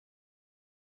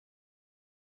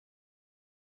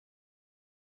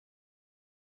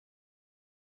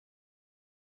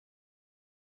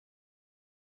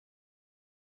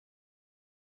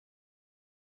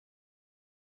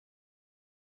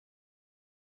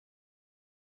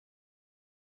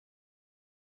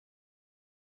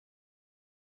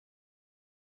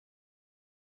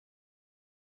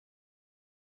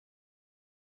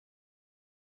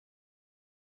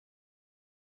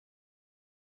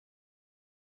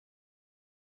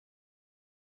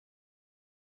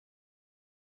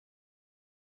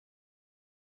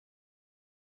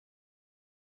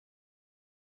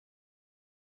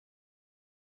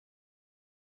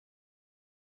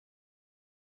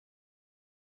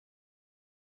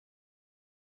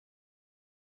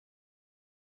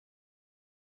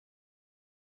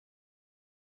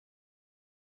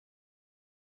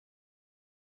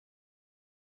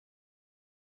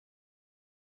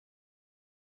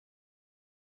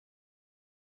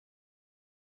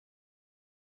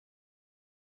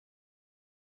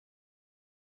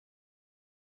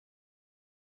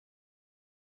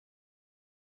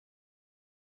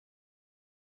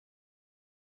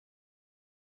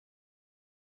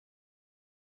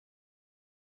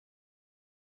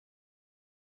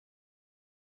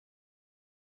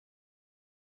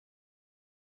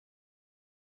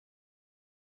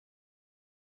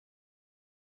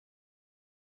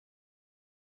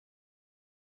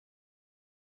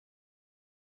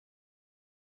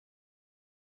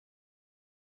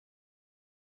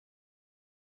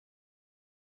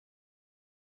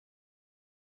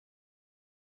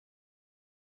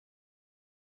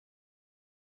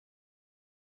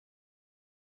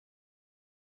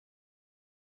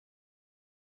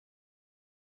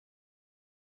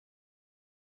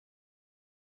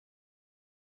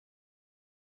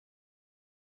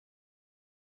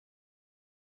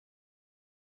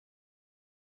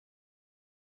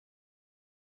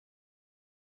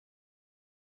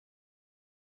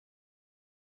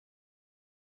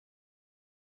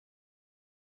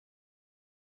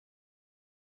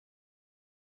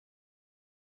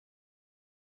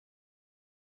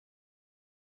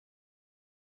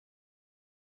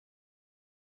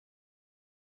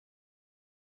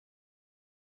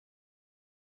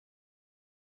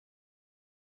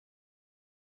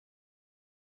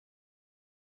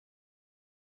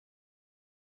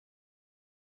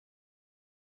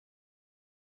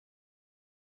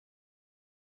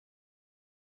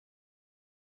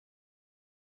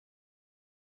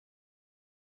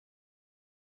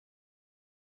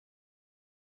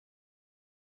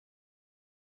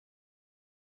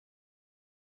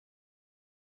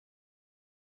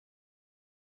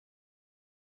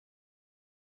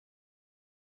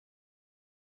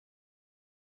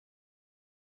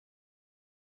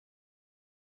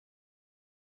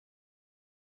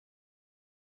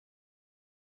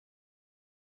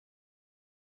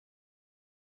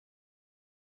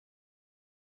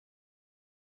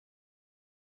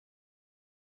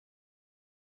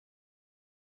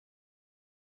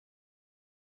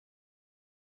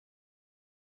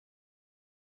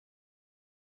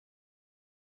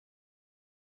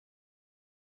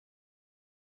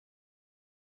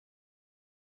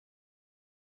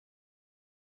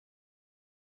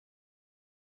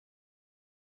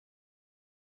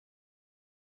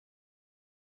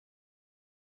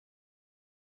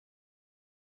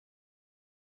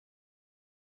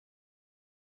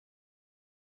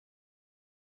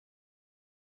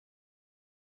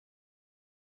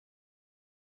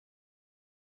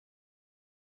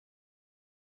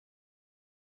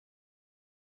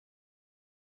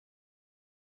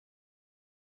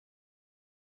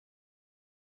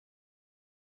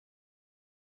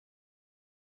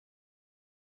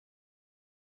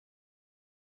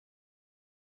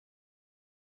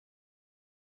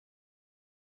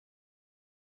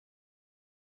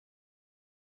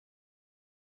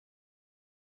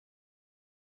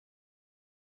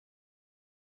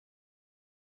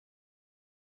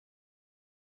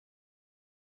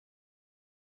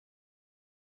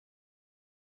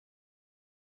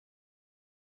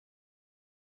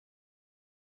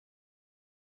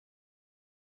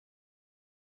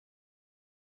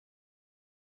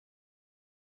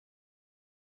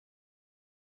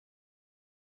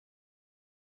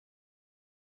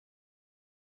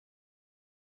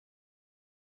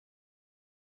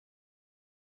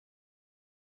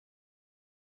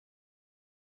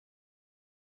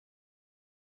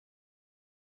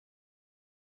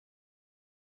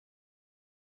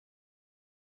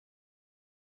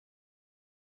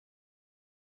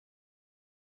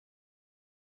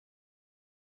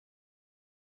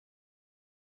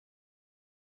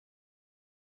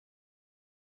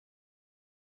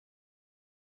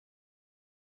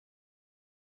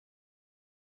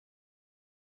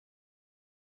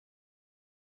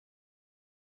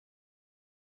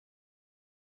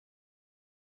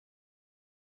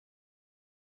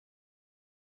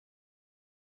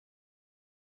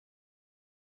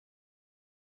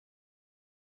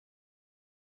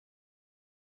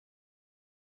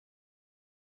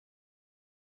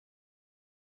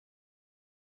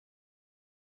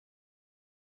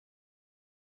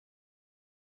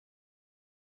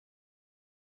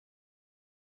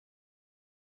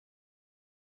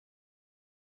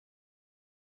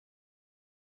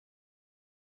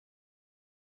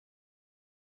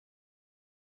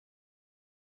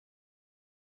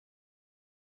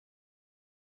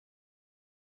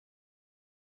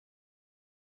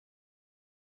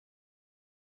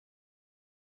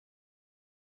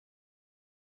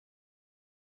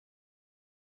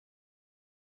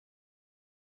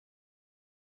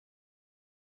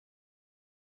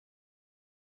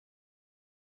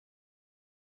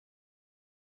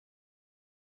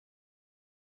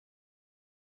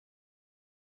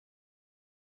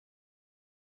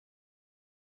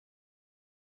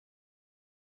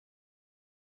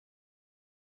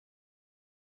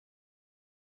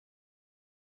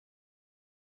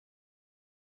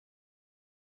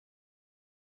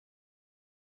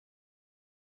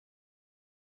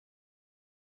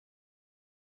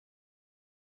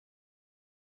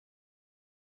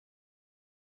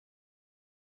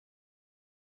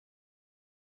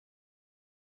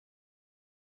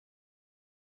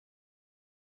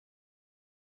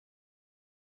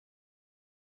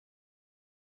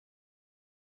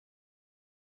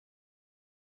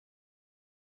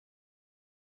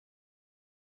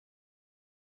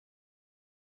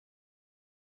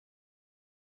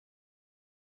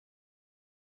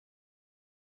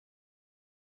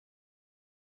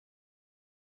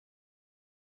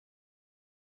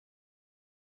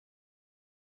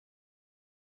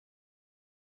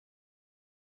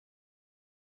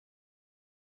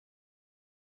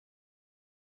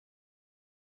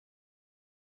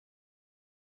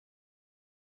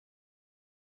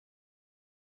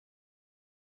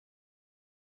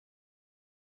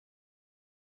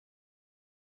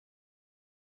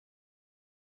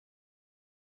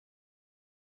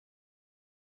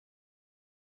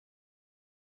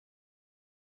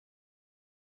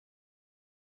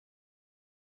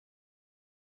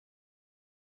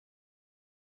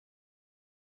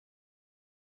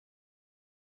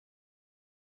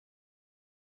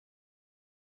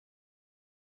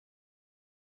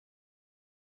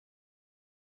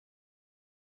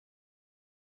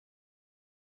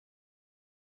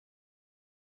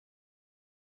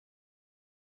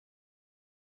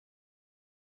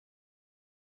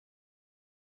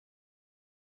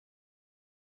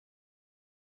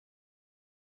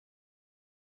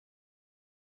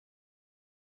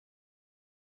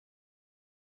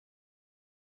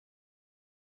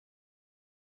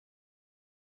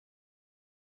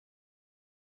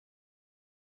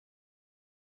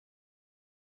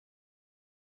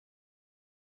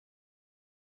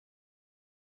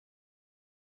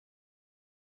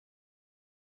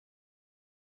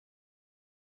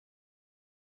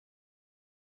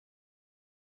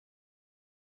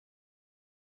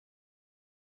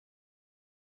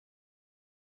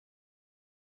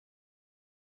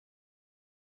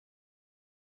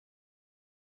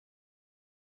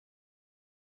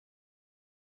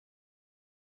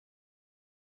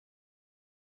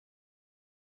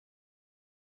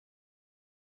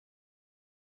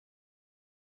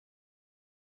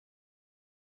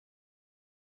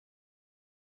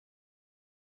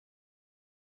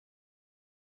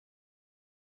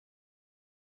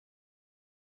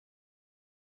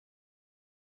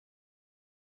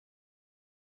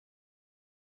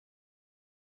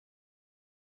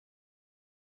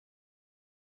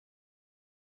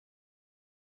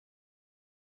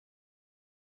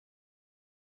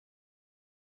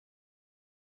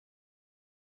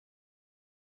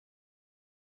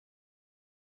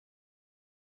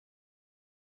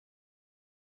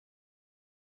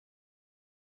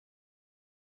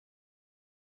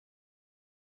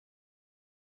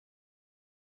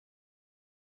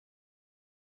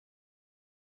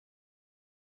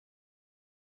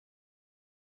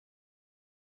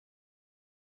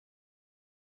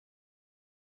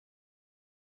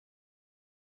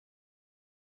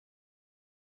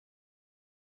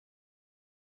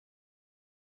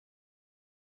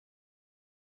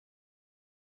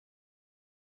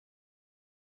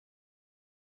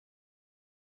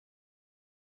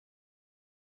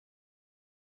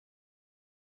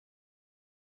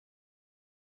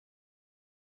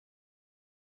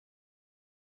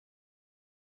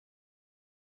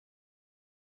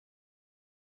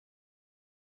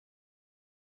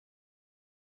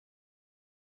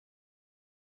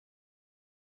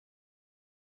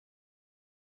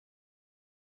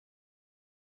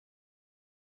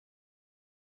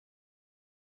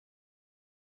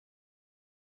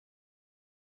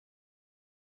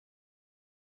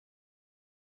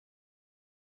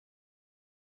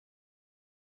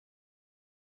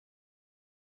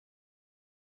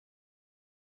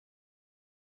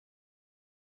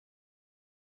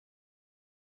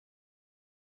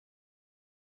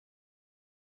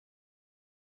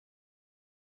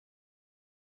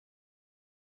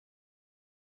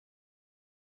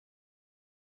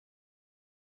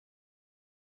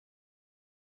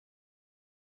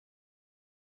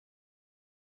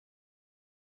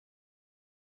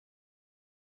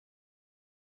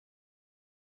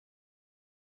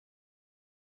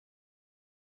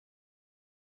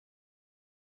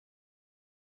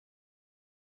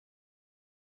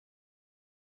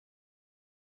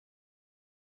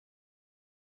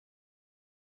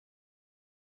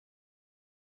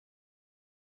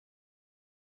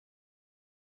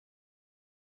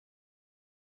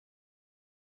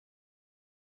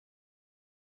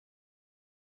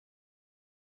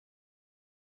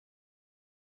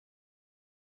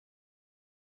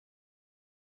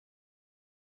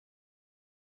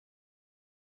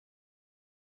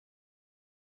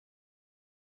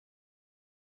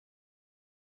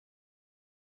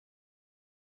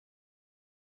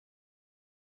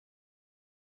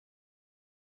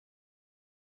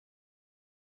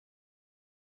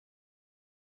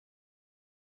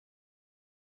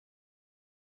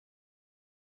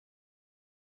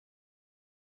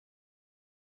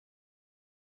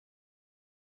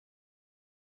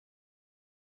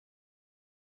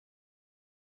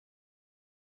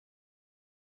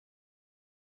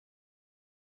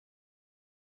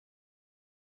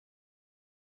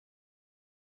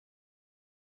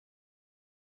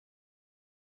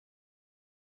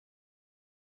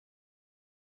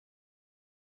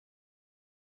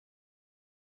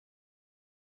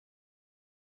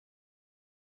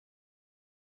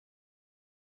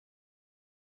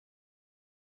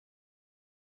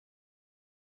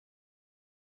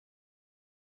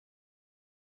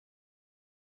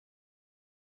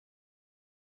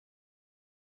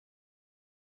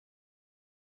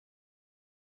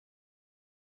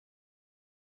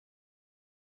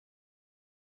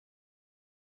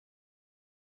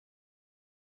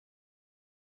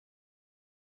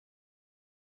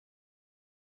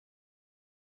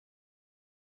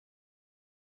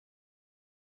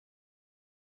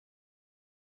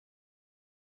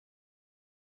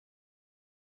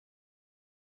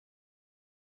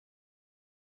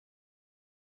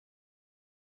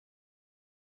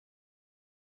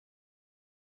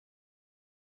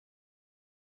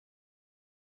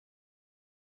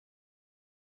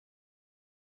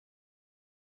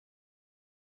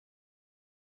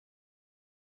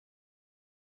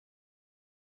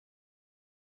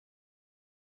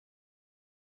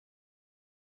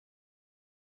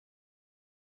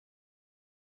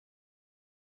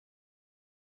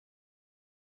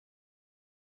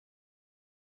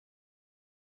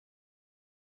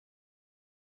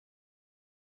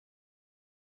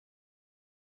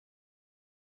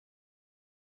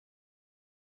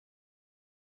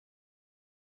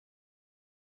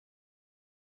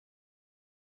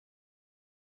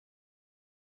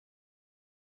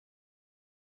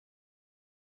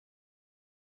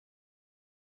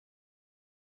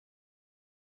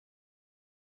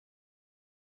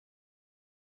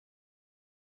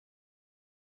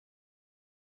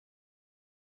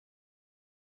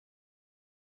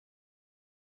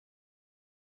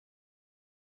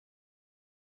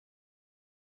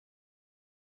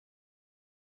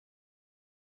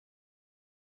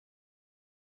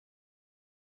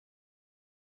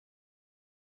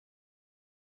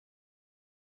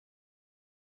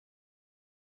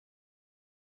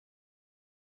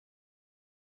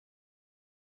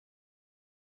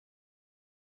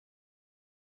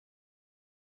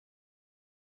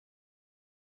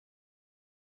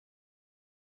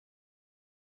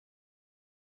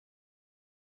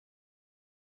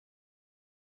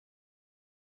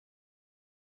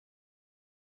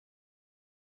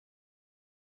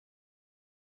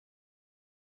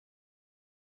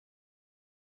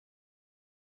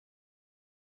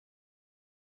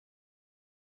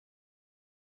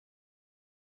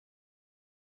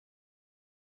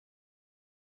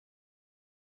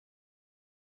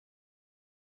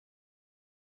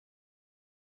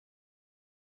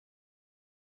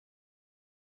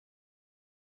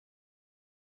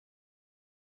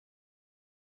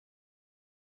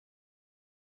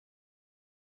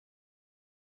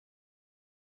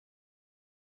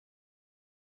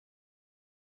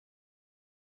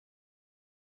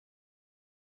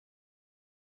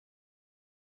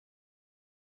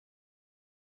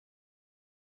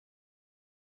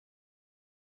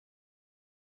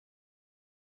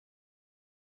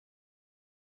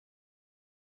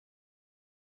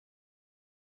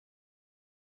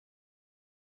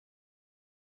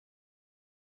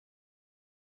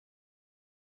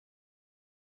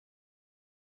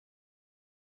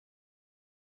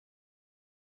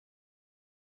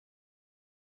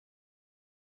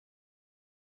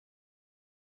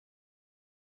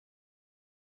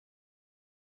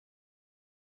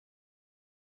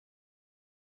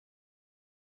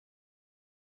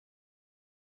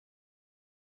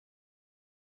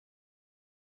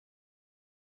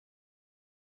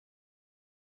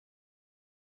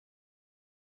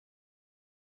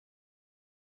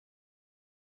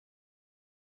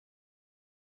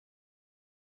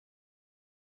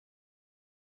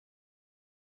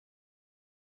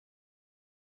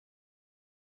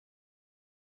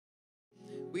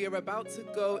We are about to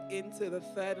go into the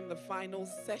third and the final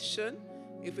session.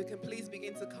 If we can please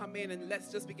begin to come in and let's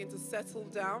just begin to settle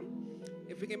down.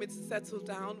 If we can begin to settle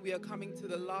down, we are coming to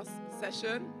the last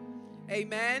session.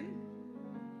 Amen.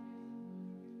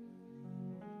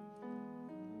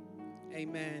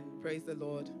 Amen. Praise the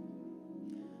Lord.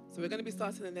 So we're going to be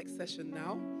starting the next session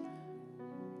now.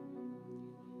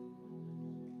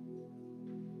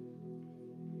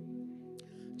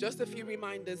 Just a few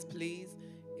reminders, please.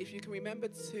 If you can remember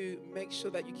to make sure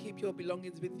that you keep your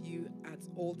belongings with you at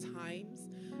all times.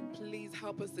 Please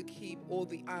help us to keep all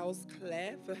the aisles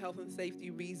clear for health and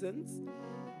safety reasons.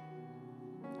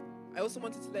 I also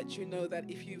wanted to let you know that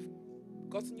if you've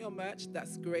gotten your merch,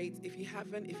 that's great. If you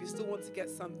haven't, if you still want to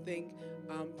get something,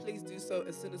 please do so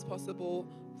as soon as possible.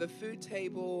 The food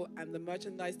table and the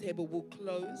merchandise table will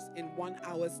close in 1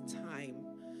 hour's time.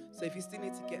 So if you still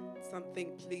need to get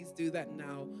something, please do that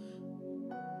now.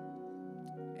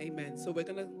 Amen. So we're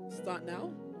going to start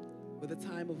now with a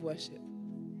time of worship.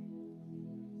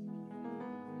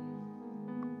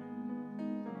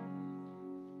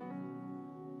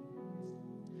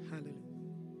 Hallelujah.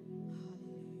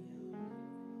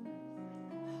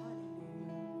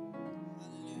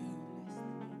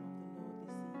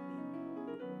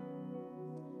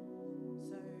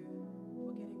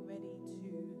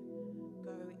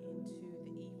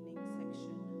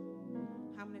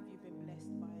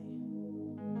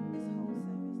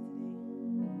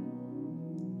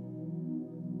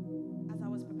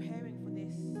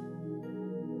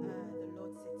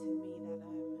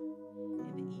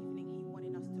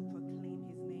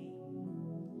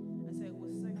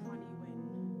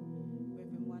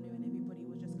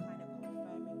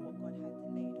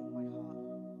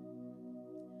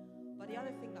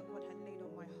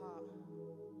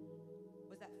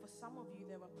 Some of you,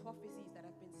 there are prophecies that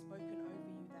have been spoken over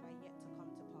you that are yet to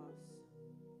come to pass.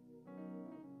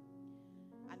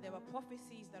 And there are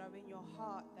prophecies that are in your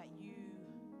heart that you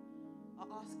are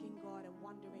asking God and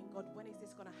wondering, God, when is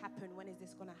this going to happen? When is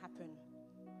this going to happen?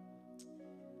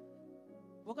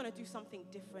 We're going to do something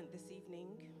different this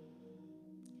evening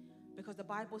because the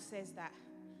Bible says that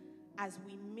as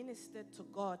we ministered to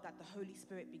God, that the Holy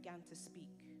Spirit began to speak.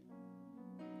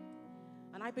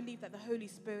 And I believe that the Holy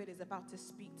Spirit is about to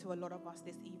speak to a lot of us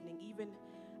this evening, even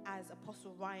as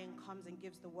Apostle Ryan comes and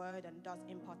gives the word and does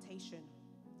impartation.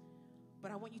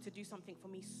 But I want you to do something for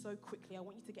me so quickly. I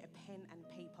want you to get a pen and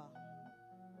paper.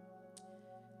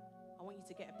 I want you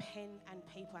to get a pen and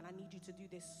paper, and I need you to do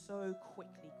this so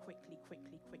quickly.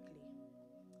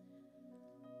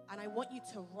 And I want you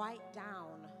to write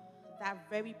down that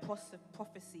very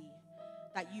prophecy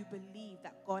that you believe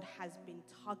that God has been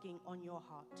tugging on your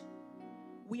heart.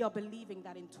 We are believing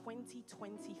that in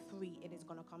 2023, it is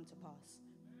going to come to pass.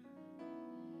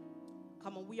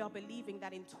 Come on, we are believing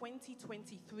that in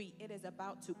 2023, it is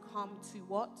about to come to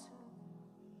what?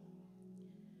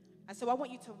 And so I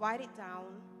want you to write it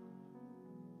down.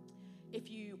 If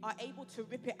you are able to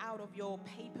rip it out of your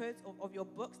papers, of your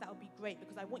books, that would be great,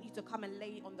 because I want you to come and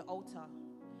lay it on the altar.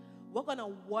 We're going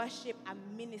to worship and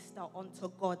minister unto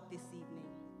God this evening.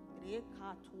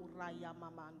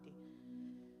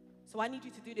 So I need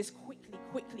you to do this quickly.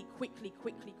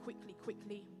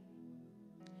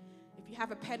 If you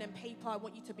have a pen and paper, I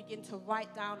want you to begin to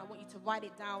write down. I want you to write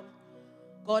it down.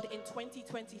 God, in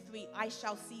 2023, I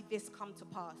shall see this come to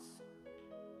pass.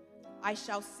 I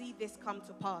shall see this come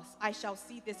to pass. I shall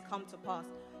see this come to pass.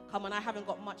 Come on, I haven't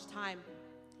got much time.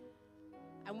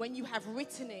 And when you have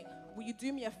written it, will you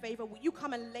do me a favor? Will you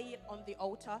come and lay it on the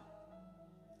altar?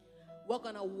 We're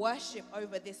going to worship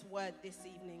over this word this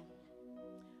evening.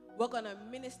 We're going to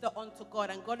minister unto God,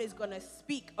 and God is going to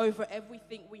speak over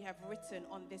everything we have written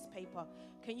on this paper.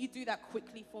 Can you do that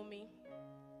quickly for me?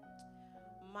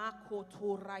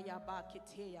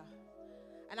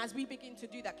 And as we begin to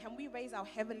do that, can we raise our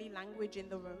heavenly language in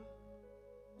the room?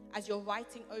 As you're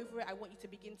writing over it, I want you to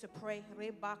begin to pray.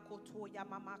 Reba kotoya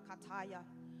mama kataya.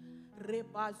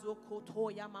 Reba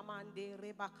zokotoya mamande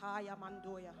rebakaya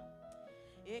mandoya.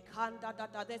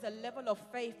 There's a level of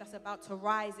faith that's about to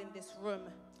rise in this room.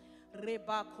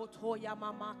 Reba kotoya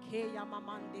mama keya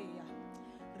mamandeya.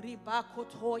 Reba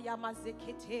kotoya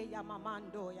maziketeya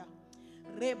mamandoya.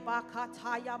 Reba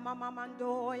kataya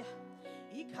mamamandoya.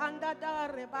 Ikanda da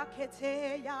reba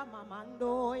keteya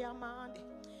mamandoya mande.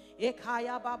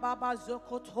 Ekaya baba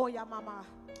bazokotoya mama.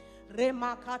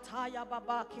 Rema kataya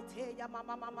baba keteya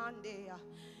mama mamandeya.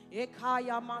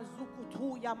 Ekaya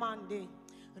mazukutuya mande.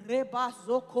 Reba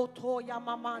zokotoya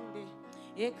mamande.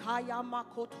 Ekaya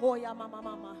makotoya mama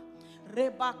mama.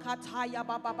 Reba kataya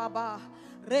baba baba.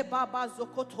 Rebaba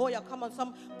zokotoya. Come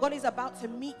on, God is about to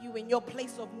meet you in your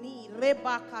place of need.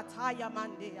 Reba kataya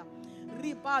mandea.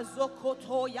 Riba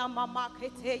zokotoya mama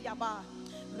keteya ba.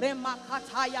 Rema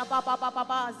kataya baba baba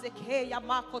ba zekeya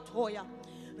makotoya.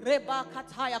 Reba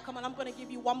kataya. Come on, I'm going to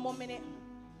give you one more minute.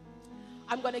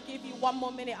 I'm going to give you one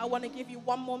more minute. I want to give you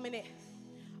one more minute.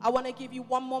 I want to give you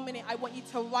one more minute. I want you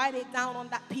to write it down on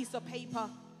that piece of paper.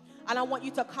 And I want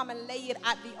you to come and lay it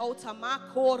at the altar.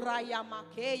 Makoraya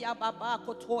makeya baba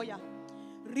kotoya.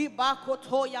 Riba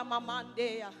kotoya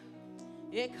mamandeya.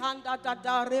 Ekanda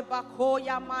dada riba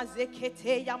koya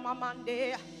mazeketeya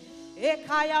mamandeya.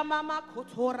 Ekaya mama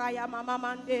kotoraya mama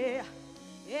mandeya.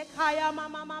 Ekaya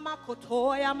mama mama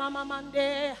kotoya mama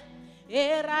mandeya.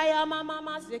 Eraya mama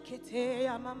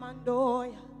mazeketeya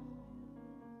mamandoya.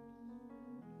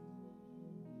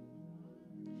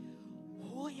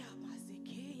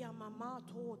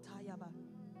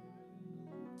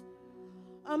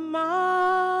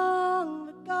 Among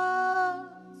the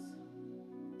gods,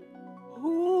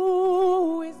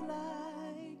 who is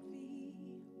like thee,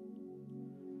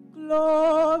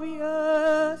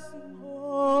 glorious in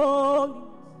holiness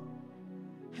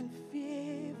and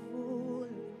fearful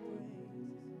in praise,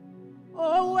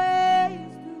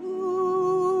 always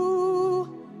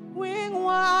doing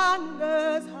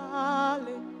wonders,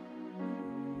 hallelujah.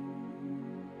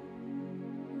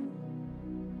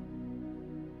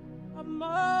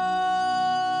 Among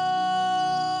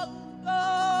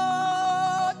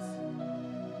gods,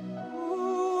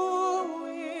 who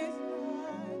is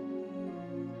like thee,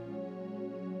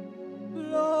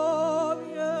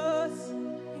 glorious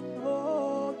in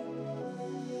holiness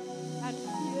and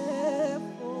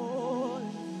fearful,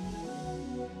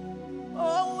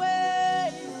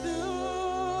 always doing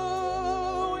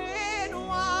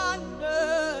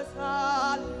wonders,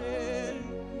 hallelujah.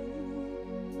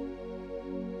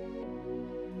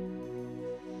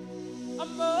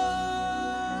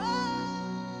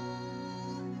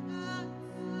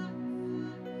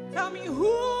 Tell me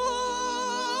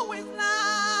who is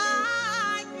like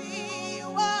thee,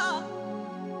 you are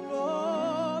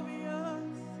glorious,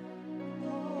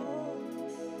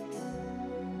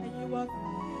 and you are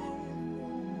faithful,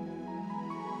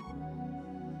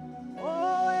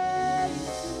 always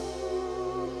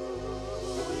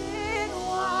doing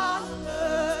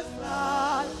wonders,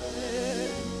 hallelujah.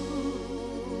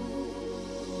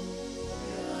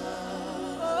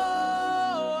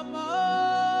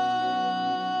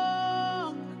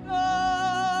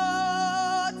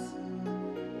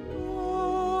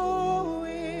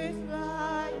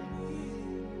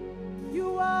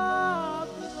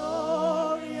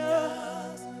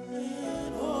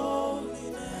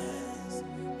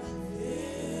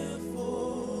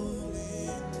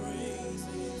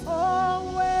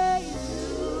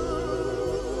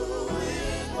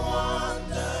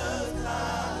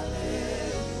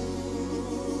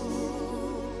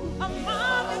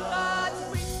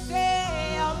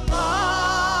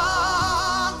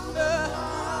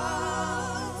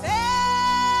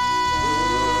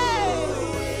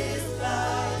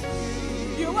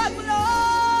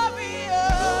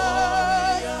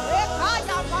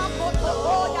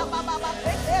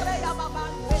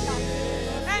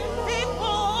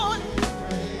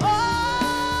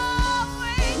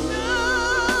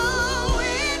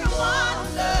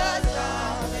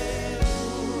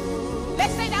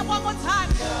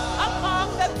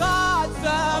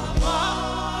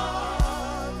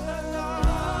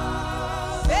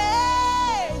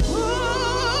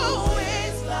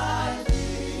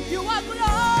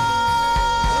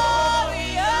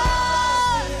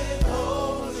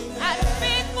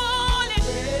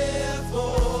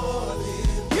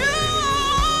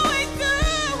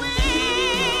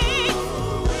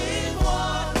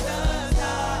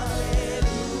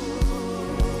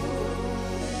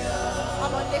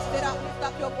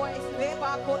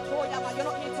 You're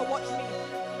not here to watch me.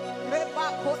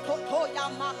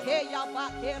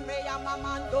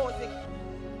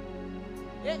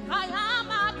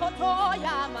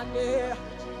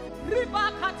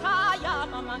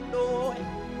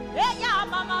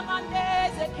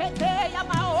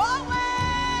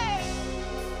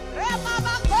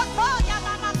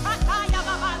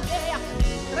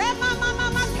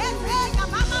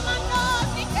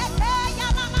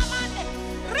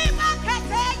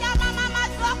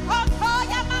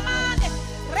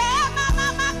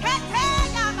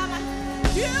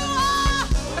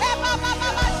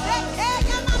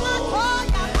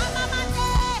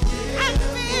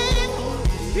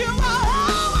 You are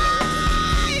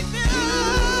always doing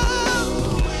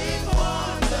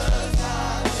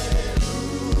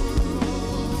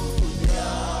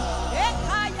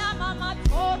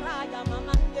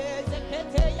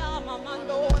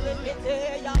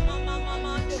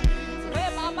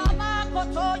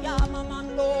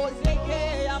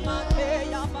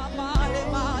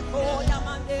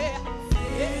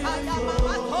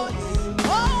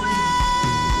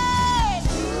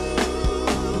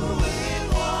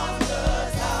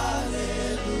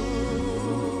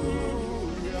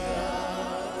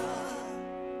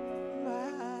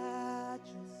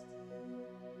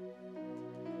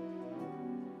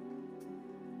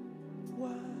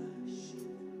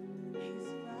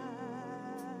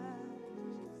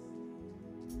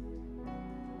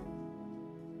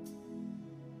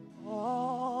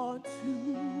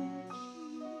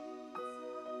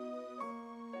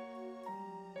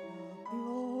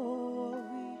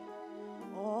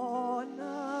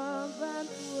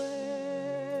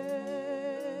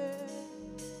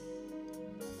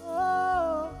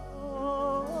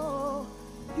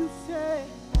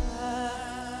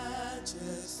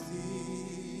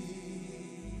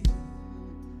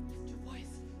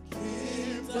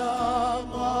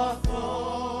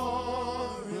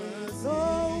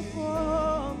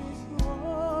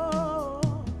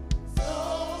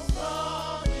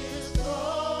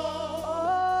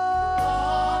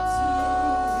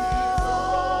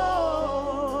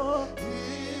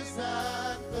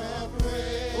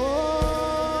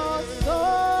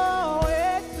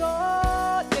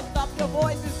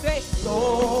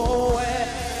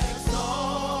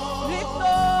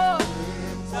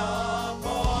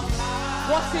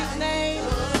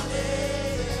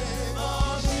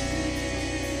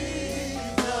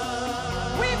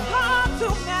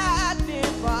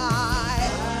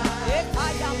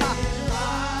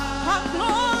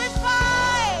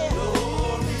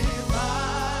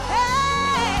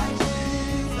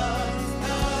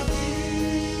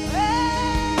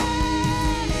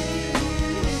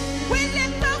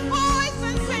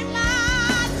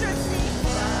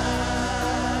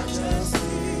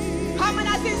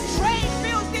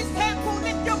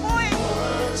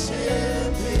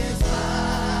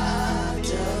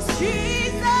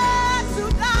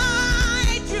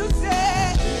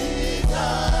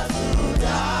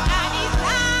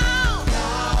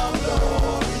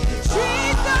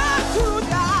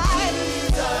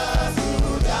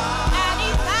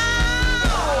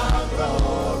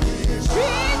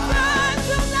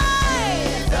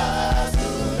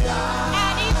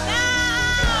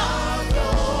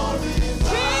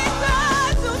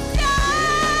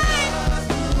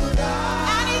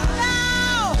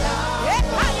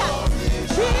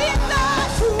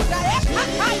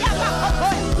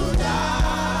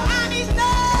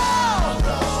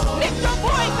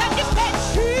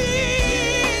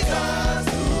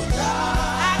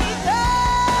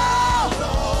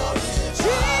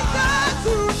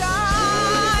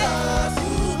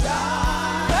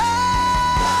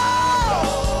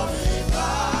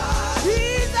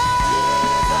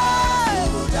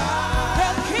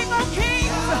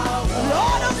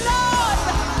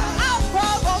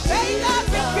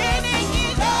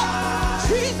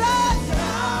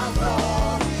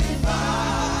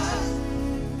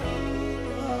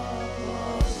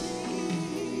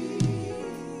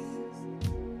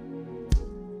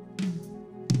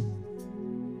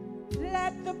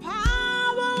the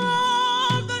power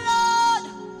of the Lord.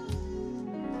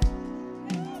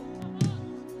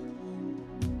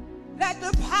 Let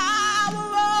the power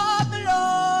of the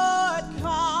Lord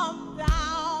come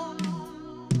down.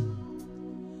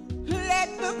 Let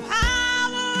the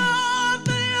power of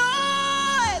the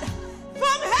Lord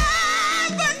from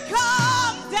heaven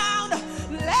come down.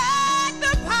 Let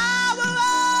the power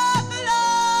of the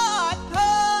Lord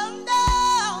come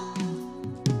down.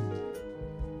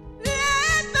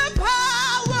 Let the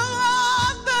power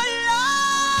of the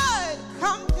Lord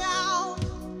come down.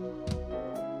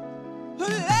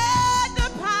 Let the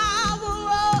power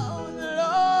of the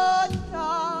Lord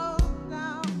come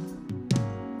down.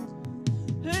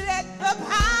 Let the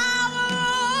power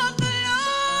of the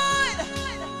Lord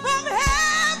from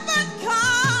heaven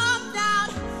come down.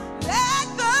 Let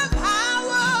the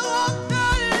power of the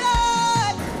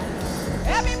Lord.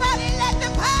 Everybody let the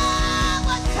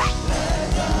power take. Let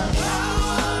the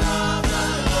power of the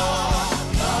Lord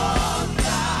come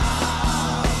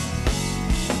down.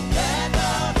 Let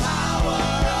the power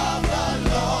of the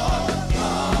Lord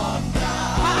come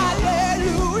down.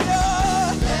 Hallelujah.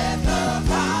 Let the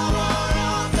power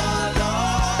of the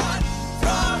Lord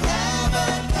from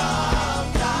heaven come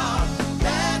down.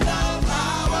 Let the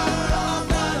power of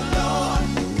the Lord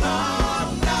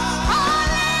come down.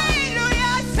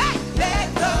 Hallelujah. Say, let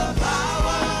the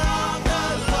power of the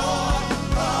Lord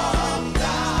come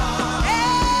down.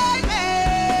 Amen.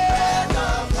 Let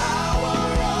the power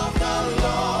of the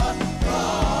Lord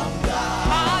come down.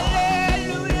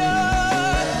 Hallelujah.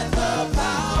 Let the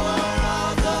power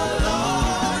of the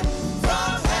Lord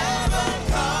from heaven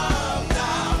come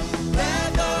down. Let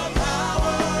the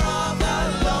power of the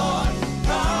Lord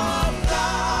come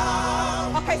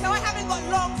down. Okay, so I haven't got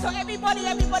long, so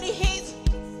everybody hears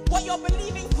what you're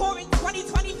believing for in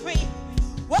 2023.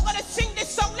 We're going to sing this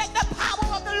song, let the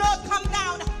power of the Lord come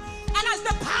down. And as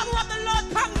the power of the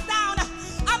Lord comes down,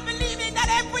 I'm believing that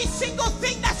every single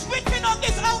thing that's written on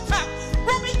this altar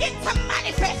will begin to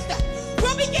manifest.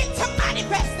 Will begin to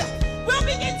manifest. Will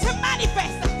begin to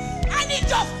manifest. I need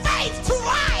your faith to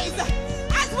rise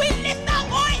as we lift our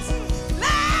voice.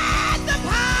 Let the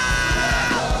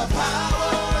power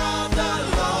of the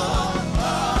Lord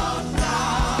come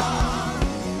down.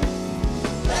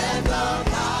 Let the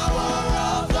power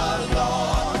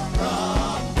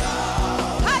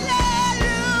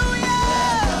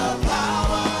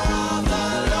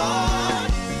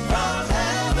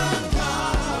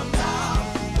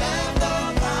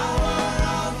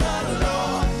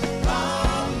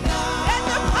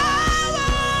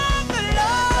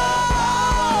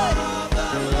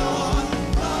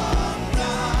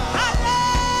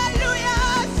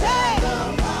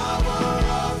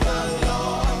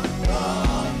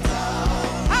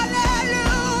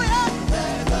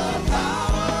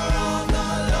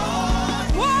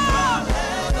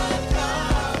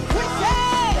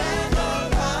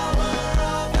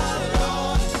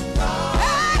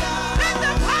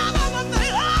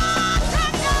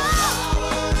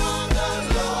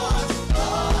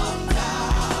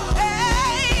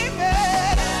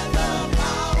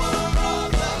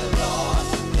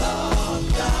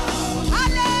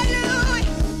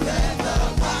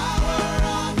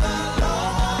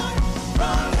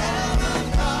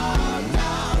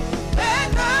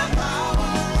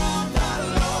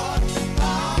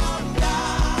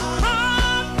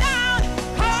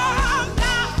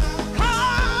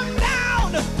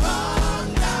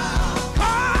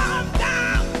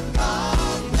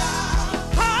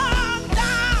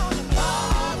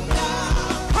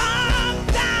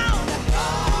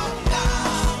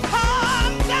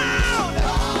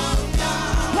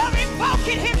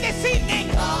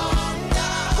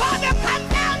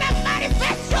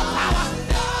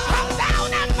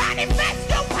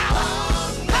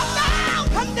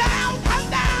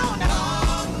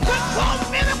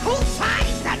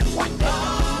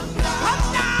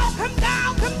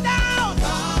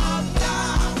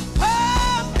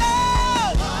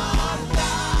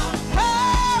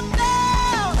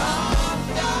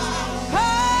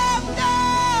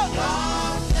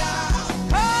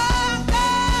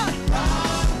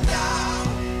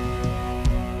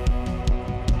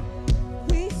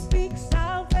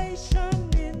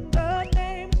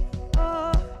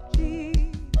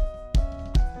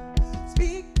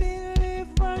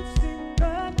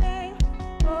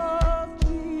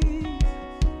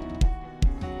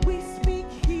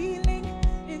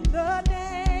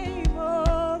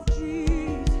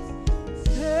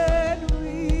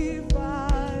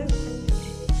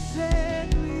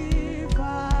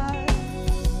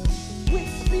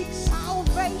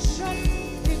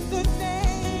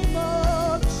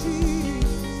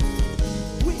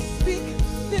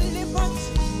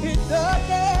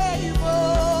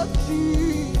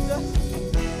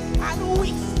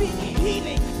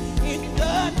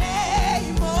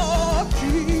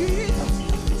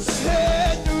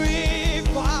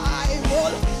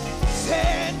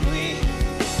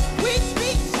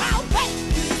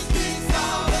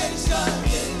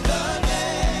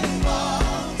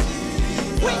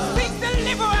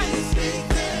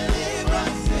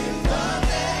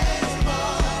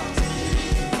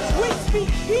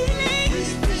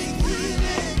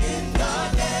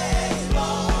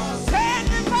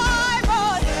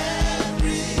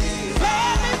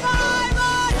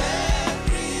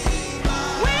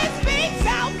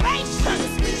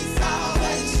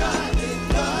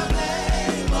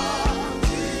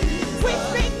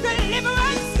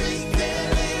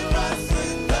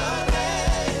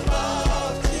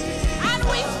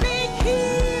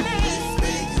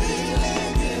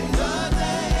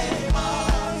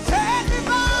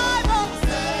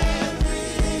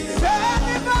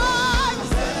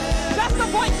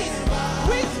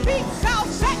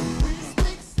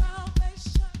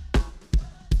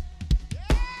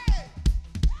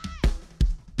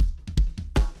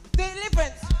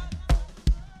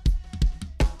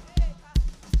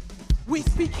We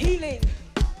speak healing.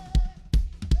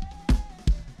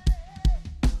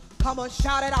 Come on,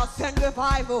 shout it out. Send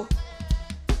revival.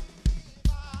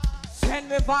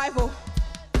 Send revival.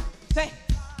 Say,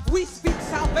 we speak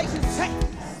salvation. Say,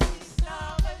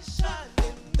 salvation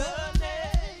in the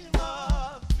name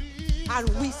of Jesus. and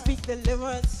we speak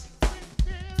deliverance.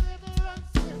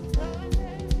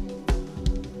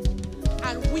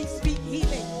 And we speak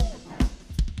healing.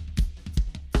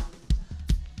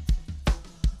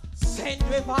 Send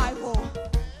revival.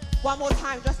 One more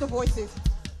time, just the voices.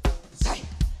 Say,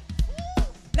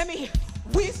 let me hear.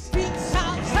 We speak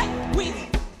sound. Say, we.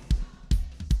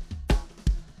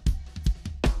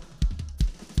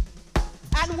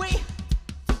 And we.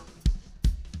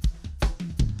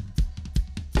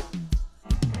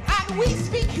 And we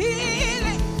speak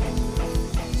healing.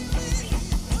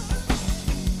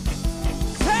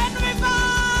 Send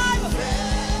revival.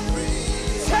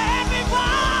 Send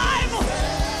revival.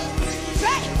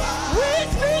 Say, we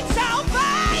speak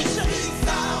salvation.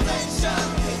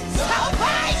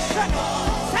 Salvation.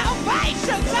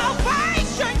 Salvation.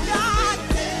 Salvation, God.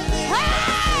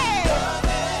 Hey.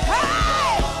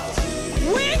 Hey.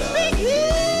 We speak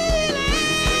healing.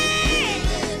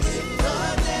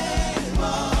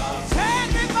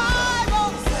 Send revival.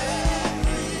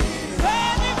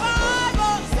 Send revival. Send revival.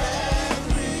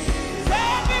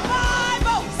 Send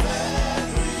revival.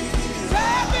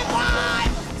 Send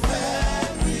revival.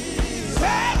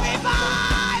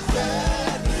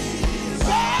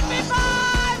 Send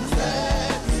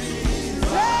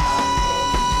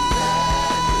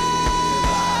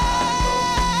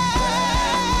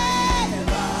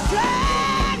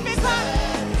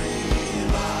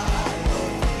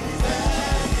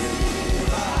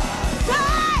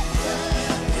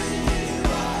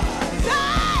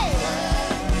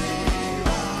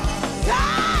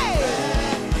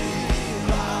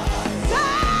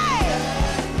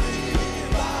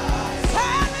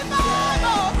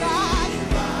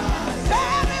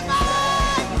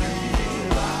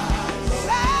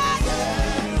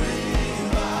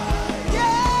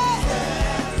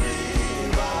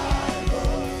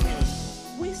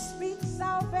we speak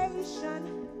salvation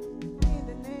in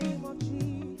the name of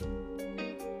Jesus.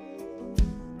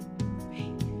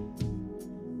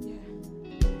 Yeah.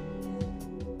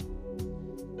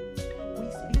 We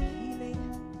speak healing.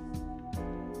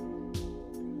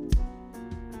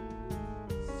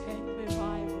 Send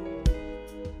revival.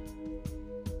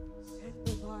 Send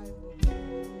revival.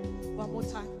 One more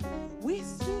time. We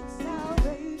speak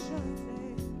salvation.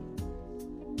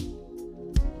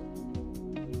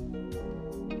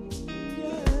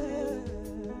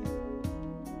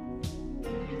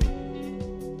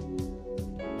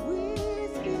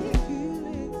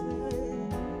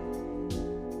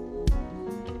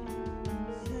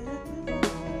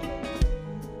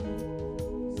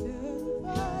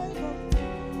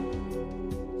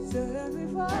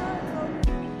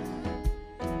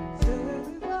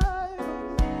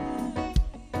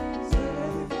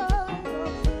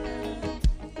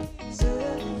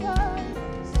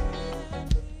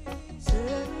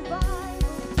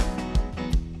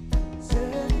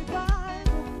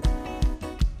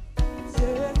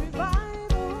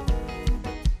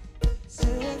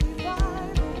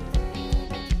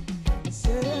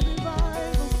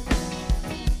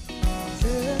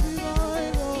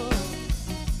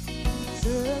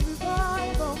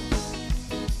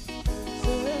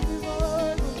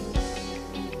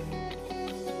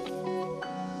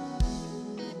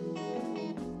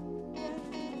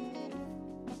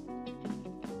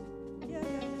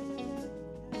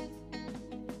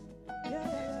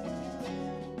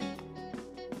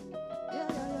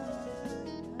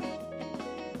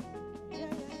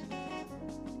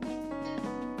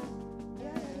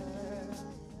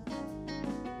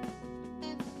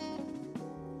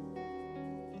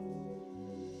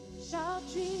 Shout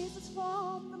Jesus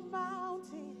from the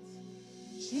mountains,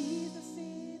 Jesus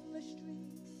in the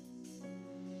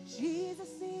streets,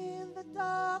 Jesus in the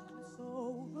darkness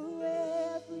over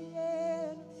every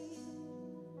enemy.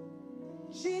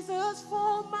 Jesus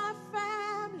for my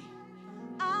family,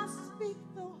 I speak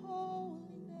the holy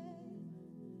name.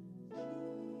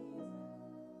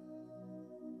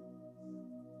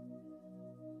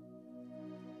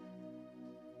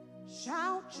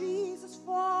 Shout Jesus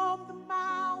from the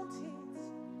mountains,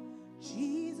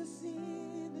 Jesus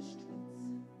in the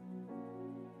streets,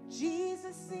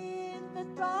 Jesus in the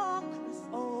darkness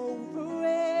over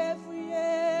every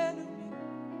enemy.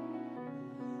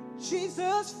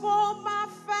 Jesus for my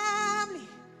family,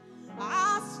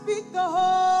 I speak the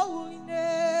holy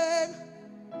name.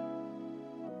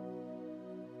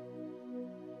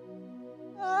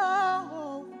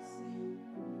 Oh, sing.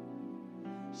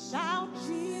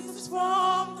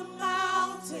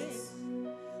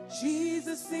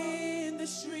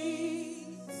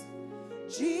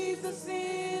 Jesus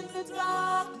in the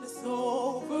darkness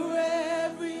over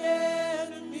every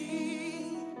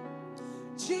enemy.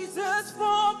 Jesus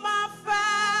for my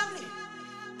family,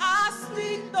 I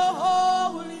speak the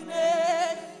holy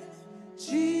name.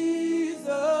 Jesus.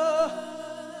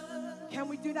 Can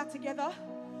we do that together?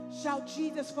 Shout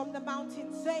Jesus from the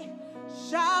mountain. Say,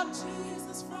 shout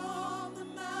Jesus from the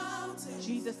mountain.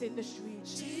 Jesus in the street.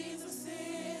 Jesus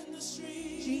in the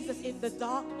street. Jesus in the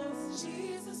darkness.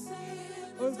 Jesus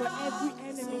in the Over every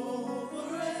darkness, enemy.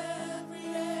 over every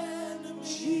enemy.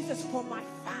 Jesus for my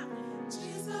family.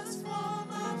 Jesus for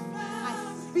my family.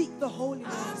 I speak the holy I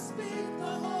name. speak the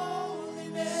holy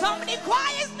name. Somebody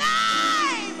cry his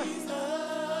name.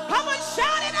 Come on,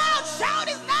 shout it out. Shout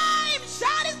his name.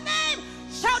 Shout his name.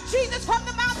 Shout Jesus from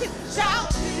the mountain.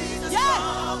 Shout. Jesus Yeah.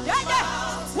 from Yeah, the yeah.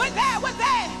 mountain. We're there. We're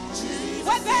there. Jesus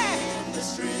We're there. in the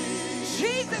street.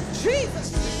 Jesus, Jesus.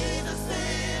 Jesus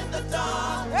in the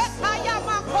dark.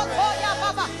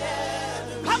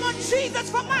 Come on, Jesus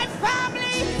for my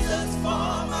family. Jesus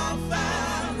for my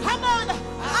family. Come on,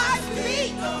 I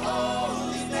speak.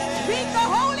 Speak the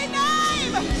holy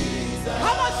name.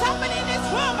 Come on, somebody in this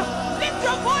room, lift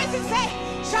your voice and say,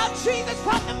 shout Jesus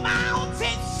from the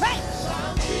mountain. Say,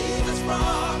 Shout Jesus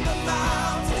from the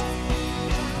mountain.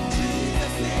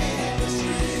 Jesus in the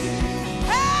street.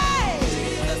 hey,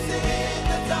 Jesus in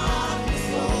the darkness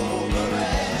over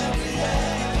every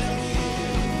enemy.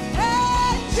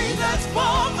 hey, Jesus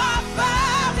for my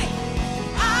family.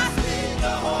 I speak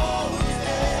the holy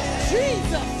name.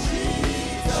 Jesus,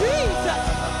 Jesus.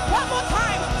 One more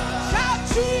time, shout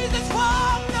Jesus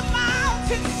from the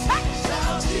mountain. Say,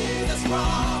 Shout Jesus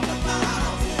from the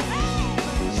mountain.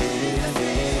 Jesus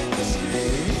in the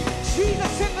street.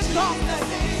 Jesus in the darkness.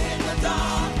 In the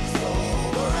darkness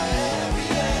over every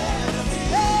enemy.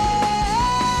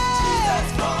 Hey, Jesus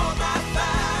for my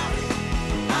family.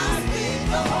 I speak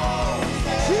the holy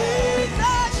name.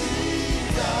 Jesus,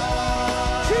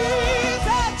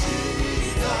 Jesus,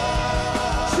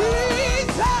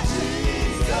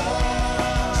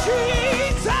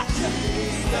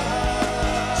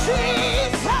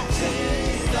 Jesus,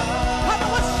 Jesus. Come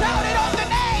on, shout it on the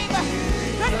name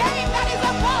that is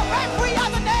above every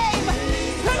other name,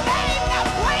 the name that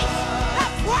breaks,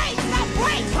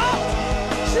 oh,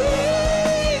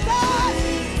 Jesus,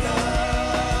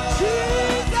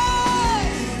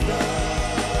 Jesus.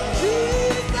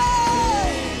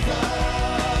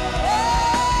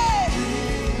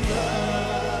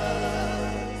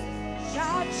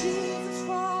 Shout Jesus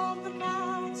from the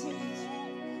mountains,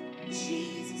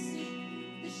 Jesus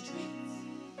in the streets,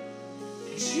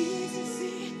 Jesus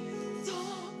in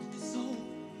darkness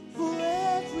over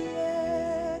every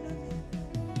enemy,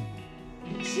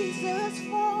 Jesus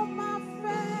for my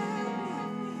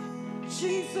family,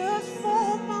 Jesus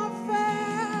for my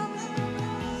family,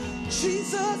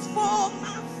 Jesus for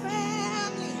my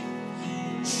family,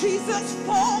 Jesus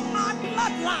for my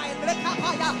bloodline,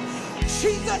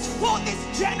 Jesus for this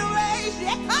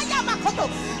generation,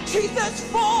 Jesus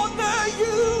for the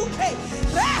UK,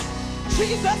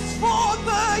 Jesus for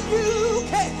the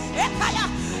UK,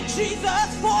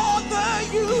 Jesus for the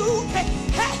UK,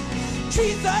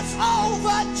 Jesus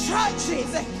over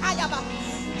churches,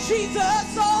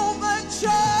 Jesus over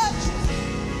churches.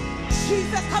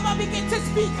 Jesus, come on, begin to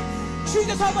speak.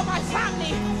 Jesus over my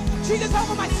family. Jesus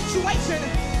over my situation.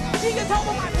 Jesus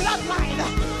over my bloodline.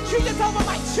 Jesus over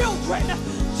my children.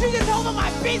 Jesus over my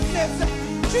business.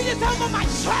 Jesus over my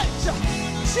church.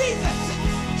 Jesus,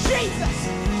 Jesus,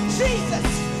 Jesus,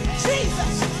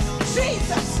 Jesus,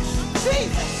 Jesus,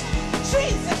 Jesus,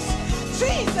 Jesus,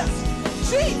 Jesus,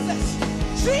 Jesus,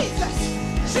 Jesus,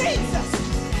 Jesus,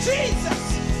 Jesus,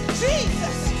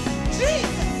 Jesus,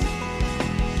 Jesus.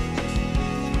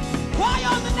 Cry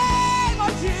on the name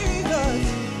of Jesus.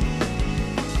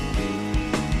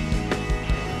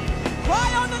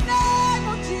 Cry on the name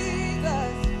of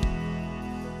Jesus.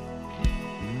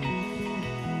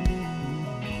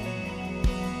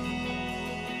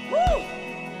 Woo!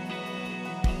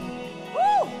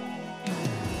 Woo!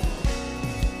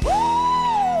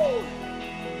 Woo!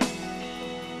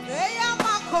 Eya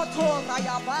makotora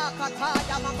ya bakata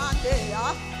ya mamandea.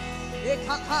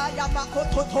 Ekaka ya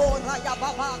makotora ya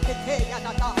baba kete ya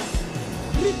dada.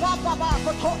 Riba baba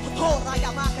kotora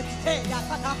ya makete ya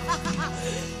dada.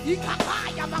 Ikaka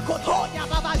ya makotoya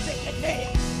baba zekete.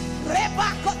 Reba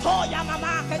kotoya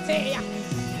mama kete ya.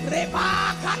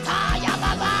 Reba kata ya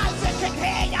baba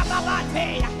zekete ya baba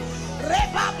te ya.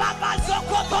 Reba baba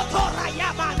zokotora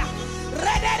ya mana.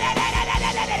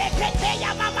 Kete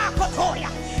ya mama kotoya.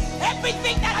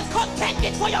 Everything that has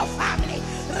contended for your family.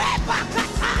 Reba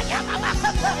kata ya mama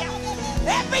kotoya.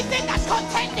 Everything that's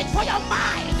contended for your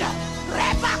mind.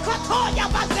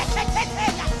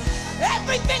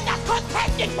 Everything that's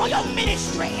contended for your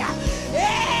ministry.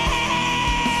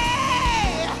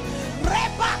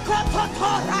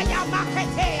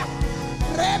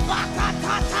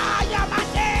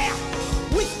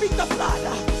 We speak the blood.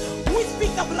 We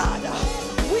speak the blood.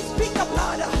 We speak the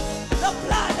blood. The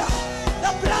blood.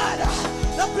 The blood.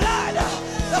 The blood.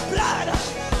 The blood.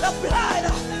 The blood.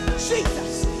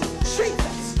 Jesus.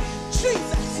 Jesus.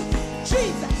 Jesus.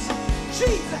 Jesus.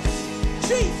 Jesus.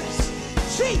 Jesus.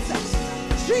 Jesus.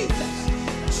 Jesus.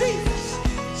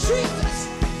 Jesus.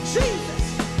 Jesus.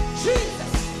 Jesus.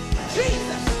 Jesus.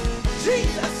 Jesus.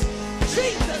 Jesus.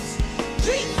 Jesus.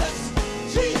 Jesus.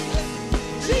 Jesus.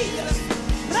 Jesus.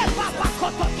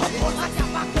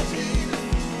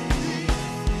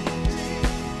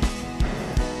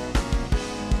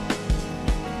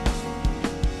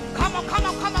 Come on, come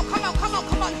on, come on, come on, come on,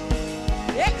 come on.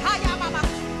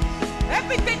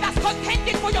 Everything that's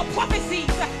contended for your prophecies,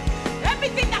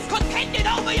 everything that's contended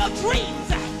over your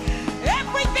dreams,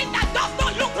 everything that does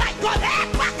not look like God.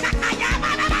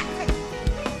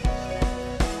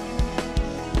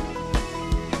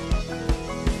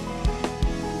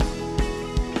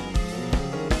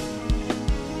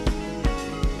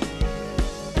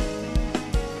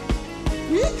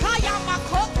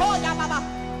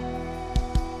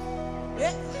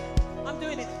 I'm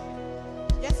doing it.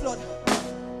 Yes, Lord.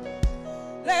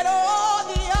 Let all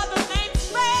the other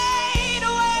names fade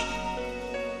away.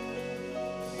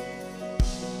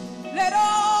 Let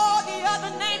all the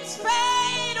other names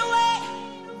fade away.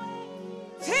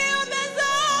 Till there's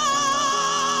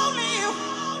only you.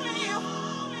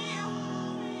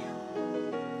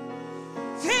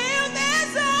 Till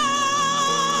there's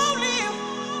only you.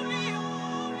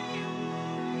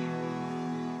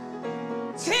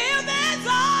 Till there's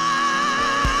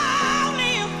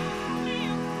only you.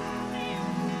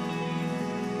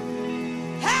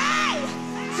 Hey,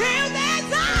 till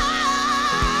there's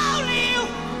only you.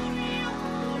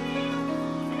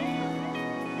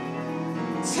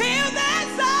 Till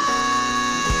there's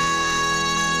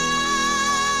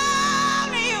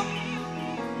only you.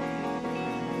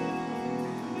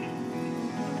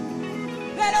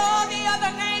 Let all the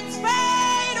other names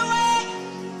fade away.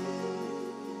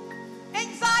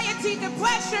 Anxiety,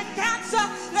 depression, cancer,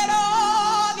 let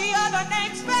all the other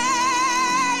names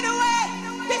fade away.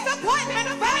 Disappointment,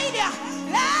 failure,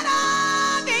 let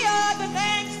all the other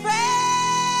names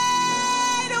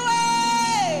fade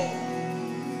away.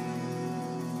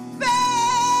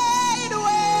 Fade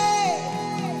away.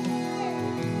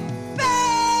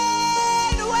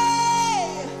 Fade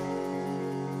away.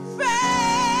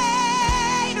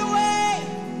 Fade away.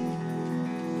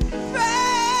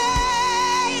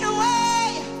 Fade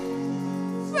away.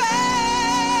 Fade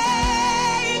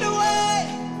away.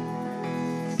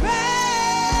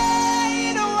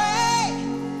 Fade away.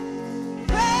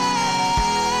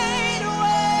 Fade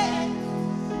away.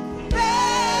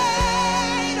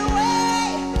 Fade away.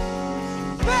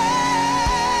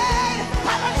 Fade.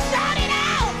 Come on, shout it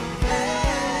out.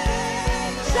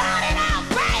 Shout it out.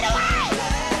 Fade away.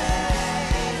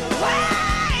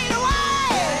 Fade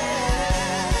away.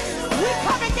 We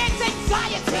come against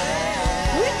anxiety.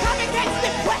 We come against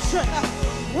depression.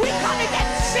 We come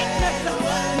against sickness.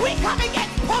 We come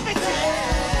against poverty.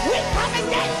 We come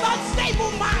against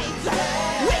unstable minds.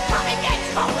 We come against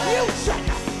confusion.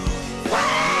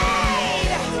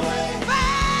 Fade.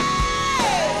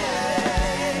 Fade.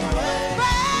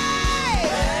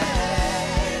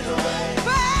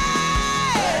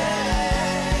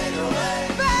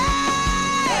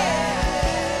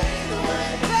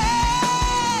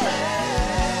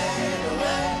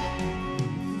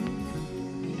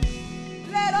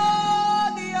 Let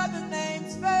all the other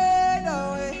names fade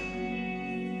away.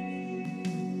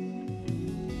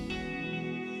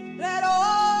 Let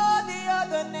all the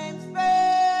other names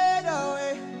fade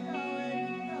away.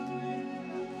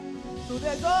 So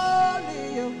there's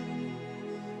only you.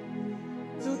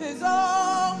 So there's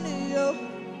only you.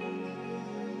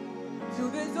 So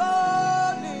there's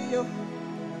only you.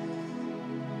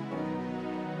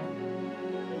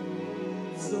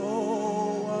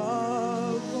 So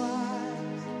I'll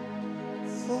rise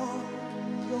for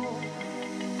your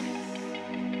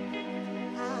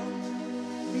and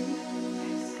be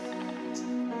blessed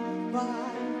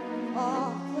by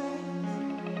our praise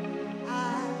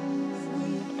as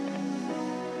we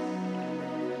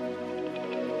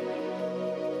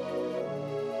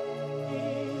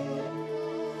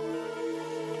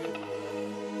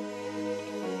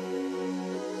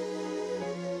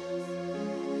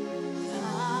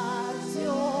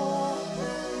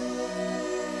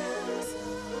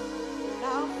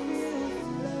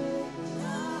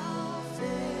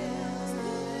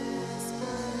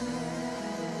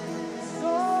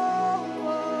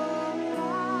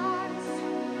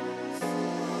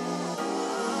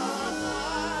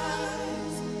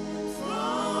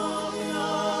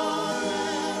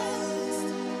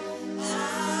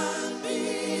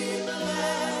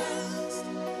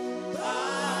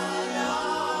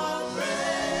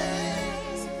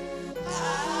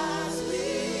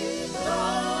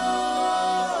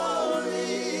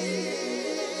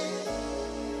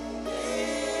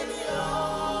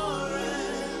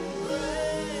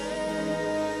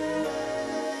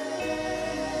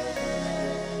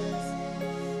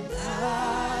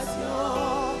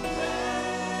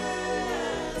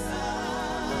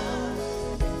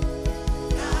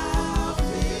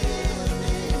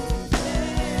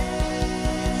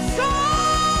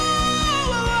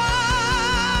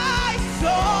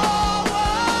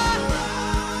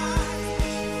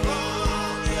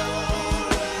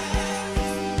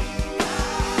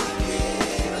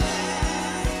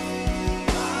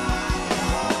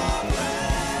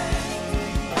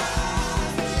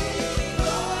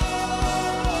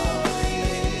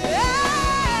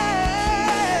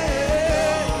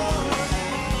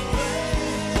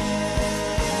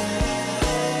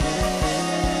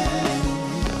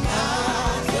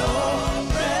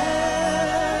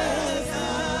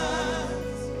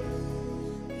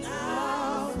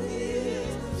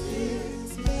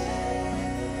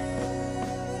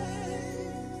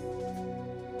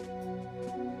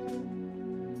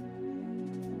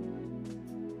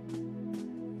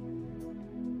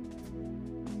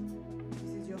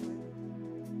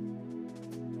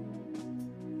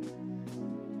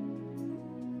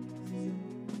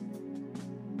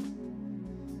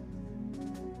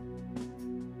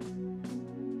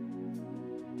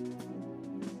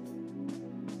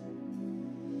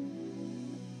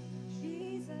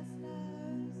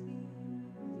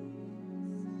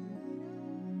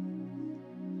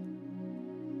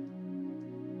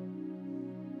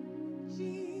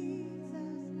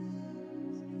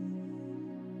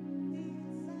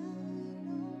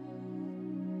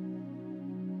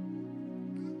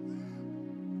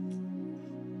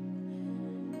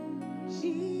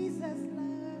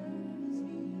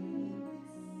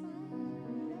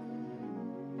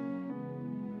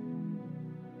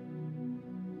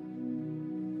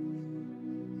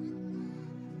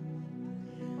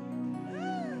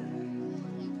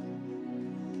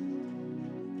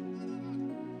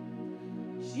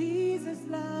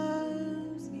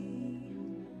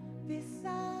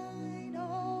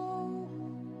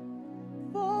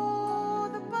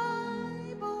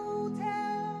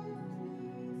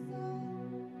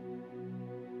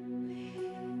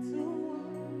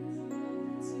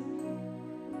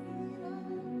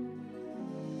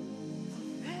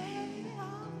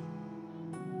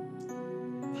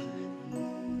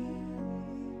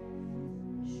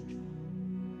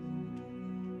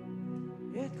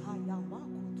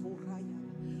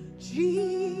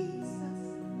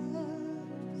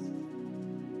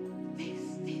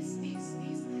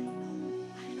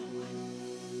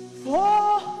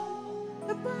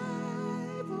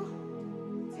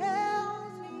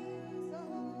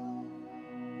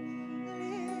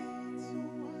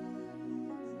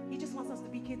just wants us to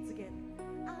be kids again.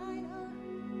 I know.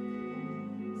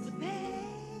 For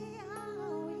they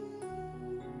are weak.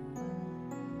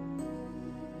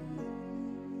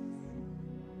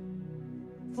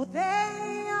 For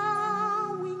they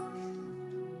are weak,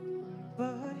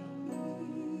 but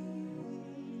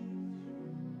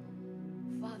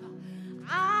Father,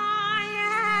 I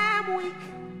am weak,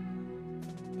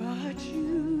 but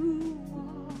you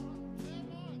are.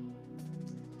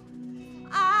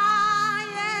 I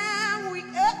am weak,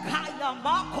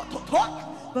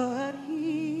 but He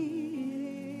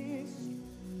is.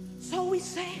 So we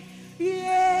say,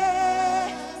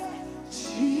 yes,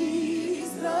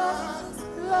 Jesus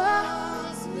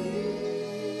loves me.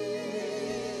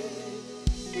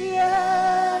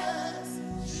 Yes,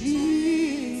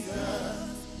 Jesus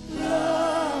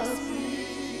loves me.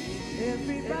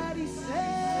 Everybody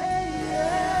say,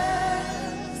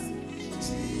 yes,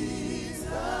 Jesus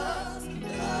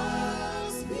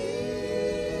loves me.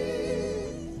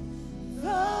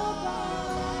 The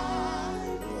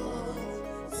Bible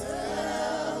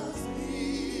tells me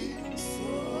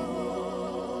so.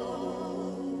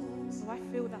 So I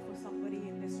feel that for somebody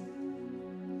in this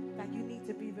room, that you need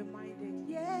to be reminded,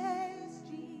 yes,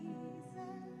 Jesus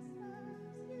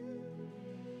loves you.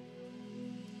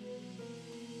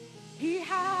 He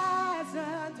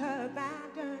hasn't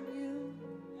abandoned you.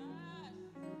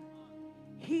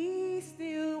 He's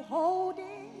still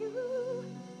holding you.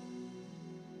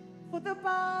 For the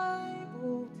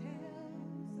Bible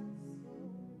tells us so.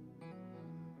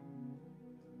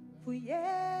 For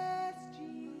yes,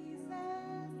 Jesus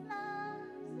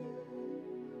loves you.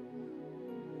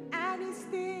 And He's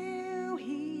still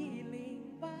healing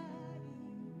bodies.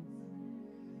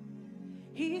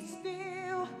 He's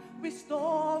still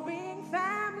restoring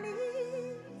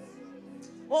families.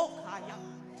 Oh, Kaya.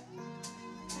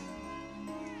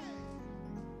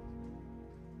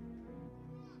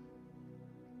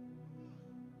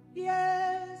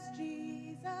 Yes,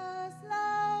 Jesus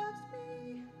loves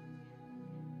me.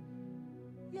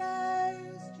 Yes,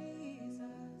 Jesus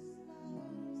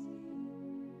loves me.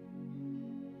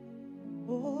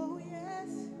 Oh,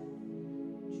 yes,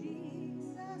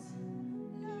 Jesus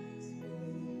loves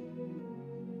me.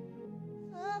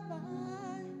 The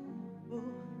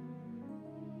Bible,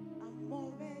 I'm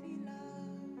already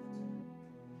loved.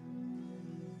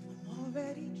 I'm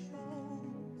already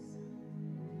chosen.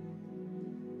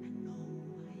 I know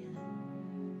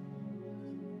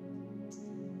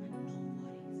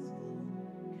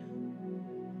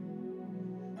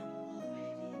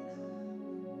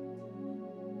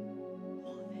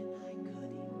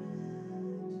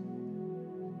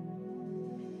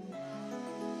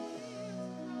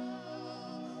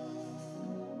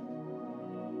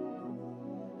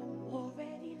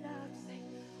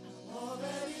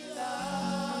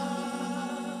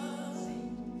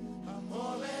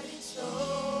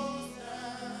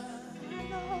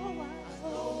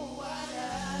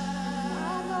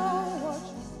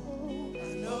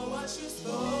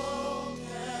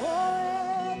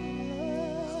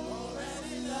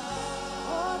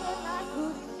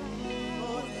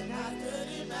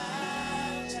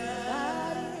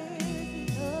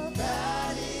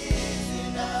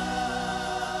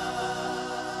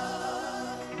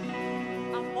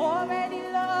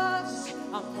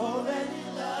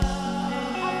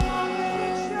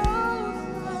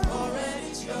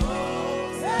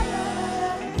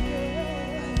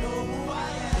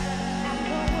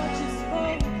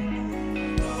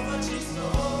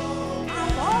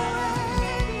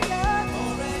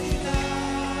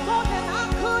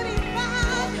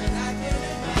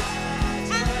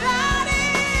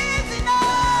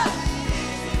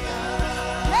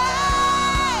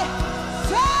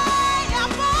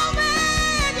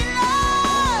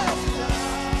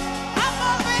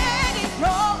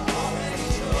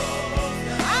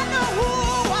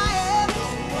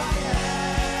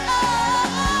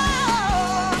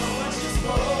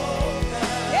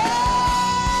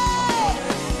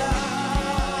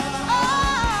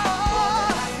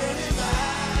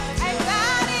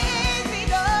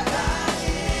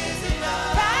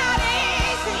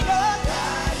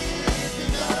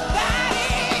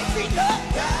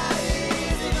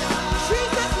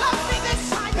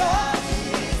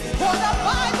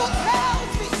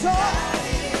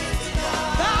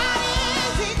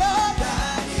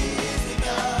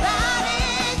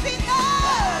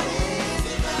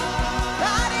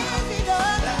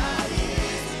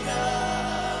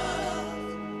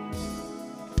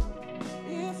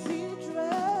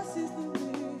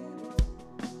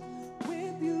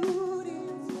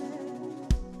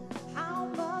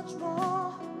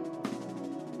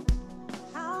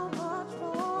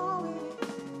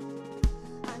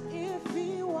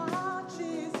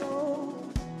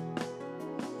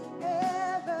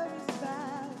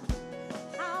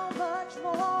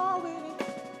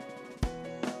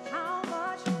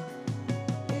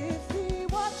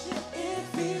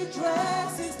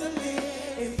dresses the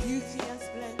lily in beauty and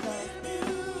splendor.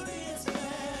 beauty and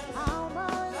splendor. How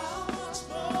much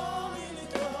More will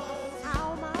it go?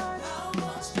 how much How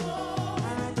much more?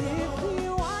 and if he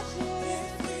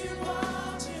watches He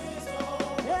watches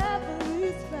over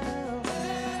every spell,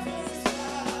 every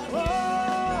side. oh,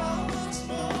 How much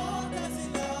more does he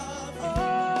love you? oh,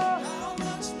 How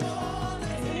much more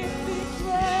does he if he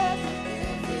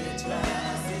dresses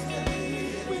dresses the lily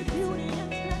with beauty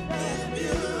and splendor,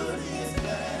 beauty and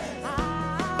splendor?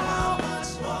 how How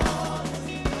much more does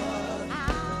he love you?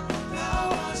 How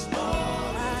much more?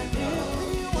 and if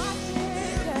he watches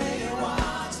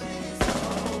Watches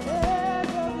over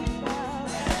every spell,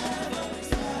 every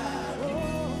side. oh,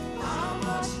 How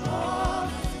much more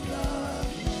does he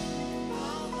love you?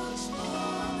 How much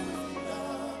more does he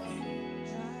love you?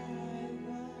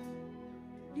 Jireh,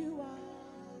 you are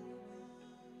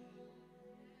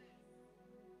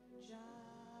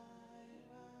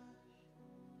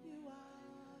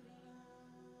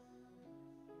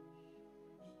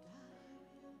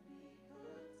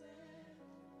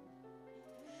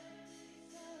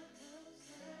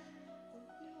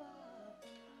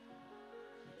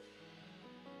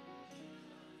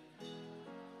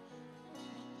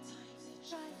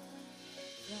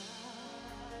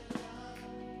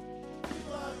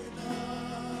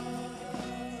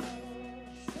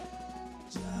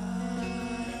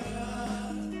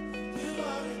Jireh, you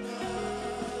are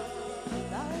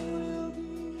and I will be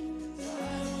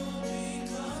content in every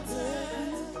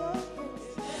circumstance, for you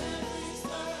are.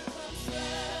 Times it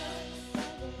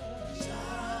I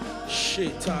will be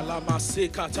Sheta la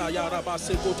masekata yaraba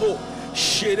sekoto.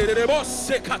 Shederebo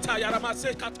sekata yarama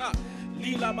sekata.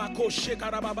 Lila mako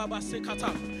shekarababa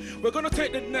sekata. We're going to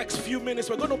take the next few minutes.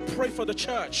 We're going to pray for the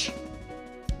church.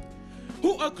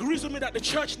 Who agrees with me that the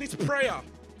church needs prayer?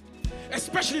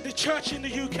 Especially the church in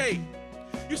the UK.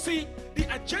 You see, the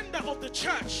agenda of the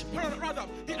church, rather,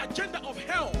 the agenda of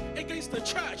hell against the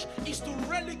church is to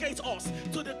relegate us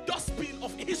to the dustbin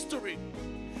of history.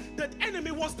 The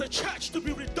enemy wants the church to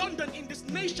be redundant in this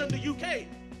nation, the UK.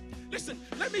 Listen,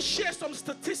 let me share some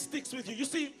statistics with you. You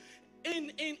see,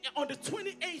 on the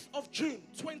 28th of June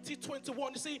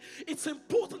 2021, you see, it's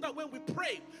important that when we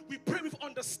pray with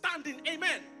understanding.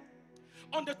 Amen.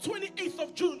 On the 28th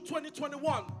of June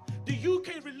 2021, the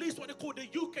UK released what they call the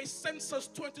UK Census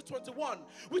 2021,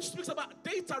 which speaks about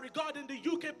data regarding the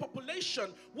UK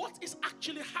population, what is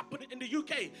actually happening in the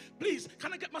UK. Please,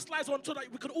 can I get my slides on so that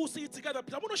we can all see it together?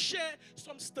 Because I want to share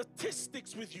some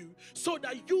statistics with you so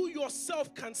that you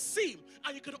yourself can see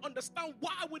and you can understand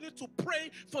why we need to pray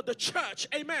for the church.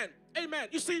 Amen. Amen.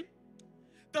 You see,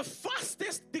 the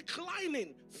fastest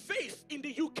declining faith in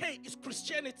the UK is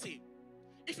Christianity.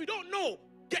 If you don't know,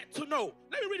 get to know.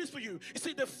 Let me read this for you. You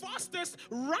see, the fastest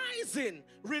rising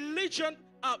religion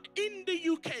in the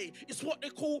UK is what they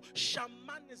call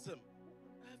shamanism.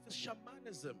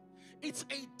 Shamanism. It's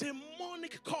a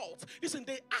demonic cult. Listen,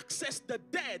 they access the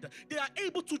dead. They are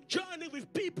able to journey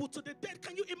with people to the dead.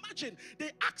 Can you imagine? They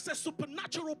access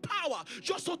supernatural power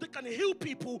just so they can heal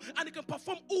people and they can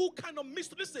perform all kind of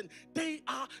mysteries. Listen, they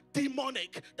are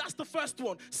demonic. That's the first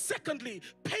one. Secondly,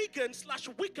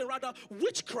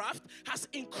 witchcraft has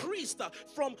increased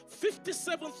from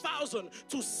 57,000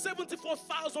 to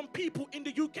 74,000 people in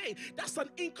the UK. That's an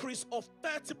increase of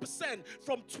 30%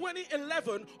 from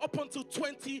 2011 up until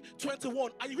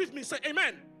 2021. Are you with me? Say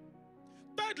amen.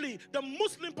 Thirdly, the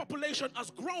Muslim population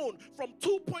has grown from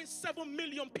 2.7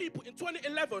 million people in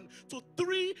 2011 to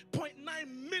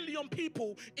 3.9 million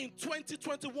people in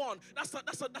 2021. That's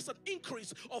an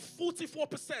increase of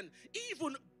 44%.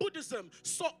 Even Buddhism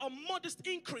saw a modest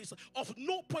increase of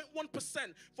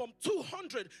 0.1% from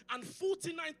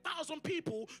 249,000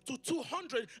 people to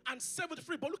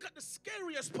 273. But look at the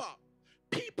scariest part.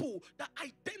 People that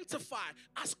identify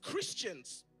as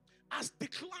Christians has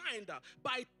declined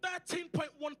by 13.1%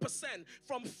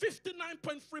 from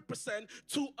 59.3%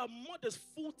 to a modest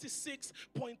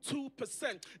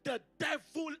 46.2%. The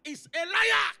devil is a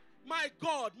liar. My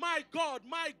God, my God,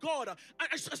 my God.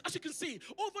 As you can see,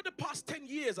 over the past 10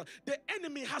 years, the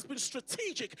enemy has been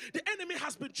strategic. The enemy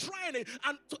has been trying it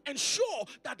and to ensure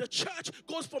that the church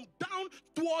goes from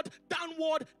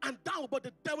downward, and down. But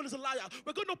the devil is a liar.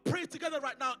 We're going to pray together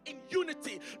right now in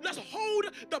unity. Let's hold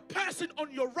the person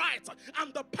on your right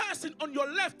and the person on your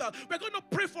left. We're going to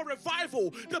pray for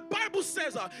revival. The Bible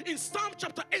says in Psalm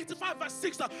chapter 85 verse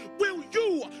 6, will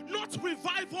you not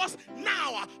revive us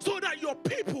now so that your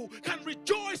people can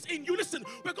rejoice in you? Listen,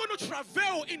 we're going to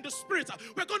travail in the spirit.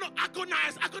 We're going to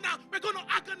agonize. We're going to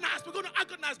agonize.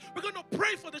 We're going to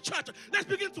pray for the church. Let's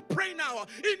begin to pray now.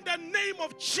 In the name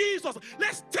of Jesus,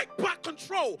 let's take back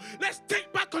control. Let's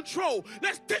take back control.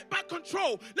 Let's take back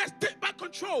control. Let's take back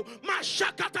control.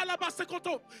 Mashakata la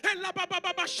basekoto. Ella baba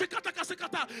baba shekata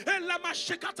kasekata. Ella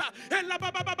mashekata. Ella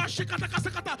baba baba shekata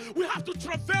kasekata. We have to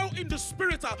travail in the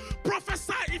spirit.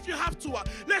 Prophesy if you have to.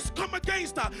 Let's come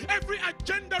against every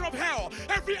agenda of hell.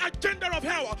 Every agenda of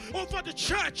hell over the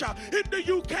church in the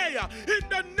UK. In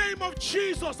the name of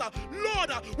Jesus,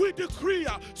 Lord, we decree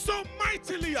so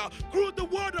mightily through the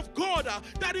word of God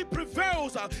that it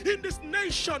prevails in this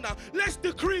nation. Let's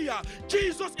decree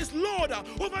Jesus is Lord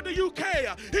over the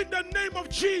UK. In the name of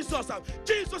Jesus,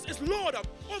 Jesus is Lord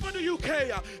over the UK.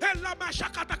 Ella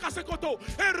mashakata kasekoto.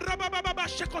 Ella baba baba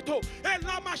shekoto.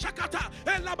 Ella mashakata.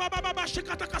 Ella baba baba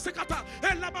shekata kasekata.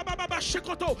 Ella baba baba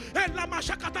shekoto. Ella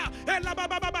mashakata. Ella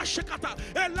baba baba shekata.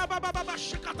 Ella baba baba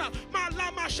shekata.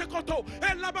 Malama shekoto.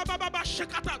 Ella baba baba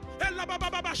shekata. Ella baba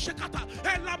baba shekata.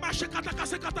 Ella mashakata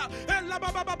kasekata. Ella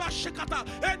baba baba shekata.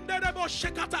 Enderebo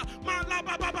shekata.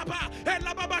 Malaba baba.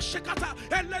 Ella baba shekata.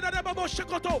 Ella debo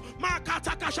shekoto.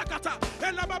 Makata kashakata.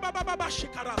 Ella baba baba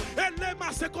shekara. Ella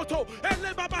masekoto.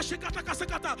 Ella baba shekata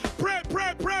kasekata. Pray,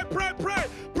 pray, pray, pray, pray.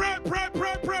 Pray, pray,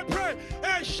 pray, pray, pray.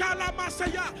 Eshala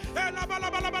masaya. Ella baba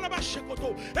baba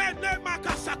shekoto. Ella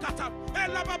makasakata.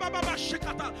 Ella baba baba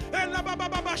shekata. Ella baba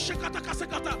baba shekata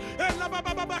kasekata. Ella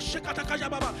baba baba shekata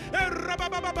kayababa. Ella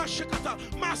baba baba shekata.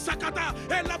 Masakata.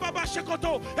 Ella baba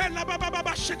shekoto. Ella baba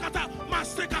baba shekata.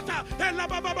 Masekata. Ella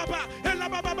baba baba. Ella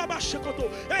baba baba shekoto.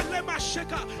 Ella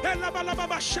masheka. Ella baba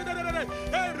baba shedere.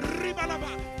 Ribalaba.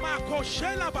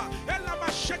 Makoshelaba. Ella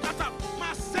mashekata.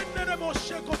 Masendere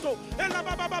moshekoto. Ella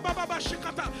baba baba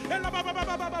shekata. Ella baba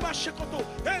baba shekoto.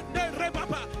 Ende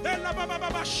rebaba. Ella baba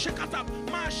baba shekata.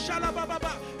 Mashala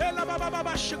baba. Ella baba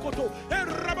baba shekoto.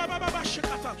 Ella baba baba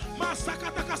shekata.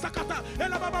 Masakata kasakata.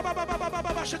 Ella baba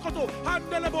baba shekoto.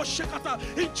 Andelebo shekata.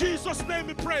 In Jesus' name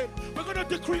we pray. We're going to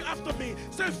decree after me.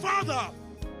 Say, Father,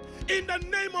 in the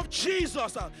name of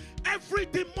Jesus, every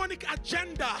demonic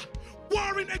agenda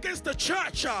warring against the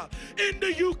church in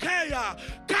the UK,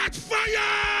 catch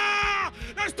fire!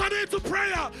 Let's turn into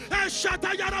prayer.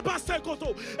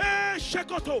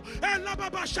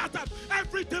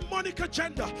 Every demonic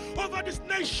agenda over this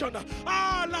nation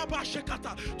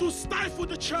to stifle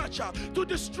the church, to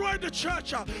destroy the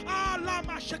church,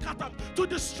 to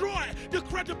destroy the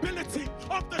credibility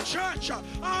of the church.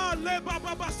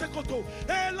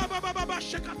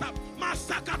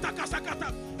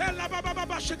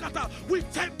 We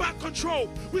take back control.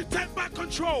 We take back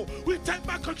control. We take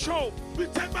back control. We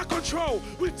take back control.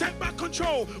 We take back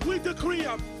control. We decree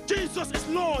Jesus is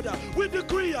Lord. We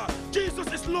decree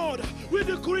Jesus is Lord. We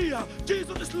decree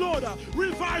Jesus is Lord.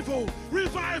 Revival.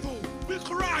 Revival. We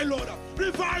cry, Lord.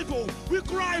 Revival. We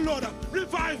cry, Lord.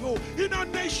 Revival in our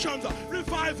nations.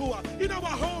 Revival in our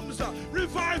homes.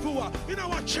 Revival in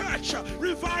our church.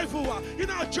 Revival in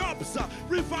our jobs.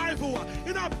 Revival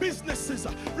in our businesses.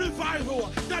 Revival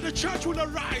that the church will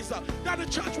arise. That the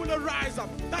church will arise.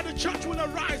 That the church will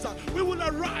arise. We will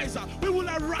arise. We will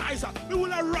arise. We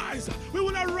will arise. We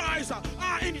will arise.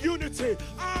 In unity.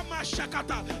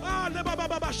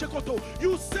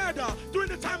 You said during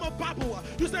the time of Babel,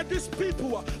 you said these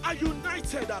people are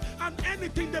united, and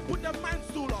anything they put their minds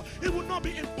to, it will not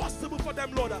be impossible for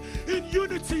them, Lord. In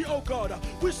unity, oh God,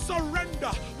 we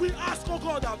surrender. We ask, oh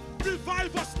God,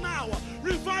 revive us now.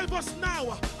 Revive us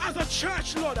now as a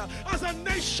church, Lord, as a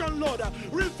nation, Lord.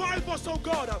 Revive us, oh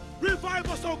God. Revive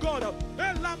us, oh God.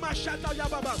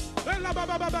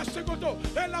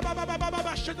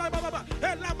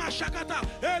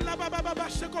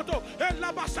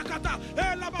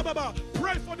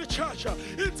 Pray for the church.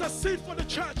 Intercede for the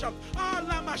church.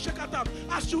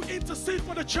 As you intercede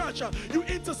for the church, you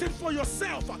intercede for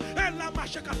yourself,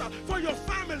 for your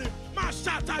family.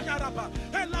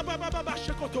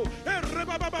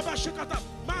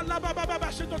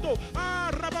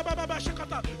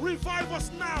 Revive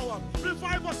us now.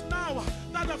 Revive us now.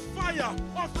 That the fire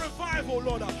of revival,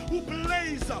 Lord, will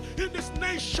blaze in this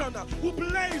nation. Will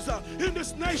blaze in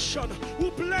this nation.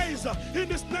 Will blaze in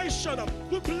this nation.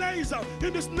 Will blaze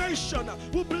in this nation.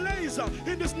 Will blaze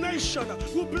in this nation.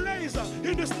 Will blaze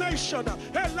in this nation.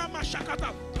 Ela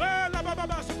mashakata. Ela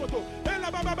baba sekoto.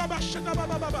 Ela baba shaka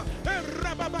baba.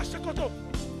 Ela baba sekoto.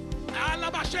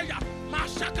 Alabasheya,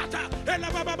 Mashakata,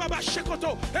 Elababa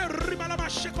Shekoto, Erimalama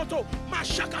Shekoto,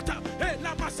 Mashakata,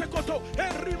 Elama Sekoto,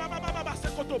 Erimababa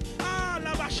Sekoto,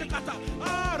 Alabashekata,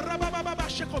 Rababa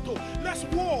Shekoto. Let's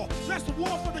war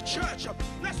for the church.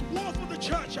 Let's war for the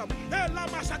church.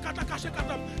 Elama Sakata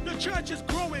Kashekata. The church is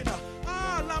growing.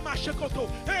 Alama Shekoto,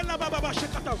 Elababa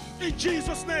Shekata. In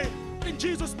Jesus' name. In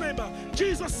Jesus' name,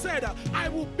 Jesus said, I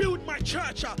will build my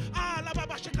church, and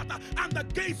the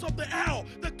gates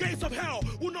of hell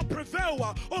will not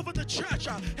prevail over the church.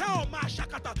 Hell,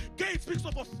 gate speaks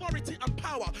of authority and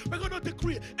power. We're going to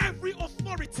decree every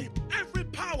authority, every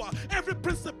power, every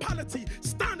principality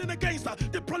standing against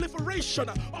the proliferation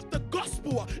of the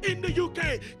gospel in the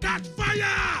UK, catch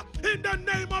fire in the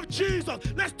name of Jesus.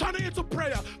 Let's turn it into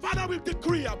prayer. Father, we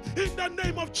decree in the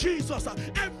name of Jesus,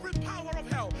 every power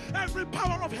of hell, every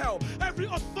power of hell, every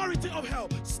authority of hell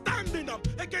standing up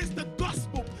against the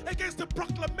gospel, against the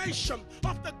proclamation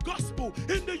of the gospel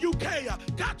in the UK,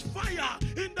 catch fire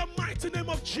in the mighty name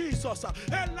of Jesus.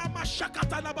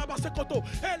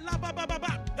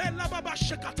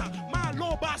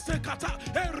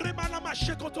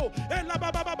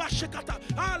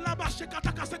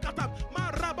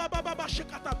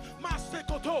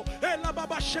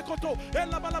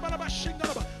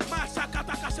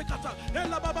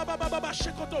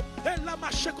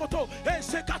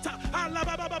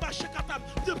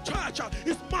 The church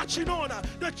is marching on.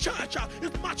 The church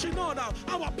is marching on.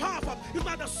 Our path is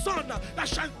like the sun that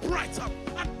shines brighter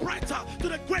and brighter to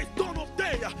the great dawn of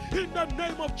day. In the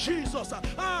name of Jesus,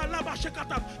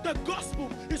 the gospel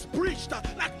is preached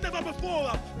like never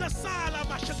before. The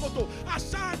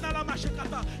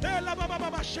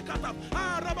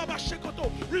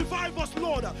revive us,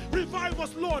 Lord. Revive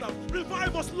us, Lord.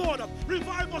 Revive us, Lord.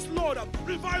 Revive us, Lord.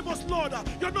 Revive us, Lord.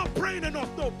 You're not praying enough,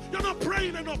 no. You're not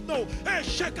praying enough, no.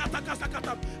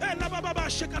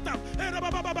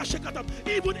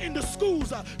 Even in the schools,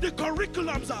 the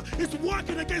curriculums is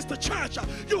working against the church.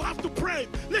 You have to pray.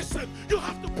 Listen, you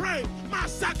have to pray.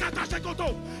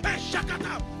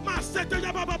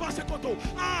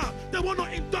 They want to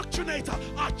indoctrinate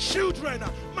our children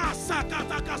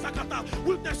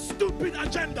with the stupid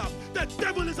agenda. The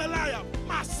devil is a liar.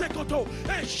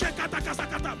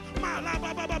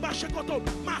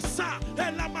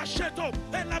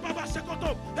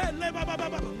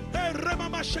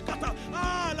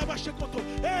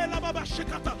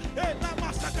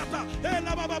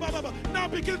 Now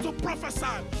begin to prophesy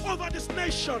over this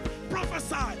nation.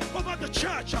 Prophesy over the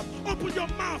church. Open your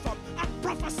mouth and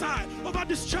prophesy over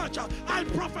this church. I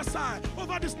prophesy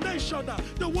over this nation.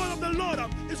 The word of the Lord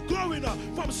is growing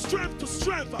from strength to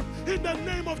strength. In the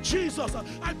name of Jesus,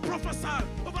 I prophesy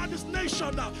over this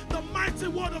nation. The mighty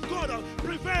word of God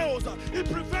prevails. It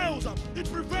prevails.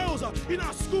 It prevails in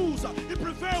our schools. It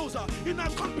prevails in our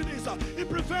companies. It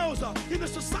prevails in the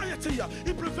society.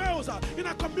 It prevails in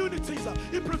our communities.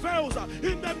 It prevails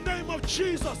in the name of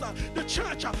Jesus. The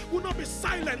church will not be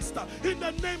silenced. In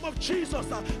the name of Jesus,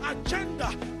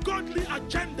 agenda, godly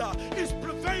agenda is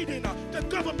pervading the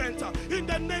government. In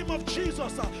the name of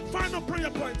Jesus, final prayer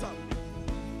point.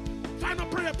 Final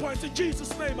prayer point in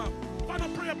Jesus' name. Final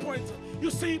prayer point. You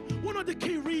see, one of the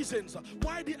key reasons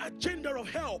why the agenda of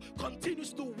hell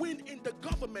continues to win in the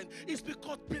government is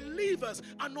because believers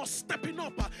are not stepping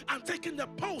up and taking the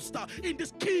post in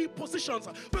these key positions.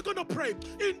 We're going to pray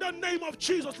in the name of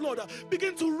Jesus, Lord.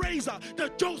 Begin to raise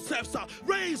the Josephs,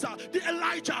 raise the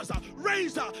Elijahs,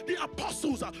 raise the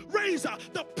apostles, raise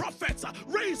the prophets,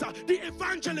 raise the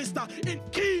evangelists in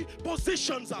key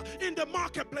positions in the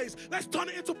marketplace. Let's turn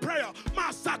it into prayer.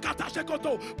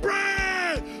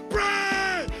 Pray, pray.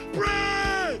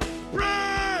 Pray,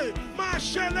 pray,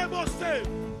 Mashelebose,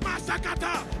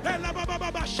 Masakata,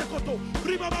 Elababa Shekoto,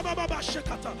 Ribababa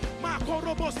Shekata,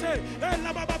 Makorobose,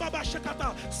 Elababa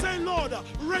Shekata. Say, Lord,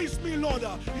 raise me, Lord,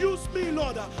 use me,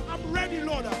 Lord. I'm ready,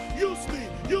 Lord. Use me,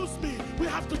 use me. We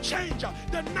have to change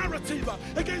the narrative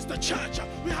against the church.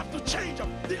 We have to change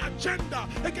the agenda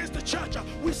against the church.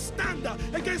 We stand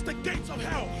against the gates of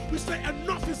hell. We say,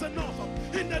 enough is enough.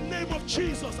 In the name of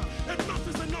Jesus, enough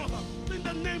is enough. In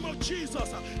the name of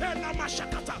Jesus, Ela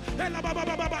Mashakata, Ela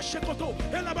Baba Shekoto,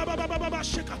 Ela Baba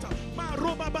Shekata,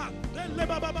 Marobaba, Ela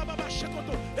Baba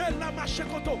Shekoto, Ela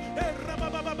Mashekoto, Ela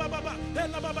Baba,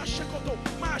 Ela Baba Shekoto,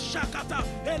 Mashakata,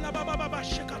 Ela Baba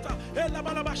Shekata, Ela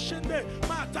Baba Shende,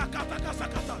 Matakata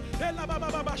Kasakata, Ela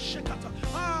Baba Shekata,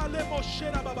 Ale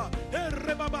Moshera Baba,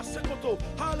 Ere Baba Sekoto.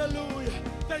 Hallelujah.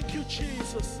 Thank you,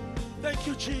 Jesus. Thank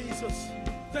you, Jesus.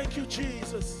 Thank you,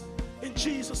 Jesus. In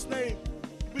Jesus' name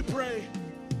we pray.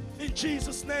 In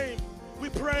Jesus' name we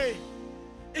pray.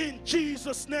 In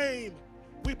Jesus' name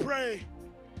we pray.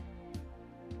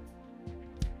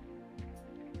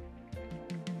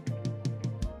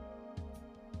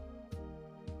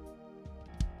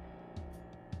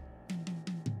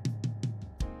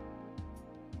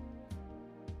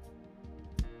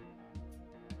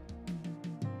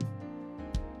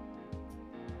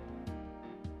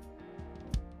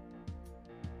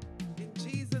 In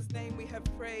Jesus' name we have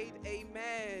prayed.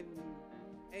 Amen.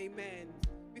 Amen.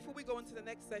 Before we go on to the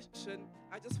next session,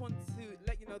 I just want to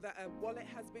let you know that a wallet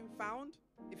has been found.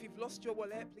 If you've lost your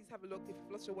wallet, please have a look. If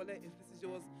you've lost your wallet, if this is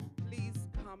yours, please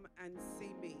come and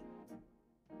see me.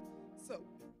 So,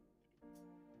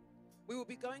 we will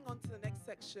be going on to the next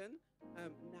section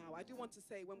now. I do want to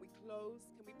say, when we close,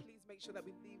 can we please make sure that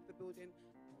we leave the building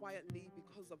quietly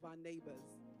because of our neighbors?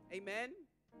 Amen?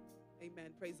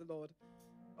 Amen. Praise the Lord.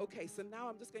 Okay, so now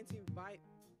I'm just going to invite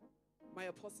my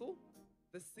apostle,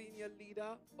 the senior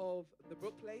leader of the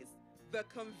Brook Place, the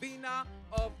convener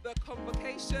of the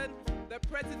Convocation, the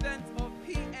president of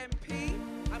PMP.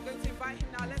 I'm going to invite him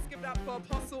now. Let's give it up for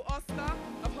Apostle Oscar,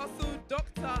 Apostle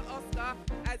Dr. Oscar,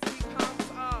 as he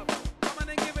comes up. Come on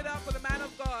and give it up for the man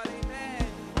of God. Amen.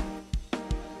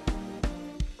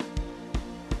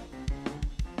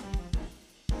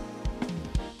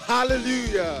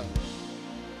 Hallelujah.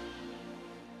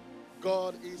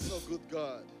 God is a good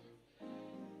God.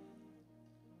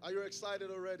 Are you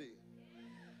excited already?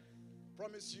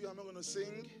 Promise you I'm not going to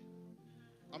sing.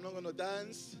 I'm not going to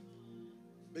dance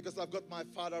because I've got my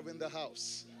Father in the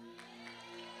house.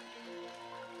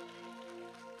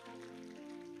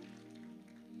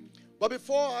 But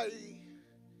before I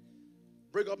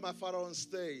bring up my Father on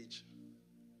stage,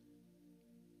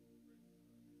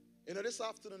 this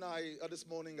afternoon, this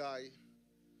morning, I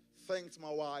thanked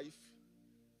my wife,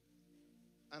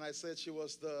 and I said she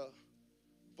was the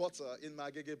butter in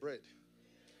my gege bread.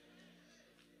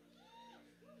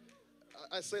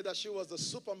 I said that she was the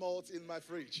super malt in my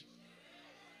fridge.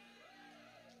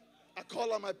 I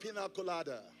call her my pina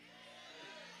colada.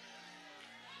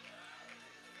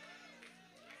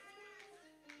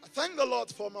 I thank the Lord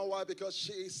for my wife because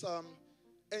she is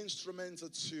instrumental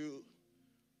to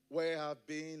where I've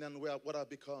been and what I've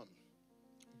become.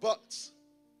 But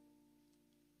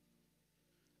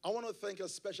I want to thank a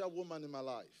special woman in my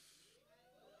life.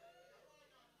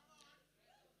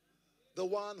 The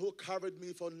one who carried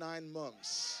me for 9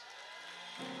 months.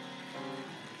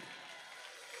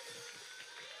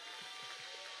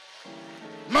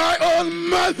 My own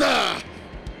mother.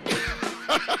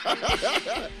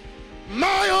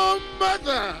 My own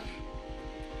mother.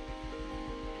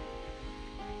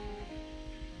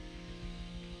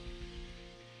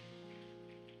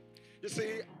 You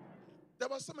see, there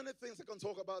were so many things I can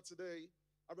talk about today.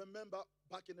 I remember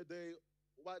back in the day,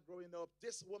 while growing up,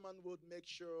 this woman would make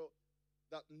sure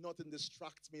that nothing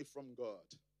distracts me from God.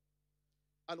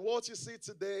 And what you see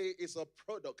today is a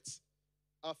product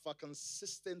of a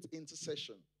consistent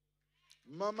intercession.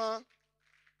 Mama,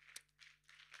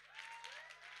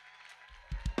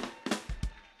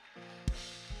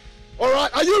 all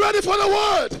right, are you ready for the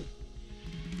word?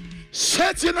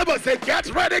 Shut your neighbor, say,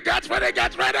 get ready, get ready,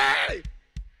 get ready.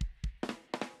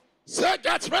 Say,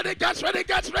 get ready, get ready,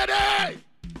 get ready.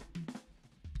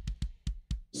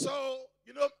 So,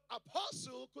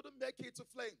 Apostle couldn't make it to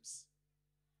Flames.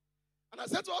 And I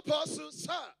said to Apostle,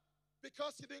 sir,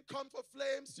 because you didn't come for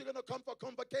Flames, you're going to come for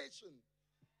Convocation.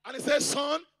 And he said,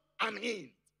 son, I'm in.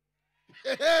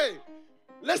 Hey,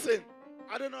 listen,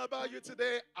 I don't know about you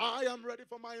today. I am ready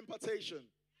for my impartation.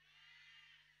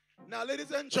 Now,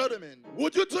 ladies and gentlemen,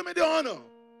 would you do me the honor?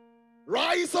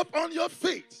 Rise up on your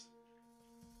feet.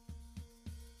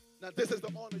 Now, this is the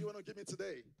honor you want to give me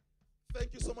today.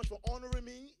 Thank you so much for honoring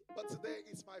me, but today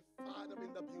is my Father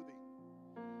in the building.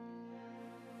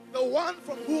 The one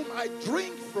from whom I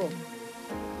drink from.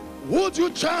 Would you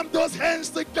jam those hands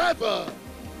together?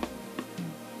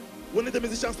 We need the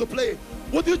musicians to play.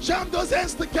 Would you jam those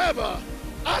hands together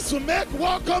as we make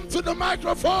welcome to the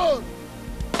microphone,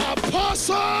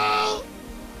 Apostle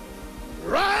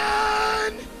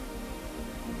Ryan.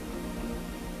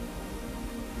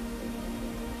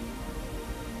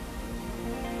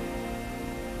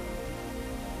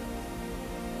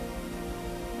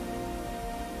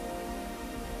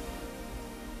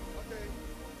 Okay,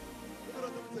 we're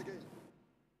gonna do it again.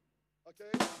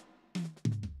 Okay,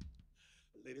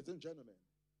 ladies and gentlemen.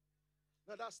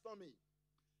 No, that's not me.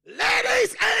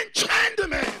 Ladies and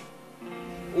gentlemen,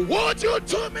 would you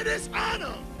do me this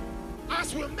honor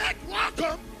as we make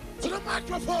welcome to the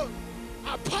microphone,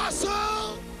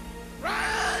 Apostle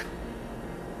Ryan.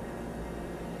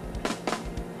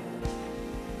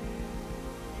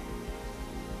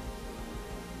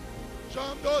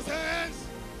 Jump those hands.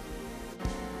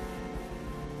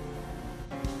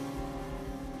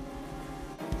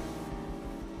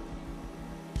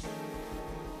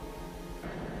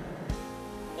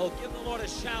 Oh, give the Lord a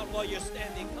shout while you're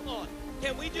standing. Come on.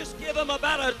 Can we just give him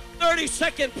about a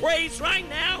 30-second praise right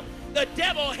now? The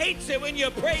devil hates it when you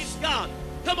praise God.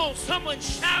 Come on, someone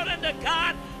shout unto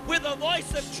God with a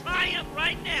voice of triumph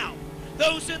right now.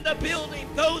 Those in the building,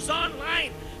 those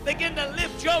online, begin to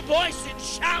lift your voice and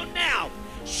shout now.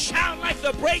 Shout like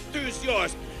the breakthrough's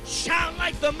yours. Shout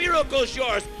like the miracle's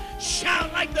yours.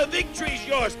 Shout like the victory's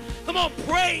yours. Come on,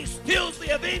 praise stills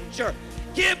the avenger.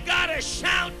 Give God a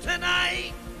shout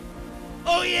tonight.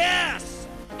 Oh yes,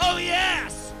 oh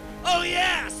yes, oh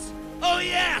yes, oh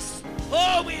yes.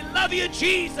 Oh, we love you,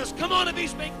 Jesus. Come on, if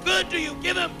he's been good to you,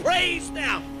 give him praise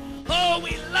now. Oh,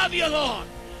 we love you, Lord.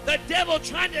 The devil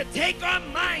trying to take our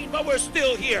mind, but we're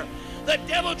still here. The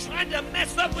devil trying to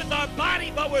mess up with our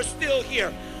body, but we're still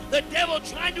here. The devil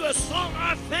trying to assault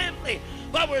our family,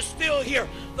 but we're still here.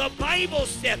 The Bible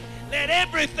said, let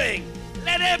everything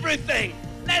that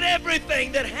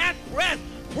hath breath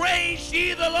praise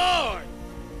ye the Lord.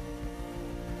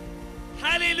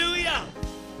 Hallelujah.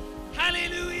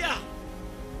 Hallelujah.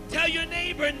 Tell your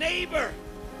neighbor,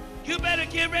 you better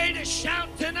get ready to shout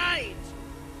tonight.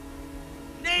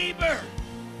 Neighbor,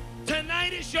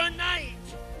 tonight is your night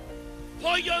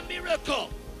for your miracle.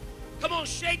 Come on,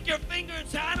 shake your finger and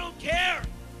say, I don't care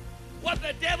what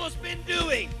the devil's been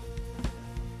doing.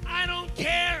 I don't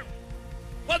care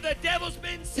what the devil's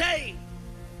been saying.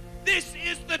 This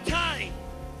is the time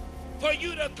for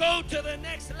you to go to the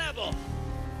next level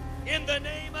in the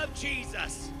name of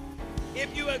Jesus.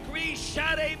 If you agree,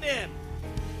 shout amen.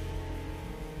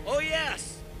 Oh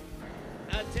yes.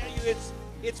 I tell you,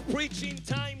 it's preaching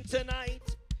time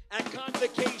tonight at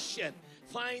Convocation.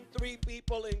 Find 3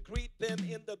 people and greet them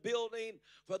in the building.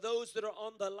 For those that are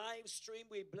on the live stream,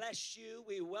 we bless you.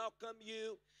 We welcome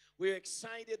you. We're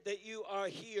excited that you are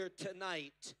here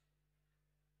tonight.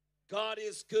 God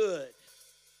is good.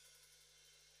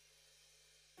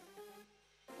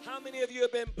 How many of you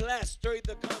have been blessed during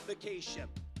the convocation?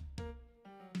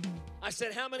 I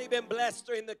said, how many have been blessed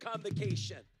during the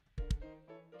convocation?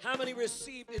 How many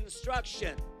received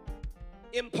instruction,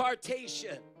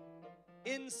 impartation,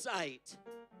 insight,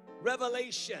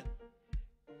 revelation?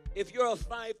 If you're a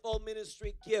 5-fold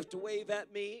ministry gift, wave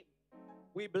at me.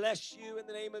 We bless you in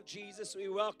the name of Jesus. We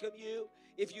welcome you.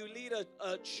 If you lead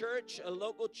a church, a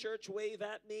local church, wave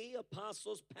at me.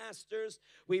 Apostles, pastors,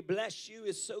 we bless you.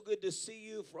 It's so good to see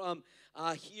you from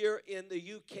here in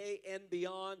the UK and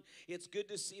beyond. It's good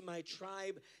to see my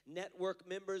tribe network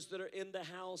members that are in the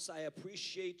house. I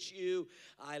appreciate you.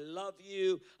 I love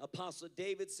you. Apostle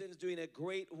Davidson's doing a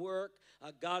great work.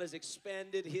 God has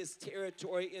expanded his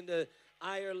territory into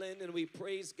Ireland, and we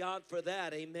praise God for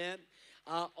that. Amen.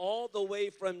 All the way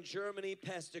from Germany,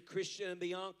 Pastor Christian and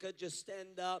Bianca, just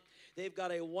stand up. They've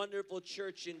got a wonderful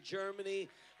church in Germany,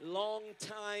 long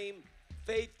time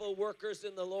faithful workers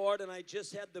in the Lord, and I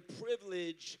just had the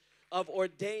privilege of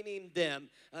ordaining them.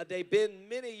 They've been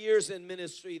many years in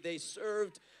ministry. They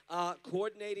served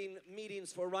coordinating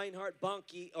meetings for Reinhard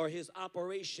Bonnke or his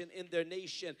operation in their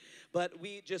nation. But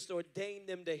we just ordained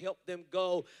them to help them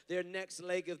go their next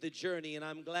leg of the journey. And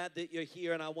I'm glad that you're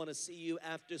here, and I want to see you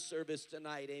after service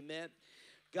tonight. Amen.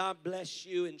 God bless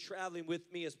you. And traveling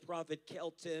with me is Prophet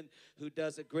Kelton, who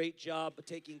does a great job of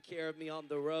taking care of me on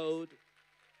the road.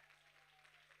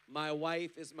 My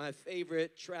wife is my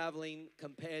favorite traveling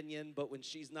companion, but when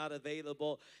she's not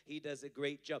available, he does a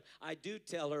great job. I do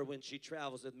tell her when she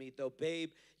travels with me, though,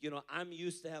 babe, you know, I'm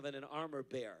used to having an armor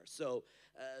bearer. So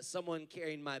someone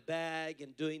carrying my bag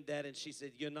and doing that, and she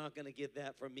said, you're not going to get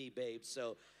that from me, babe.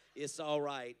 So it's all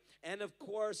right. And, of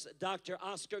course, Dr.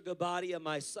 Oscar Guobadia,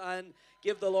 my son.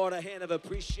 Give the Lord a hand of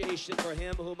appreciation for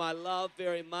him, whom I love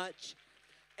very much.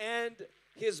 And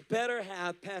his better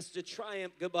half, Pastor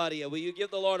Triumph Guobadia. Will you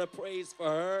give the Lord a praise for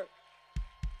her?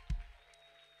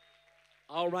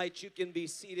 All right, you can be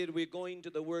seated. We're going to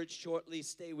the word shortly.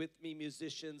 Stay with me,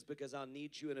 musicians, because I'll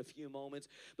need you in a few moments.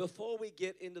 Before we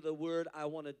get into the word, I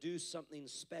want to do something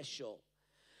special.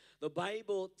 The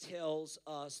Bible tells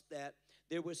us that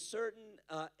there were certain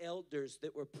elders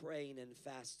that were praying and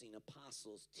fasting,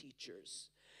 apostles, teachers,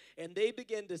 and they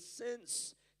began to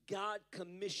sense God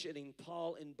commissioning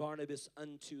Paul and Barnabas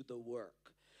unto the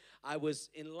work. I was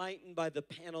enlightened by the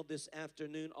panel this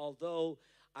afternoon, although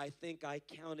I think I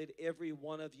counted every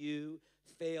one of you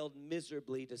failed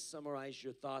miserably to summarize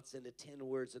your thoughts into 10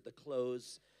 words at the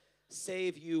close.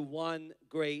 Save you one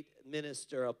great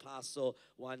minister, Apostle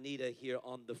Juanita, here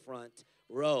on the front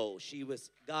row. She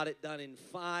got it done in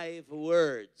 5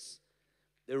 words.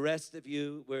 The rest of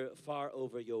you were far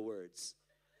over your words.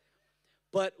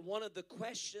 But one of the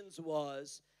questions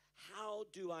was, how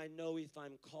do I know if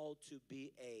I'm called to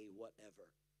be a whatever?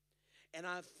 And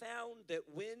I've found that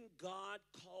when God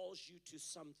calls you to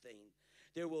something,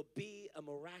 there will be a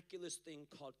miraculous thing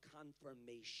called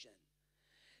confirmation.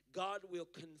 God will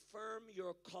confirm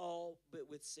your call, but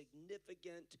with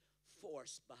significant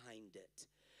force behind it.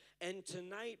 And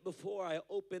tonight, before I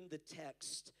open the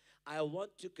text, I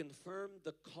want to confirm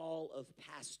the call of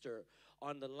pastor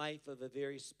on the life of a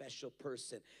very special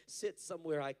person. Sit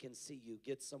somewhere I can see you.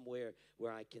 Get somewhere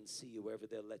where I can see you, wherever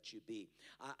they'll let you be.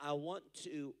 I want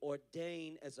to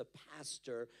ordain as a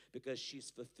pastor, because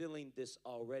she's fulfilling this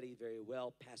already very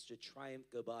well, Pastor Triumph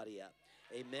Guobadia.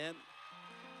 Amen.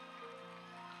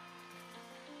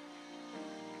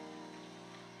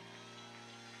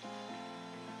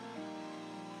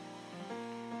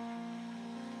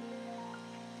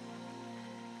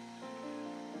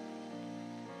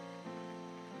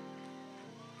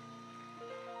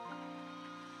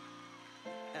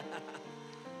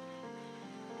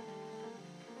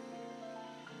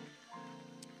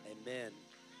 Amen.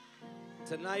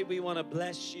 Tonight we want to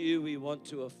bless you. We want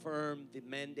to affirm the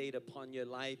mandate upon your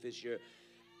life as you're.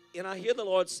 And I hear the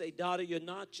Lord say, daughter, you're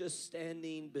not just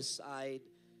standing beside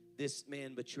this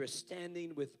man, but you're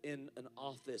standing within an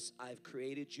office I've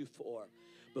created you for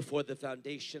before the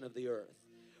foundation of the earth.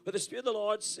 But the Spirit of the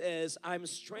Lord says, I'm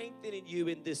strengthening you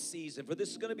in this season. For this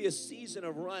is going to be a season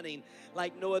of running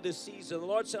like no other season. The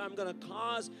Lord said, I'm going to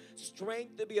cause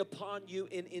strength to be upon you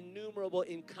in innumerable,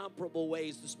 incomparable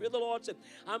ways. The Spirit of the Lord said,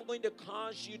 I'm going to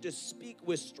cause you to speak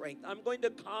with strength. I'm going to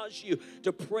cause you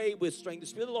to pray with strength. The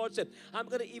Spirit of the Lord said, I'm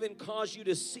going to even cause you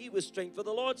to see with strength. For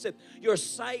the Lord said, your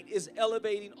sight is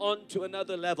elevating on to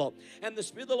another level. And the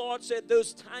Spirit of the Lord said,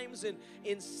 those times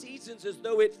in seasons as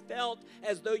though it felt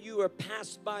as though you were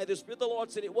passed by, the Spirit of the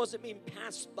Lord said it wasn't being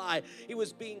passed by, it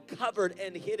was being covered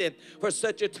and hidden for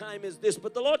such a time as this.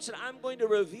 But the Lord said, I'm going to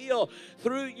reveal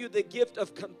through you the gift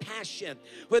of compassion,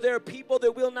 where there are people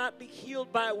that will not be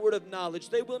healed by a word of knowledge.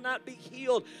 They will not be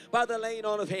healed by the laying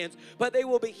on of hands, but they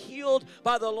will be healed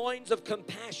by the loins of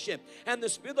compassion. And the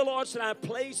Spirit of the Lord said, I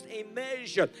placed a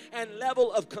measure and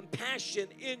level of compassion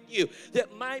in you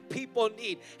that my people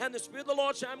need. And the Spirit of the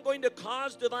Lord said, I'm going to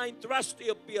cause divine thrust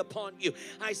to be upon you.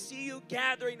 I see you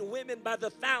gathering women by the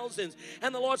thousands.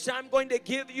 And the Lord said, I'm going to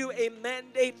give you a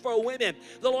mandate for women.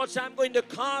 The Lord said, I'm going to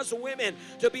cause women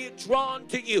to be drawn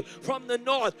to you from the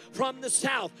north, from the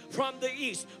south, from the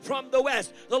east, from the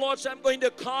west. The Lord said, I'm going to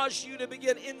cause you to be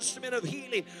an instrument of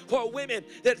healing for women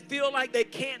that feel like they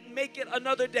can't make it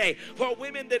another day, for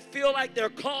women that feel like they're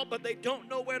called but they don't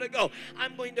know where to go.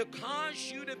 I'm going to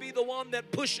cause you to be the one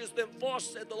that pushes them forth,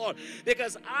 said the Lord,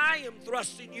 because I am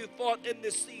thrusting you forth in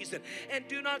this season. And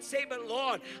do not say, but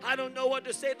Lord, I don't know what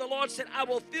to say. The Lord said, I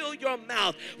will fill your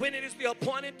mouth when it is the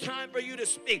appointed time for you to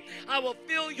speak. I will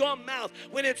fill your mouth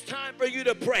when it's time for you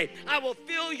to pray. I will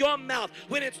fill your mouth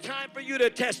when it's time for you to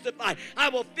testify. I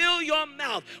will fill your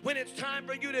mouth when it's time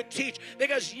for you to teach.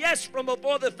 Because yes, from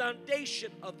before the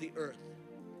foundation of the earth,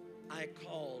 I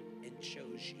called and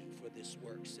chose you for this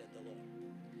work, said the Lord.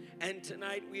 And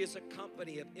tonight we as a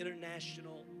company of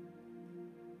international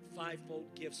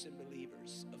fivefold gifts and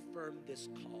believers affirm this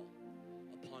call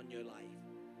upon your life.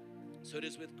 So it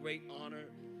is with great honor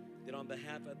that on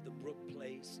behalf of the Brook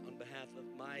Place, on behalf of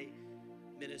my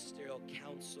ministerial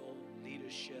council,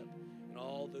 leadership, and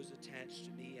all those attached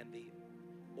to me and the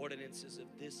ordinances of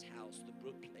this house, the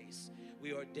Brook Place,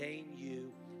 we ordain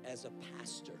you as a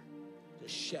pastor to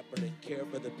shepherd and care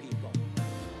for the people.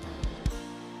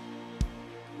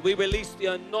 We release the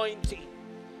anointing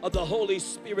of the Holy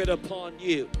Spirit upon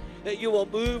you, that you will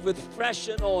move with fresh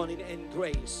anointing and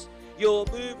grace. You'll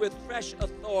move with fresh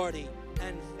authority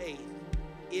and faith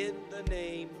in the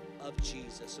name of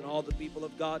Jesus. And all the people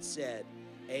of God said,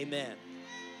 amen.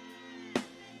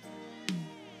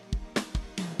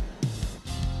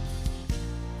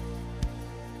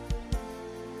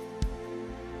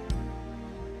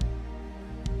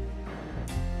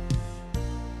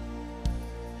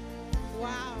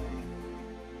 Wow.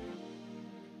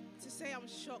 To say I'm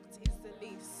shocked is the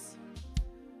least.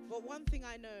 But one thing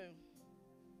I know,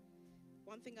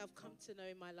 one thing I've come to know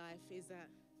in my life is that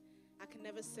I can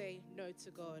never say no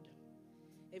to God.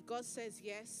 If God says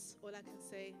yes, all I can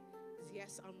say is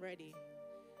yes, I'm ready.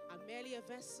 I'm merely a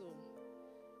vessel,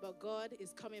 but God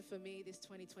is coming for me this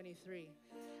 2023.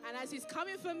 And as He's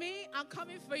coming for me, I'm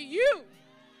coming for you.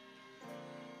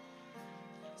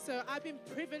 So I've been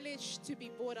privileged to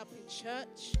be brought up in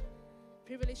church,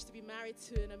 privileged to be married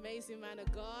to an amazing man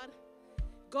of God.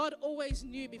 God always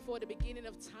knew before the beginning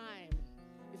of time,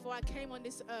 before I came on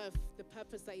this earth, the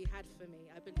purpose that He had for me.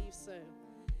 I believe so.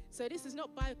 So this is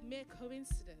not by mere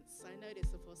coincidence. I know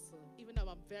this, Apostle, even though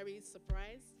I'm very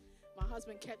surprised. My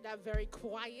husband kept that very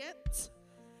quiet.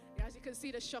 As you can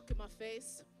see the shock in my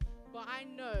face. But I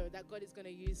know that God is going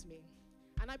to use me.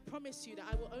 And I promise you that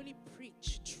I will only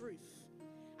preach truth.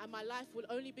 And my life will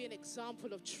only be an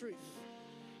example of truth.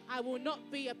 I will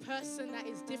not be a person that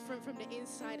is different from the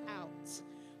inside out.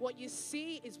 What you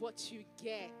see is what you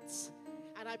get.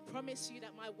 And I promise you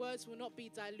that my words will not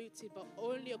be diluted, but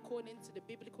only according to the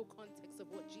biblical context of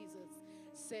what Jesus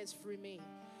says through me.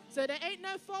 So there ain't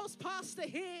no false pastor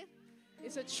here.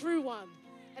 It's a true one.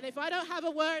 And if I don't have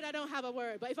a word, I don't have a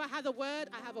word. But if I have a word,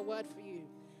 I have a word for you.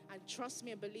 And trust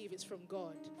me and believe it's from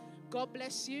God. God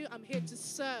bless you. I'm here to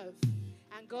serve.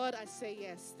 And God, I say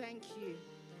yes. Thank you.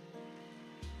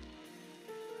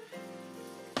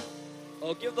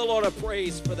 Oh, give the Lord a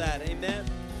praise for that. Amen.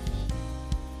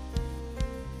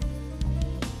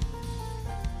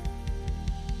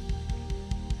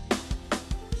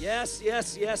 Yes,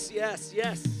 yes, yes, yes,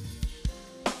 yes.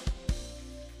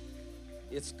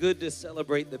 It's good to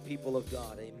celebrate the people of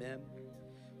God. Amen.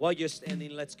 While you're standing,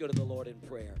 let's go to the Lord in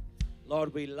prayer.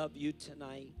 Lord, we love you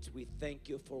tonight. We thank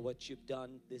you for what you've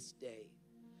done this day.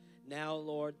 Now,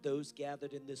 Lord, those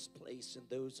gathered in this place and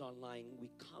those online, we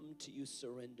come to you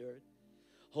surrendered.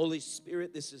 Holy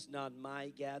Spirit, this is not my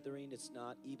gathering. It's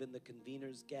not even the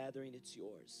convener's gathering. It's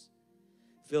yours.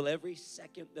 Fill every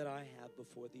second that I have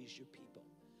before these your people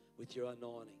with your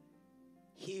anointing.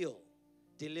 Heal,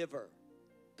 deliver,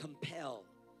 compel,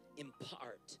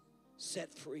 impart,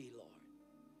 set free, Lord.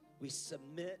 We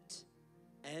submit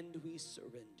and we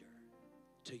surrender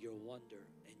to your wonder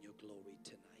and your glory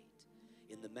tonight.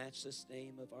 In the matchless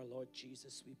name of our Lord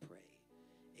Jesus, we pray.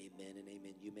 Amen and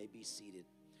amen. You may be seated.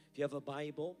 If you have a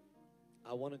Bible,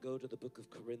 I want to go to the book of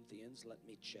Corinthians. Let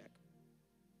me check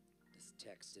this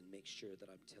text and make sure that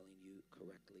I'm telling you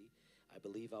correctly. I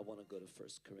believe I want to go to 1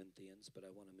 Corinthians, but I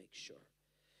want to make sure.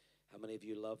 How many of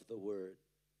you love the Word?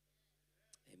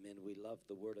 Amen. We love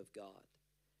the Word of God.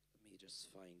 Let me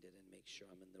just find it and make sure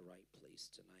I'm in the right place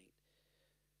tonight.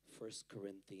 1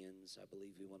 Corinthians, I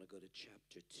believe we want to go to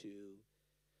chapter 2.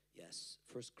 Yes,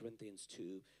 1 Corinthians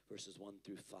 2, verses 1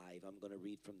 through 5. I'm going to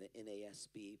read from the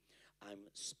NASB. I'm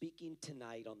speaking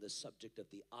tonight on the subject of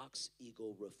the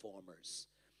ox-eagle reformers.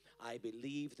 I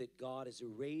believe that God is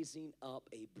raising up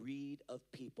a breed of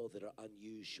people that are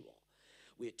unusual.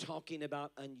 We're talking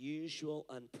about unusual,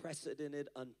 unprecedented,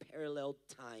 unparalleled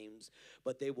times,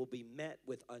 but they will be met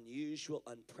with unusual,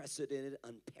 unprecedented,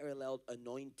 unparalleled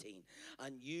anointing,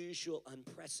 unusual,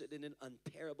 unprecedented,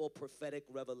 unparalleled prophetic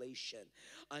revelation,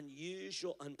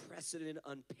 unusual, unprecedented,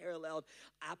 unparalleled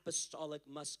apostolic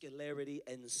muscularity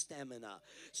and stamina.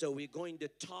 So we're going to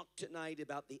talk tonight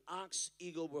about the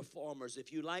ox-eagle reformers.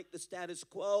 If you like the status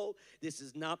quo, this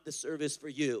is not the service for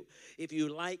you. If you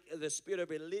like the spirit of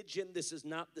religion, this is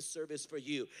not the service for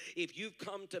you. If you've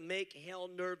come to make hell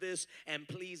nervous and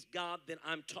please God, then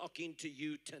I'm talking to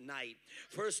you tonight.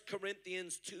 1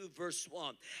 Corinthians 2 verse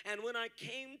 1. And when I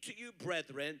came to you,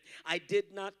 brethren, I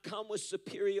did not come with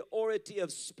superiority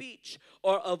of speech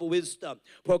or of wisdom,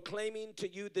 proclaiming to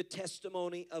you the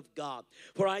testimony of God.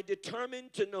 For I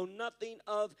determined to know nothing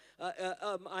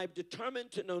I've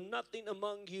determined to know nothing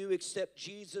among you except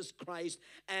Jesus Christ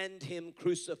and him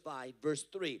crucified. Verse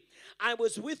 3. I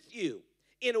was with you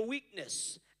in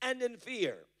weakness and in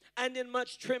fear and in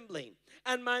much trembling.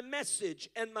 And my message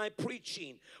and my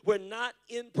preaching were not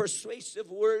in persuasive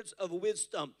words of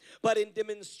wisdom, but in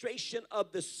demonstration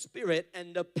of the Spirit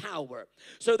and of power,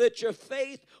 so that your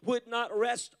faith would not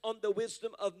rest on the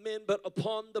wisdom of men, but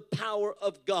upon the power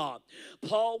of God.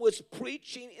 Paul was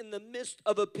preaching in the midst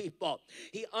of a people.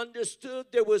 He understood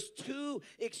there was two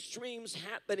extremes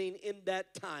happening in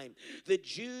that time. The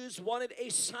Jews wanted a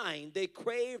sign. They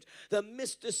craved the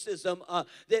mysticism,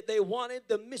 that they wanted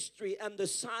the mystery and the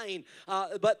sign.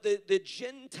 But the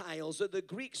Gentiles, or the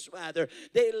Greeks rather,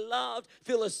 they loved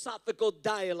philosophical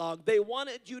dialogue. They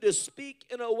wanted you to speak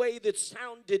in a way that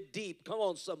sounded deep. Come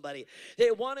on, somebody.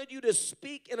 They wanted you to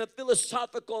speak in a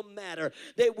philosophical manner.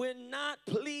 They were not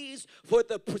pleased for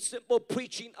the simple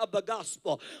preaching of the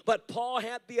gospel. But Paul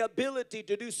had the ability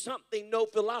to do something no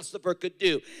philosopher could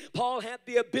do. Paul had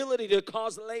the ability to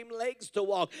cause lame legs to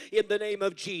walk in the name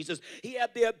of Jesus. He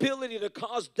had the ability to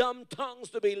cause dumb tongues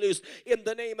to be loosed in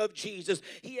the name of Jesus.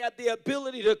 He had the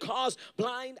ability to cause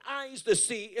blind eyes to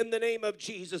see in the name of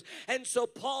Jesus. And so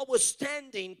Paul was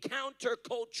standing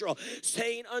countercultural,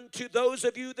 saying unto those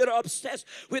of you that are obsessed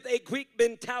with a Greek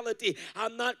mentality,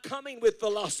 I'm not coming with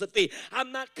philosophy.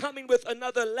 I'm not coming with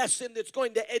another lesson that's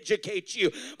going to educate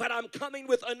you, but I'm coming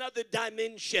with another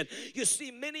dimension. You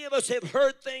see, many of us have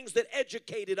heard things that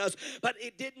educated us, but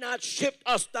it did not shift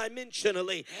us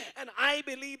dimensionally. And I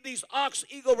believe these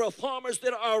ox-eagle reformers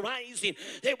that are are rising.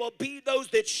 They will be those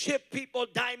that shift people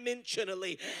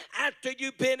dimensionally. After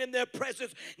you've been in their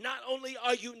presence, not only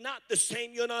are you not the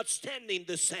same, you're not standing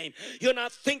the same. You're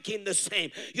not thinking the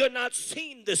same. You're not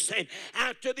seeing the same.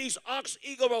 After these ox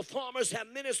eagle reformers have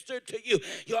ministered to you,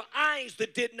 your eyes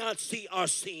that did not see are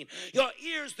seen. Your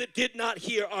ears that did not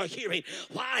hear are hearing.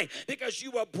 Why? Because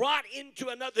you were brought into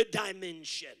another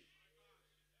dimension.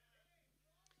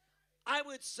 I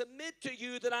would submit to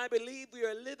you that I believe we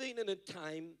are living in a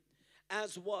time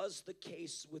as was the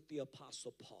case with the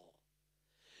Apostle Paul.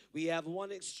 We have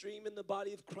one extreme in the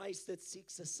body of Christ that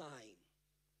seeks a sign.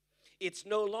 It's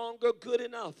no longer good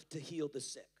enough to heal the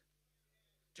sick,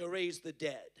 to raise the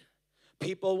dead.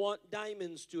 People want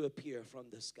diamonds to appear from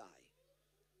the sky.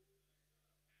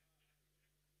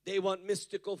 They want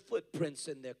mystical footprints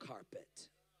in their carpet.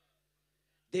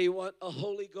 They want a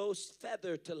Holy Ghost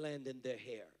feather to land in their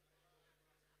hair.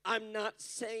 I'm not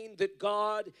saying that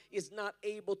God is not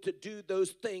able to do those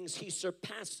things. He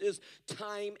surpasses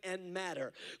time and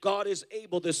matter. God is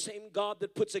able. The same God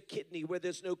that puts a kidney where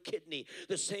there's no kidney.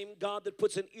 The same God that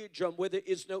puts an eardrum where there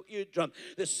is no eardrum.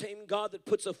 The same God that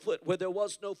puts a foot where there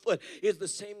was no foot is the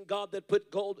same God that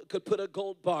could put a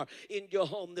gold bar in your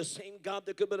home. The same God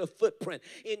that could put a footprint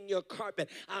in your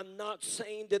carpet. I'm not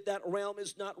saying that that realm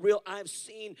is not real. I've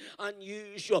seen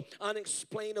unusual,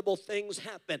 unexplainable things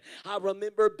happen. I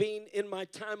remember being in my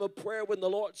time of prayer when the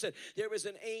Lord said, there is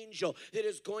an angel that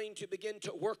is going to begin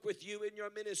to work with you in your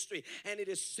ministry, and it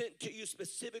is sent to you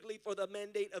specifically for the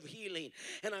mandate of healing.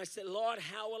 And I said, Lord,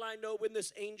 how will I know when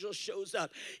this angel shows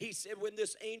up? He said, when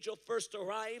this angel first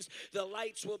arrives, the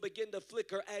lights will begin to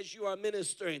flicker as you are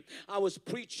ministering. I was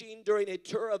preaching during a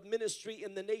tour of ministry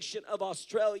in the nation of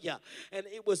Australia, and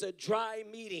it was a dry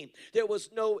meeting. There was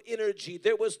no energy.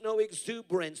 There was no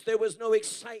exuberance. There was no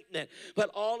excitement. But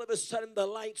all of a sudden, the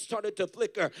lights started to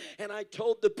flicker, and I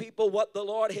told the people what the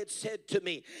Lord had said to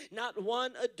me. Not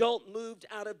one adult moved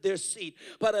out of their seat,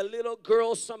 but a little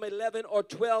girl, some 11 or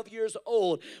 12 years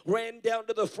old, ran down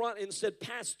to the front and said,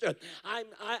 Pastor,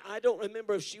 I don't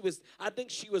remember if she was, I think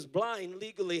she was blind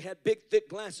legally, had big thick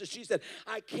glasses. She said,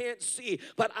 I can't see,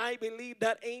 but I believe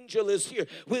that angel is here.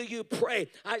 Will you pray?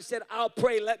 I said, I'll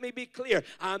pray. Let me be clear.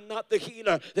 I'm not the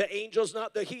healer. The angel's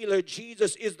not the healer.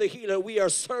 Jesus is the healer. We are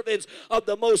servants of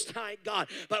the Most High God.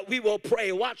 But we will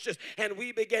pray. Watch this. And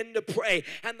we began to pray.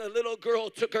 And the little girl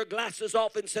took her glasses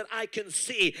off and said, I can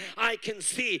see. I can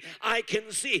see. I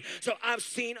can see. So I've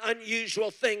seen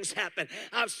unusual things happen.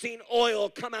 I've seen oil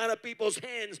come out of people's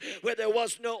hands where there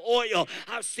was no oil.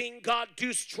 I've seen God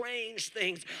do strange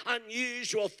things,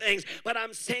 unusual things. But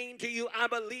I'm saying to you, I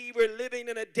believe we're living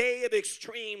in a day of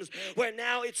extremes where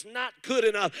now it's not good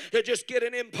enough to just get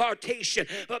an impartation.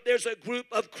 But there's a group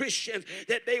of Christians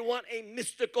that they want a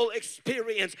mystical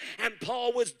experience. And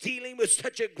Paul was dealing with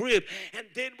such a group. And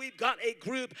then we've got a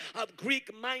group of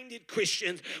Greek-minded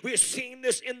Christians. We're seeing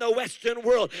this in the Western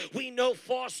world. We know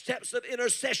 4 steps of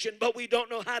intercession, but we don't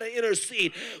know how to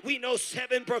intercede. We know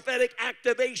 7 prophetic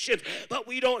activations, but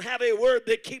we don't have a word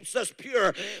that keeps us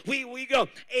pure. We go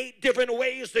 8 different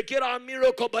ways to get our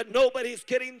miracle, but nobody's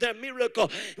getting their miracle.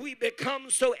 We become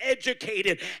so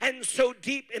educated and so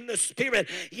deep in the Spirit,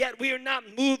 yet we are not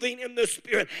moving in the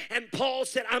Spirit. And Paul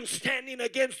said, I'm standing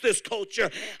against this culture.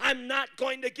 I'm not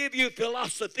going to give you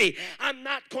philosophy. I'm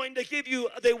not going to give you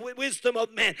the wisdom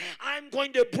of man. I'm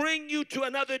going to bring you to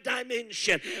another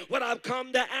dimension. What I've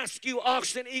come to ask you,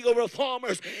 Ox and Eagle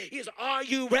reformers, is are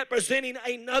you representing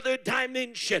another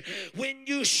dimension? When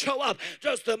you show up,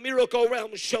 does the miracle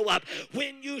realm show up?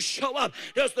 When you show up,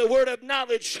 does the word of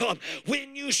knowledge show up?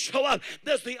 When you show up,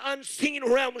 does the unseen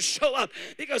realm show up?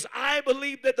 Because I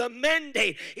believe that the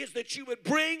mandate is that you would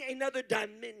bring another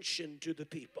dimension to the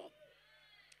people,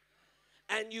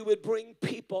 and you would bring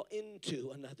people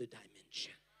into another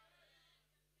dimension.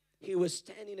 He was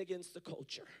standing against the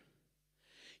culture.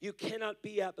 You cannot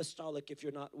be apostolic if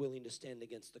you're not willing to stand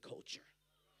against the culture.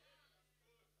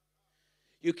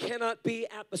 You cannot be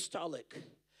apostolic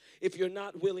if you're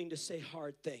not willing to say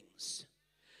hard things.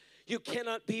 You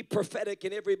cannot be prophetic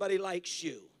and everybody likes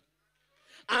you.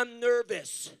 I'm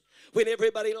nervous when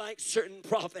everybody likes certain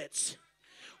prophets.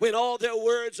 When all their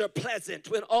words are pleasant,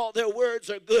 when all their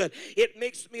words are good, it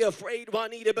makes me afraid,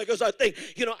 Juanita, because I think,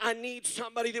 I need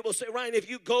somebody that will say, Ryan, if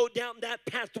you go down that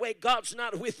pathway, God's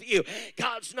not with you.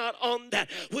 God's not on that.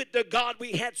 With the God,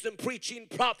 we had some preaching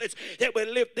prophets that would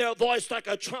lift their voice like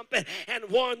a trumpet and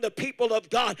warn the people of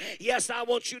God. Yes, I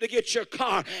want you to get your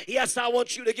car. Yes, I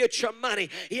want you to get your money.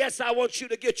 Yes, I want you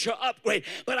to get your upgrade.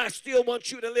 But I still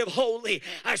want you to live holy.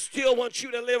 I still want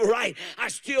you to live right. I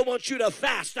still want you to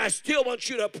fast. I still want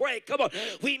you to pray. Come on.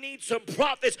 We need some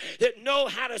prophets that know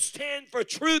how to stand for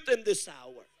truth in this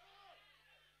hour.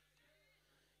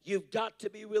 You've got to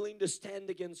be willing to stand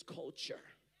against culture.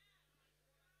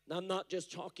 Now, I'm not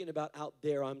just talking about out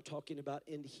there. I'm talking about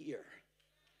in here.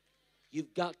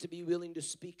 You've got to be willing to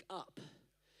speak up.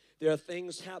 There are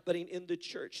things happening in the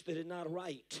church that are not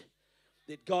right,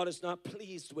 that God is not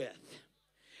pleased with.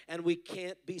 And we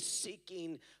can't be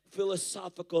seeking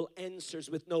philosophical answers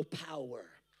with no power.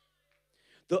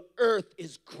 The earth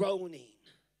is groaning,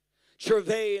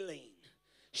 travailing,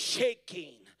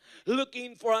 shaking,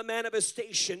 looking for a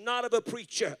manifestation, not of a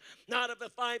preacher, not of a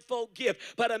fivefold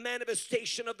gift, but a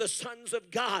manifestation of the sons of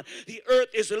God. The earth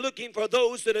is looking for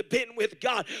those that have been with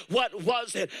God. What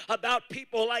was it about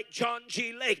people like John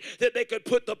G. Lake that they could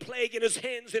put the plague in his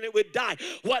hands and it would die?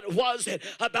 What was it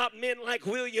about men like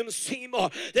William Seymour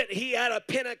that he had a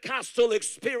Pentecostal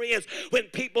experience when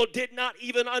people did not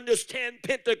even understand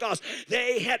Pentecost?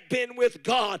 They had been with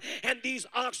God, and these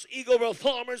ox-eagle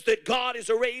reformers that God is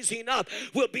raising up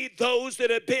will be those that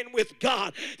have been with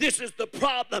God. This is the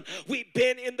problem. We've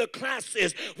been in the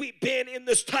classes. We've been in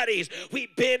the studies.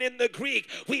 We've been in the Greek.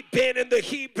 We've been in the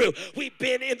Hebrew. We've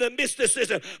been in the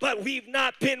mysticism. But we've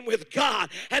not been with God.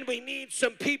 And we need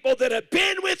some people that have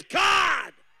been with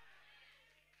God.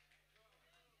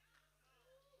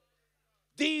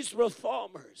 These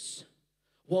reformers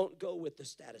won't go with the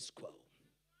status quo.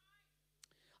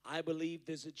 I believe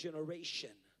there's a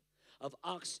generation of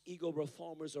ox-eagle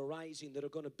reformers arising that are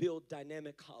going to build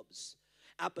dynamic hubs,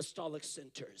 apostolic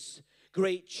centers,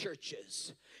 great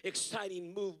churches,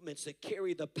 exciting movements that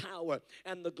carry the power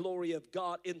and the glory of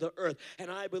God in the earth.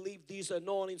 And I believe these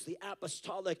anointings, the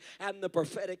apostolic and the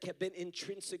prophetic, have been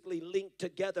intrinsically linked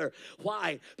together.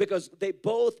 Why? Because they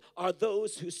both are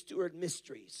those who steward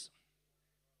mysteries.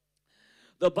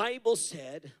 The Bible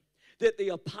said that the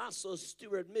apostles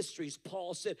steward mysteries.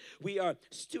 Paul said we are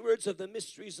stewards of the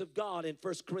mysteries of God in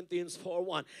 1 Corinthians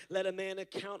 4:1. Let a man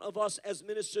account of us as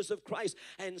ministers of Christ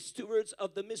and stewards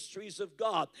of the mysteries of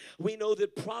God. We know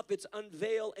that prophets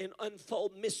unveil and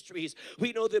unfold mysteries.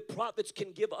 We know that prophets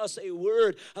can give us a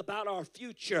word about our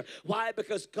future. Why?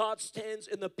 Because God stands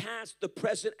in the past, the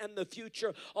present, and the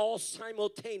future all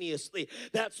simultaneously.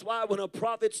 That's why when a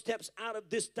prophet steps out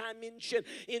of this dimension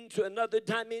into another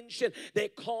dimension, they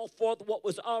call for what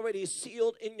was already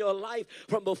sealed in your life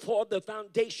from before the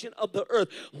foundation of the earth.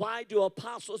 Why do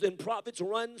apostles and prophets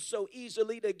run so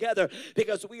easily together?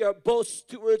 Because we are both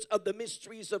stewards of the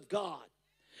mysteries of God.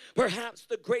 Perhaps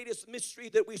the greatest mystery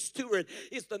that we steward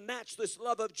is the matchless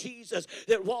love of Jesus,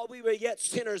 that while we were yet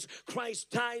sinners,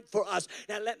 Christ died for us.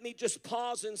 Now let me just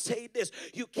pause and say this.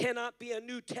 You cannot be a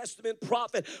New Testament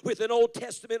prophet with an Old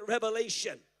Testament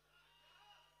revelation.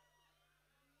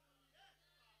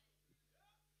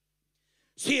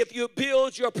 See, if you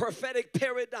build your prophetic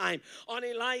paradigm on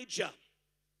Elijah,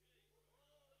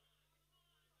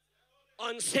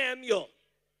 on Samuel,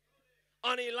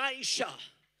 on Elisha,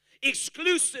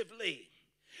 exclusively,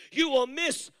 you will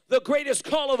miss the greatest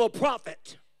call of a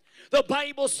prophet. The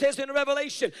Bible says in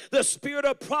Revelation, the spirit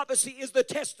of prophecy is the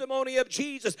testimony of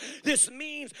Jesus. This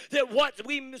means that what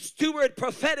we steward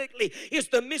prophetically is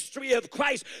the mystery of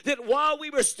Christ, that while we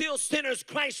were still sinners,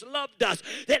 Christ loved us,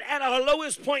 that at our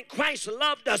lowest point, Christ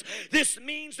loved us. This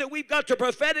means that we've got to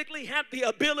prophetically have the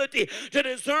ability to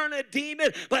discern a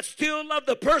demon, but still love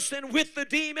the person with the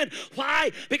demon.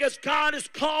 Why? Because God has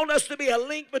called us to be a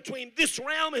link between this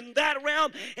realm and that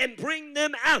realm and bring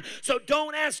them out. So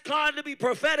don't ask God to be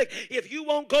prophetic if you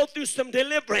won't go through some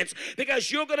deliverance, because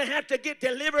you're going to have to get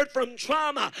delivered from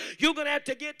trauma. You're going to have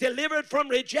to get delivered from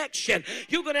rejection.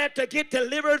 You're going to have to get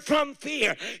delivered from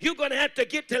fear. You're going to have to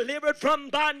get delivered from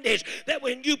bondage, that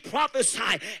when you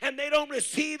prophesy and they don't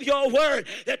receive your word,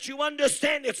 that you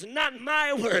understand it's not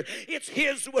my word, it's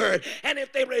his word. And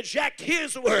if they reject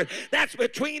his word, that's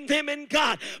between them and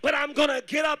God. But I'm going to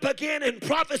get up again and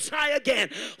prophesy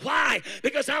again. Why?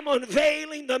 Because I'm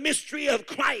unveiling the mystery of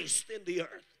Christ in the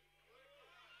earth.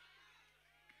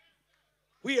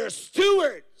 We are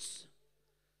stewards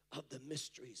of the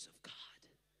mysteries of God.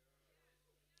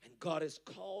 And God has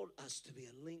called us to be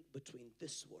a link between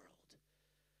this world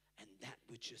and that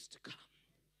which is to come.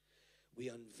 We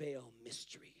unveil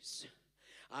mysteries.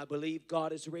 I believe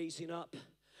God is raising up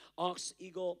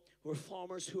ox-eagle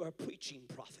reformers who are preaching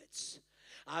prophets.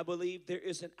 I believe there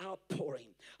is an outpouring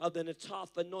of the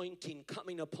Nataf anointing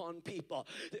coming upon people,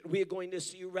 that we're going to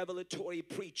see revelatory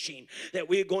preaching, that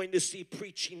we're going to see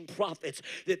preaching prophets,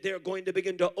 that they're going to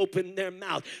begin to open their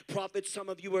mouth. Prophets, some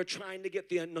of you are trying to get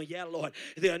the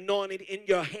anointing in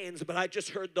your hands, but I just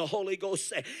heard the Holy Ghost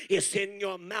say, it's in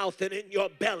your mouth and in your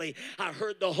belly. I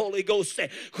heard the Holy Ghost say,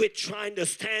 quit trying to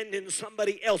stand in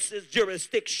somebody else's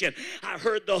jurisdiction. I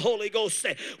heard the Holy Ghost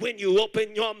say, when you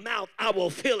open your mouth, I will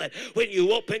fill it. When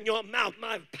you open your mouth,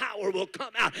 my power will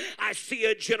come out. I see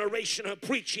a generation of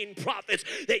preaching prophets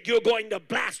that you're going to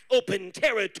blast open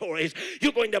territories.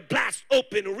 You're going to blast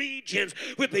open regions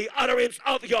with the utterance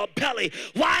of your belly.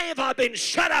 Why have I been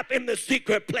shut up in the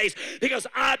secret place? Because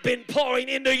I've been pouring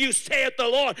into you, saith the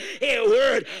Lord, a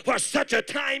word for such a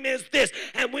time as this.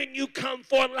 And when you come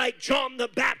forth like John the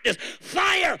Baptist,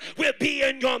 fire will be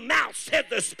in your mouth, said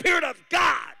the Spirit of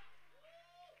God.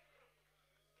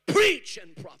 Preach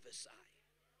and prophesy.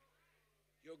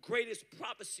 Your greatest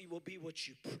prophecy will be what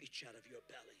you preach out of your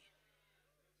belly.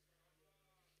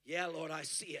 Yeah, Lord, I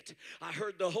see it. I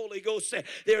heard the Holy Ghost say,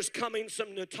 there's coming some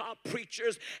top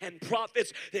preachers and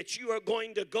prophets that you are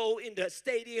going to go into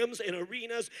stadiums and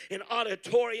arenas and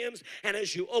auditoriums, and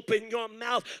as you open your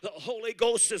mouth, the Holy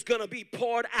Ghost is going to be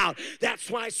poured out.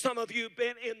 That's why some of you have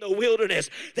been in the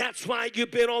wilderness. That's why you've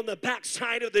been on the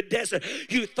backside of the desert.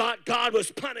 You thought God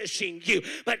was punishing you,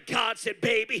 but God said,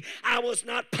 baby, I was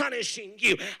not punishing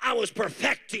you. I was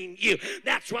perfecting you.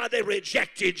 That's why they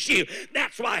rejected you.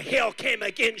 That's why hell came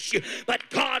against you. But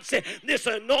God said, this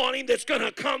anointing that's going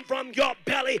to come from your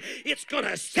belly, it's going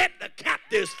to set the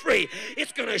captives free.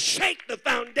 It's going to shake the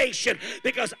foundation,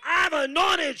 because I've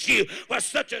anointed you for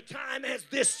such a time as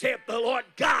this, saith the Lord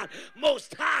God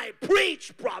Most High.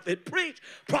 Preach, prophet, preach,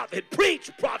 prophet,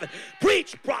 preach, prophet,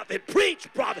 preach, prophet,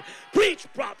 preach, prophet, preach,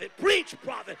 prophet, preach,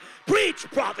 prophet, preach,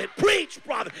 prophet, preach,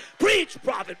 prophet, preach,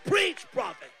 prophet, preach,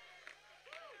 prophet.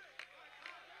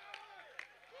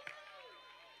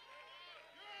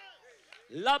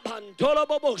 Have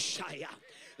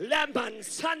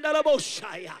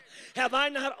I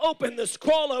not opened the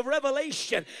scroll of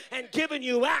Revelation and given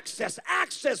you access?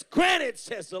 Access granted,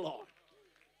 says the Lord.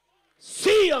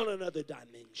 See on another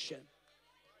dimension.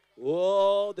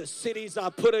 Oh, the cities I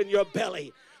put in your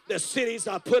belly. The cities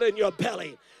I put in your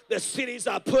belly. The cities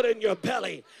I put in your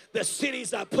belly. The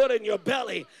cities I put in your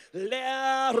belly.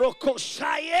 Le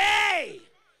rokoshaye.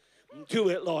 Do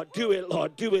it, Lord. Do it,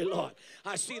 Lord. Do it, Lord.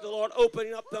 I see the Lord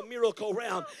opening up the miracle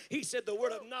realm. He said the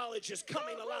word of knowledge is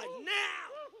coming alive now.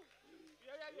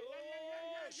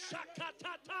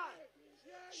 Shakatata.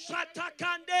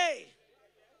 Shatakande.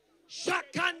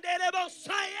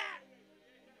 Shakanderebosaya.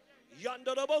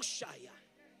 Yandareboshaya.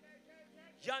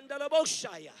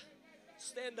 Yandareboshaya.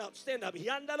 Stand up, stand up.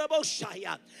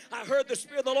 Yandalaboshaya. I heard the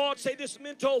Spirit of the Lord say, this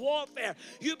mental warfare,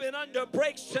 you've been under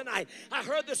breaks tonight. I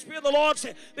heard the Spirit of the Lord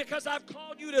say, because I've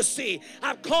called you to see,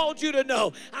 I've called you to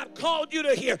know, I've called you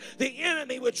to hear. The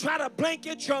enemy would try to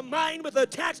blanket your mind with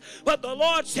attacks, but the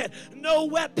Lord said, no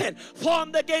weapon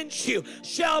formed against you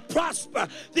shall prosper.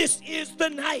 This is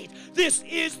the night. This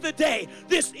is the day.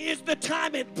 This is the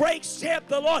time it breaks, saith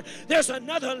the Lord. There's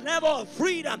another level of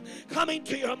freedom coming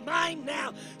to your mind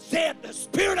now, saith the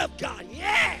Spirit of God.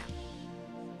 Yeah.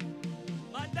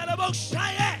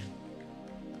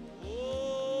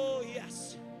 Oh,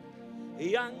 yes.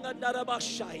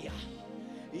 Yandarabashaya.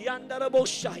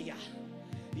 Yandarabashaya.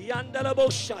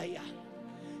 Yandarabashaya.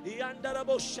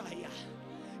 Yandarabashaya.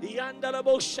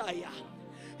 Yandarabashaya.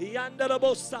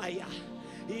 Yandarabashaya.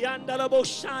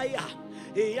 Yandarabashaya.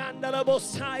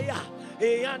 Yandarabashaya.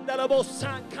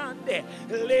 Yandarabosakande,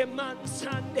 le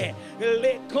mansande,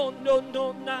 le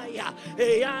kondononaya,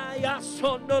 ya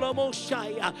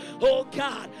sondoromoshaya. Oh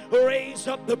God, raise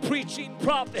up the preaching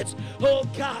prophets. Oh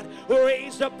God,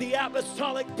 raise up the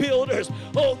apostolic builders.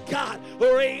 Oh God,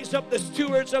 raise up the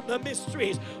stewards of the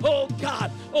mysteries. Oh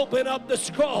God, open up the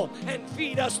scroll and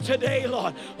feed us today,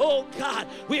 Lord. Oh God,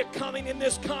 we're coming in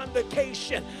this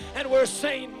convocation and we're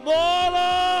saying, more,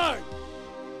 Lord.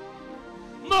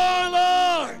 More,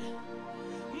 Lord.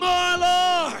 More,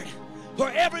 Lord.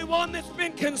 For everyone that's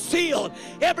been concealed,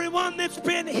 everyone that's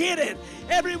been hidden,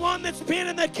 everyone that's been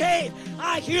in the cave,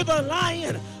 I hear the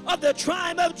Lion of the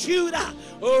tribe of Judah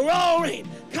roaring.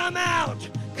 Come out,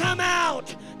 come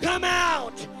out, come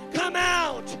out, come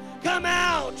out, come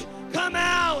out, come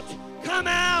out, come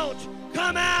out,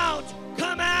 come out,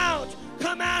 come out,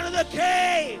 come out of the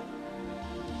cave.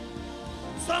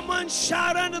 Someone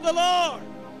shout unto the Lord.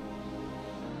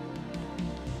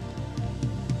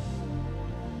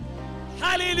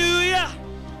 Hallelujah.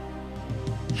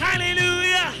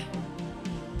 Hallelujah.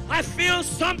 I feel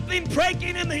something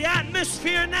breaking in the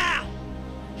atmosphere now.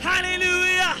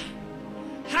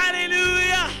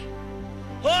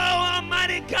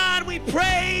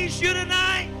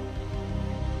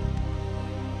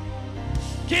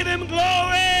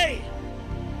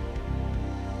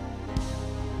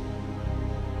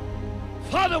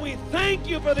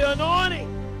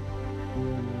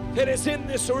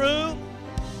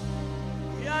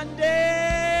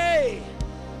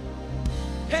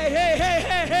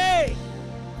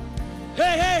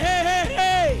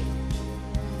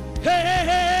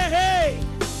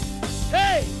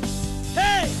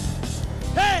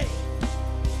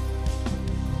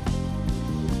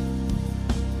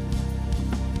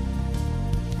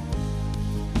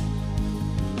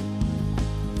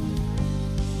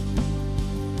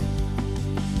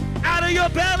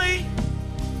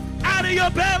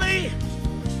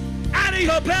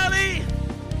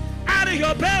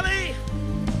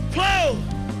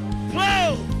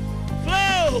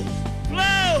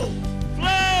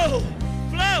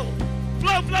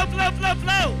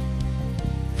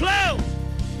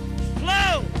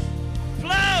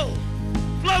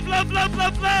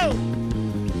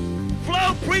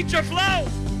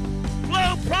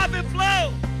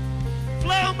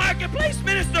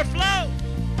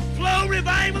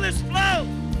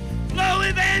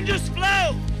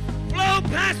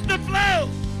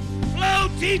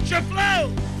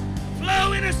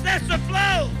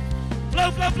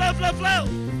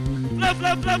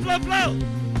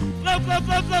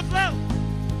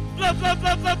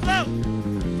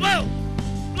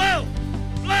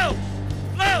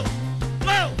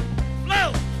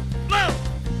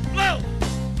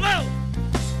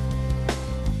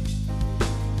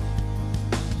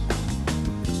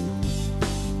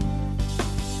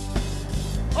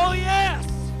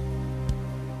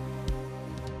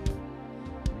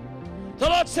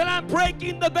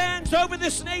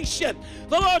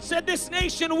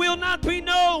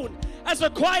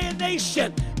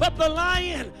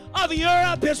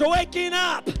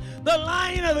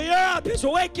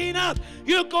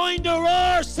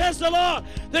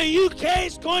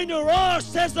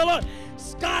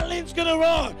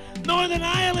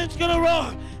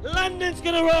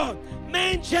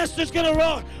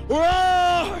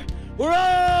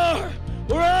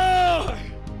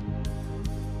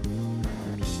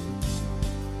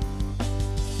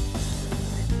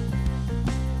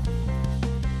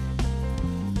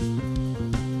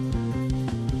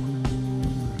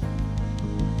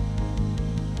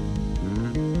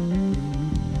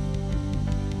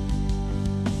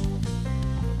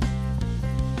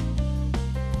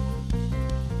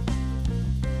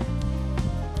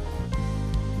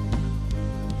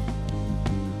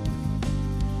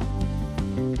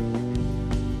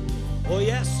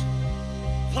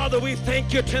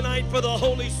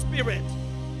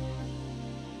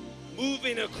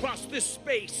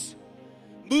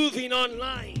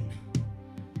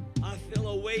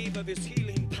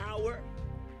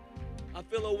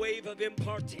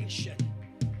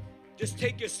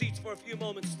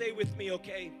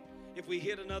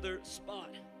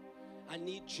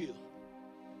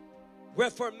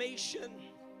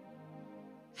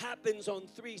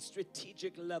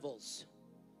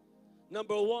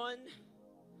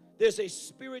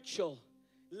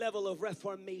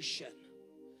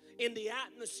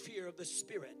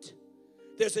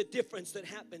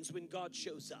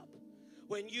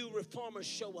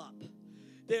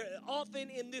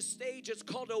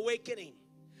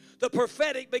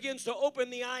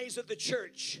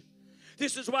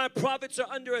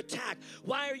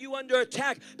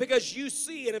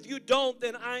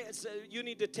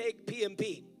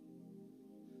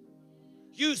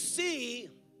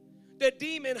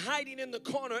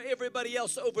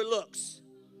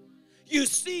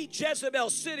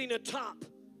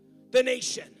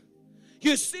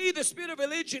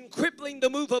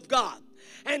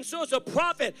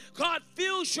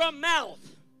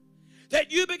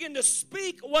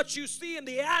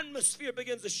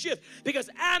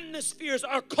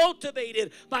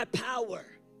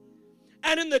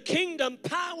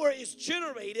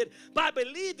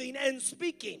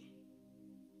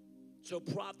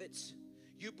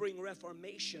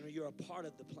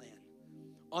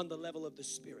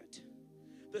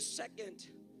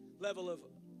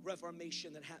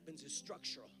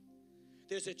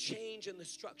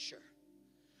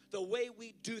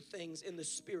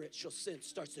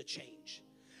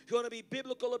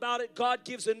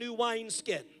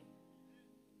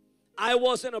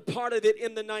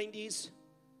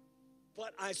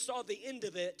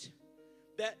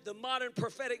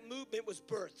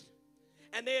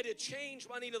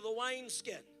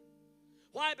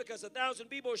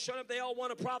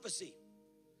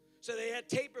 So they had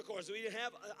tape recorders. We didn't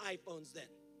have iPhones then.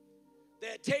 They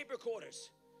had tape recorders.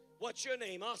 What's your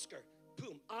name? Oscar.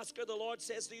 Boom. Oscar, the Lord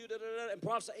says to you, da, da, da, and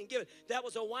prophesy and give it. That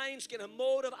was a wineskin, a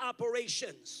mode of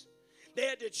operations. They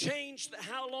had to change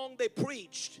how long they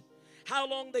preached, how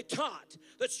long they taught,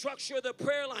 the structure of the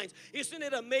prayer lines. Isn't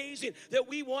it amazing that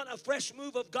we want a fresh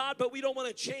move of God, but we don't want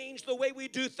to change the way we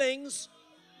do things?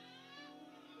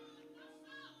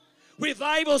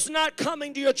 Revival's not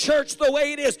coming to your church the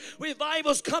way it is.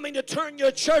 Revival's coming to turn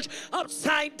your church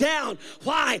upside down.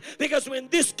 Why? Because when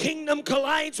this kingdom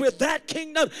collides with that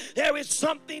kingdom, there is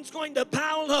something's going to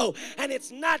bow low, and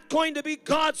it's not going to be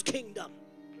God's kingdom.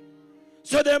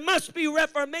 So there must be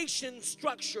reformation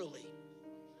structurally.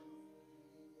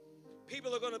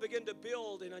 People are going to begin to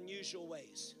build in unusual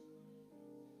ways.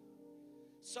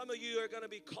 Some of you are going to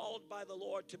be called by the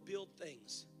Lord to build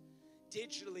things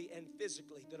digitally and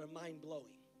physically that are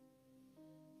mind-blowing.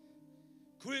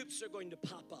 Groups are going to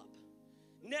pop up.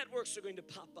 Networks are going to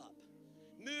pop up.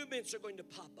 Movements are going to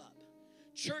pop up.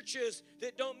 Churches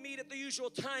that don't meet at the usual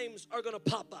times are going to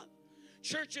pop up.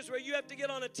 Churches where you have to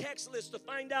get on a text list to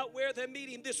find out where they're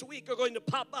meeting this week are going to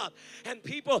pop up. And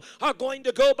people are going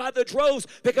to go by the droves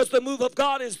because the move of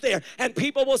God is there. And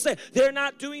people will say, they're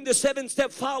not doing the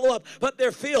 7-step follow-up, but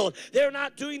they're filled. They're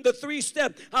not doing the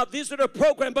 3-step visitor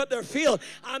program, but they're filled.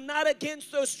 I'm not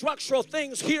against those structural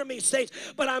things, hear me,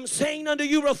 saints, but I'm saying unto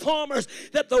you reformers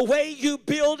that the way you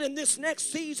build in this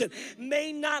next season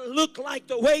may not look like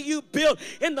the way you built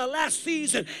in the last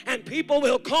season. And people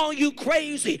will call you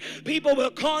crazy. People will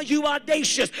call you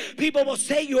audacious. People will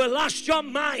say you have lost your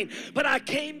mind. But I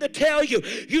came to tell you,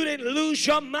 you didn't lose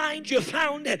your mind, you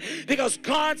found it. Because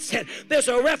God said there's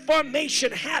a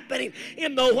reformation happening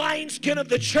in the wineskin of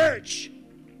the church.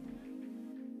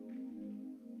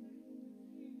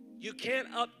 You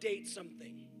can't update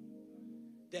something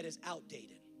that is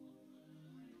outdated.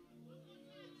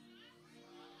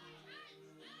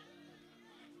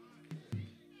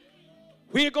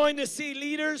 We are going to see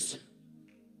leaders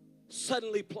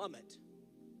suddenly plummet.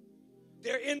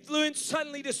 Their influence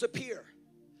suddenly disappear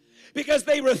because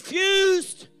they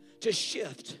refused to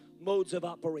shift modes of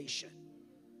operation.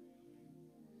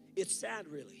 It's sad,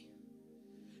 really,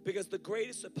 because the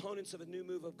greatest opponents of a new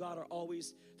move of God are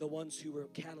always the ones who were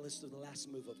catalysts of the last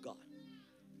move of God.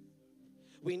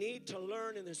 We need to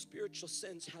learn in the spiritual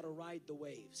sense how to ride the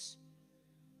waves.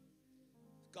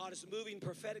 God is moving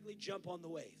prophetically, jump on the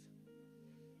wave.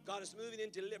 God is moving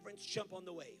in deliverance, jump on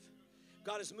the wave.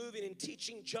 God is moving in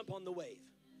teaching, jump on the wave.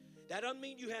 That doesn't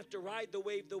mean you have to ride the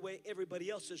wave the way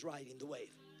everybody else is riding the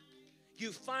wave.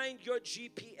 You find your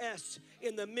GPS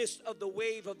in the midst of the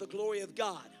wave of the glory of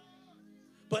God.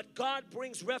 But God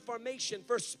brings reformation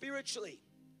first spiritually,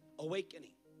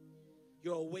 awakening.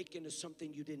 You're awakened to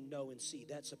something you didn't know and see.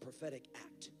 That's a prophetic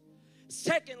act.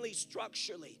 Secondly,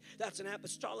 structurally, that's an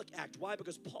apostolic act. Why?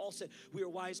 Because Paul said we are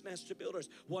wise master builders.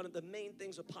 One of the main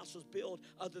things apostles build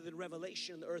other than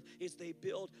revelation in the earth is they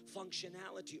build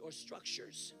functionality or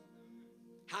structures.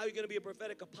 How are you going to be a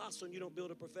prophetic apostle and you don't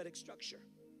build a prophetic structure?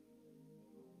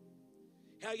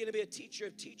 How are you going to be a teacher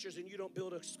of teachers and you don't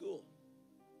build a school?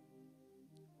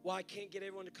 Well, I can't get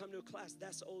everyone to come to a class.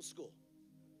 That's old school.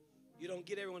 You don't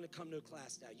get everyone to come to a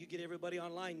class now. You get everybody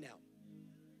online now.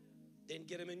 Then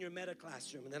get them in your meta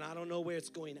classroom, and then I don't know where it's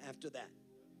going after that.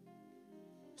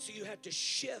 So you have to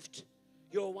shift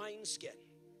your wineskin.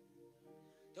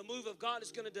 The move of God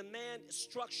is going to demand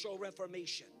structural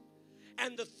reformation.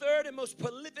 And the third and most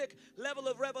prolific level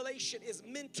of revelation is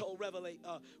mental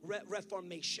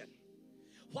reformation.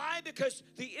 Why? Because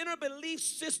the inner belief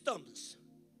systems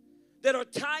that are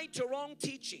tied to wrong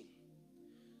teaching,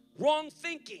 wrong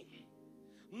thinking,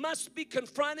 must be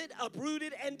confronted,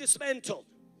 uprooted, and dismantled.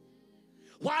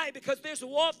 Why? Because there's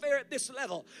warfare at this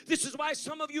level. This is why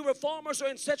some of you reformers are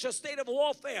in such a state of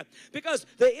warfare. Because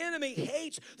the enemy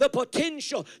hates the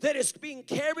potential that is being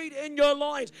carried in your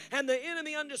loins. And the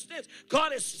enemy understands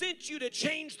God has sent you to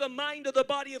change the mind of the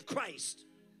body of Christ.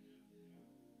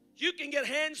 You can get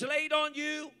hands laid on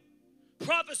you,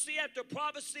 prophecy after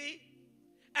prophecy,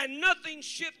 and nothing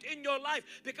shift in your life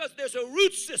because there's a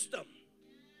root system.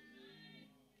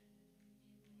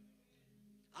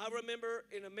 I remember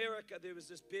in America there was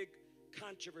this big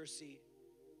controversy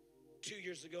 2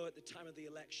 years ago at the time of the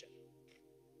election.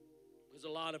 Because a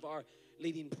lot of our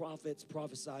leading prophets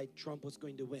prophesied Trump was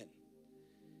going to win.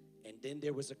 And then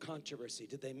there was a controversy.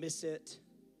 Did they miss it?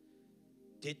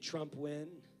 Did Trump win?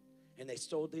 And they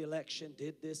stole the election,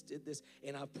 did this.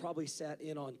 And I've probably sat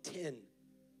in on 10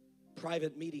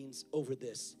 private meetings over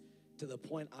this to the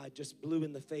point I just blew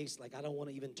in the face like I don't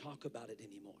want to even talk about it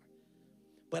anymore.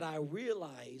 But I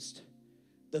realized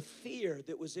the fear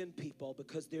that was in people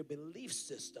because their belief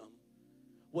system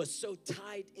was so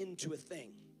tied into a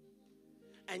thing.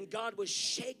 And God was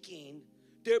shaking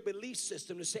their belief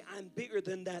system to say, I'm bigger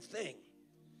than that thing.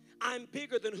 I'm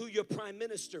bigger than who your prime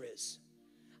minister is.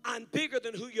 I'm bigger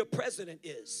than who your president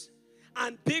is.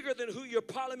 I'm bigger than who your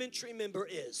parliamentary member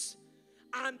is.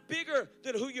 I'm bigger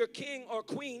than who your king or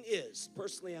queen is.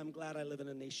 Personally, I'm glad I live in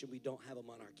a nation we don't have a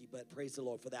monarchy, but praise the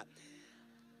Lord for that.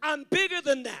 I'm bigger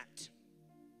than that.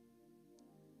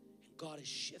 And God is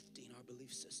shifting our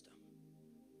belief system.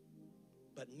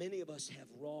 But many of us have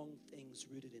wrong things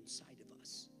rooted inside of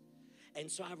us.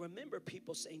 And so I remember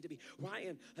people saying to me,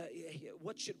 Ryan,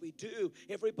 what should we do?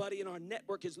 Everybody in our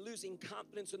network is losing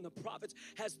confidence in the prophets.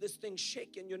 Has this thing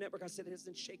shaken your network? I said, it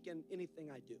hasn't shaken anything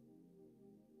I do.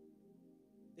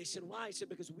 They said, why? I said,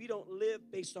 because we don't live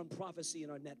based on prophecy in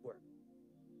our network.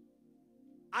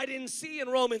 I didn't see in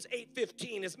Romans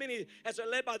 8:15, as many as are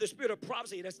led by the spirit of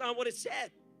prophecy. That's not what it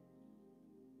said.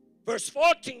 Verse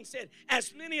 14 said,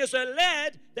 as many as are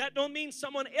led, that don't mean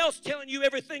someone else telling you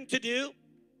everything to do.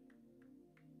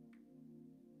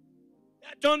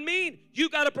 That don't mean you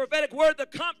got a prophetic word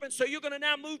at the conference, so you're going to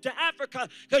now move to Africa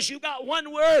because you got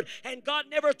one word and God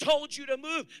never told you to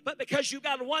move. But because you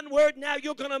got one word, now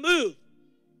you're going to move.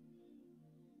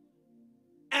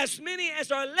 As many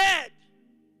as are led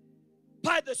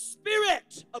by the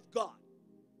Spirit of God.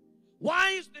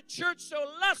 Why is the church so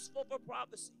lustful for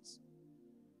prophecies?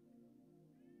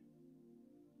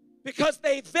 Because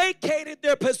they vacated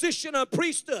their position of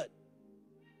priesthood.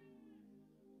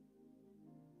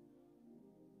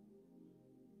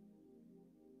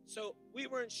 So we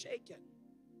weren't shaken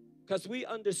because we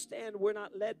understand we're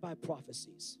not led by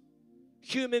prophecies.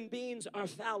 Human beings are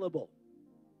fallible,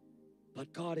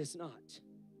 but God is not.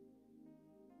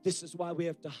 This is why we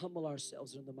have to humble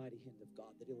ourselves in the mighty hand of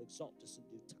God, that He'll exalt us in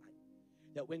due time.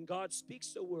 That when God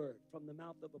speaks a word from the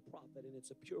mouth of a prophet, and it's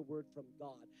a pure word from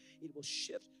God, it will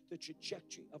shift the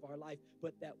trajectory of our life.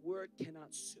 But that word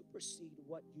cannot supersede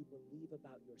what you believe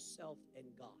about yourself and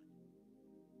God.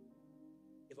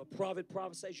 If a prophet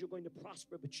prophesies you're going to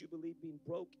prosper, but you believe being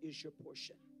broke is your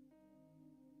portion,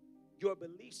 your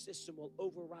belief system will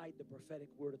override the prophetic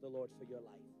word of the Lord for your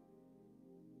life.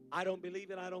 I don't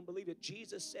believe it, I don't believe it.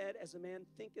 Jesus said, as a man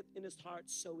thinketh in his heart,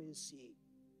 so is he.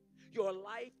 Your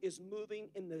life is moving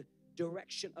in the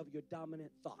direction of your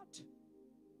dominant thought.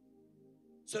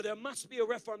 So there must be a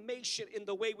reformation in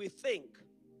the way we think.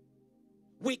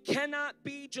 We cannot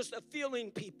be just a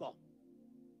feeling people.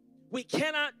 We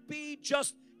cannot be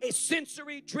just a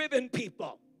sensory-driven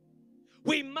people.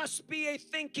 We must be a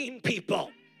thinking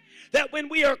people. That when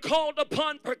we are called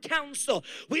upon for counsel,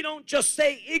 we don't just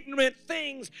say ignorant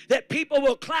things that people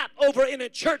will clap over in a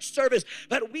church service,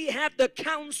 but we have the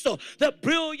counsel, the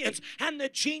brilliance, and the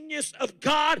genius of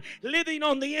God living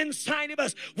on the inside of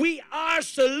us. We are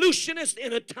solutionists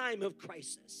in a time of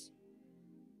crisis.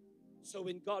 So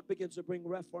when God begins to bring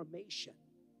reformation,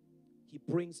 He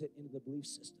brings it into the belief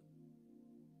system.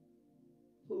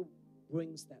 Who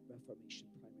brings that reformation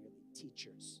primarily?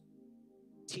 Teachers.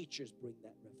 Teachers bring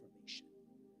that reformation.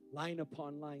 Line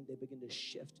upon line, they begin to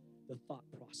shift the thought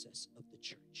process of the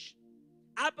church.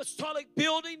 Apostolic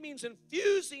building means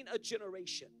infusing a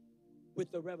generation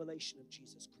with the revelation of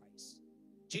Jesus Christ.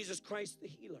 Jesus Christ the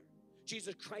healer.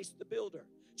 Jesus Christ the builder.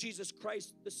 Jesus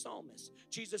Christ the psalmist,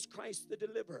 Jesus Christ the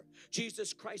deliverer,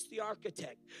 Jesus Christ the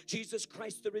architect, Jesus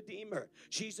Christ the redeemer,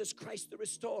 Jesus Christ the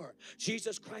restorer,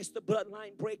 Jesus Christ the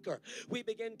bloodline breaker. We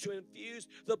begin to infuse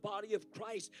the body of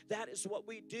Christ. That is what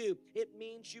we do. It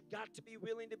means you've got to be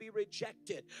willing to be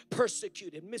rejected,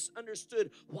 persecuted,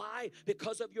 misunderstood. Why?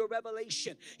 Because of your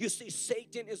revelation. You see,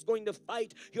 Satan is going to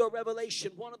fight your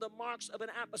revelation. One of the marks of an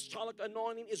apostolic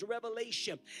anointing is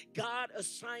revelation. God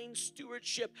assigns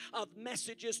stewardship of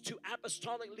messages to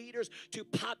apostolic leaders to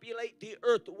populate the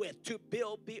earth with, to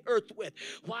build the earth with.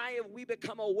 Why have we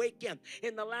become awakened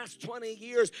in the last 20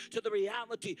 years to the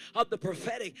reality of the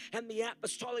prophetic and the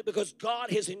apostolic? Because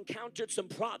God has encountered some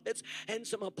prophets and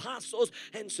some apostles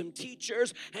and some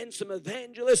teachers and some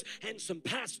evangelists and some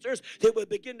pastors that would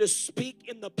begin to speak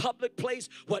in the public place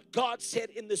what God said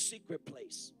in the secret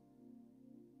place.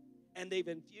 And they've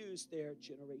infused their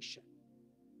generation.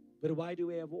 But why do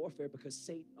we have warfare? Because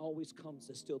Satan always comes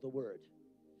to steal the word.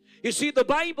 You see, the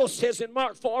Bible says in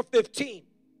Mark 4:15,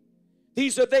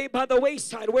 these are they by the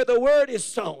wayside where the word is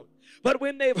sown. But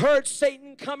when they've heard,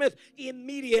 Satan cometh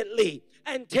immediately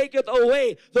and taketh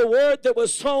away the word that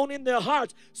was sown in their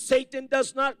hearts. Satan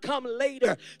does not come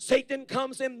later. Satan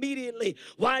comes immediately.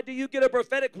 Why do you get a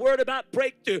prophetic word about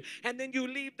breakthrough and then you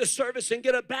leave the service and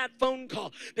get a bad phone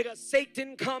call? Because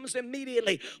Satan comes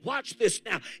immediately. Watch this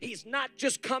now. He's not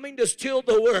just coming to steal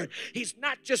the word. He's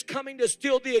not just coming to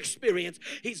steal the experience.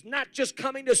 He's not just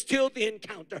coming to steal the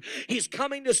encounter. He's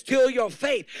coming to steal your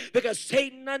faith, because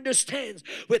Satan understands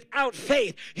without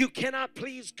faith you cannot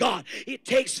please God. It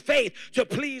takes faith to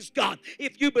please God.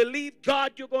 If you believe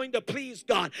God, you're going to please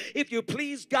God. If you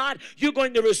please God, you're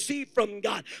going to receive from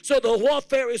God. So the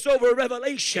warfare is over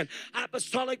revelation.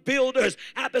 Apostolic builders,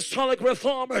 apostolic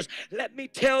reformers, let me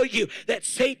tell you that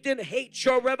Satan hates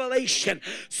your revelation.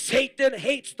 Satan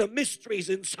hates the mysteries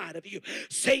inside of you.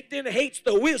 Satan hates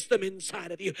the wisdom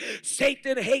inside of you.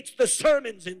 Satan hates the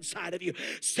sermons inside of you.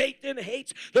 Satan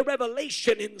hates the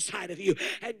revelation inside of you.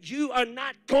 And you are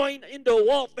not going into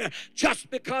warfare just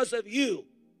because of you.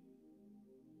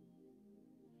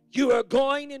 You are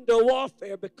going into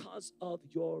warfare because of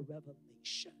your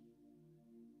revelation.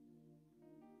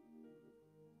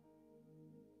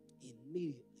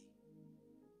 Immediately,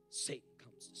 Satan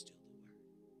comes to steal the word.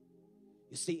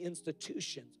 You see,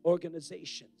 institutions,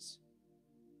 organizations,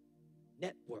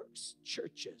 networks,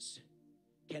 churches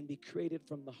can be created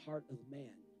from the heart of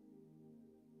man.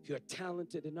 If you're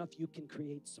talented enough, you can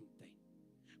create something.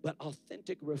 But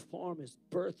authentic reform is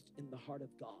birthed in the heart of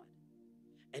God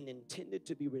and intended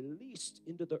to be released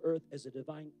into the earth as a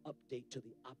divine update to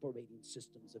the operating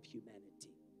systems of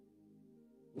humanity.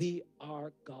 We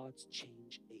are God's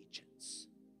change agents.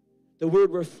 The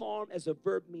word reform as a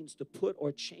verb means to put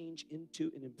or change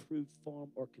into an improved form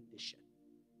or condition.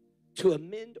 To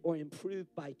amend or improve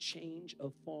by change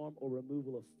of form or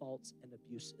removal of faults and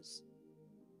abuses.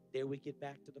 There we get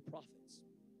back to the prophets.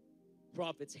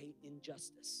 Prophets hate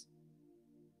injustice.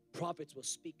 Prophets will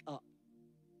speak up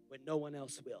when no one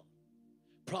else will.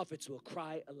 Prophets will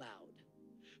cry aloud.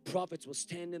 Prophets will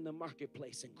stand in the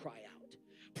marketplace and cry out.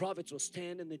 Prophets will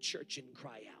stand in the church and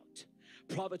cry out.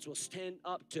 Prophets will stand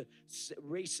up to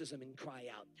racism and cry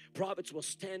out. Prophets will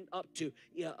stand up to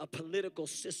political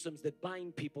systems that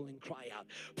bind people and cry out.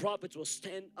 Prophets will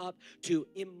stand up to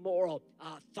immoral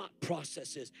thought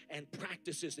processes and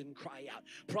practices and cry out.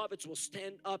 Prophets will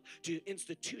stand up to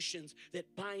institutions that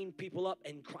bind people up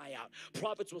and cry out.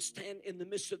 Prophets will stand in the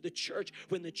midst of the church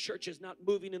when the church is not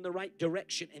moving in the right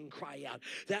direction and cry out.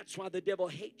 That's why the devil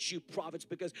hates you, prophets,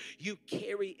 because you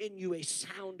carry in you a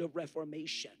sound of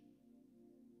reformation.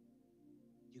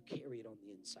 You carry it on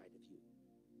the inside of you.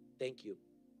 Thank you.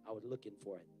 I was looking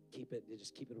for it.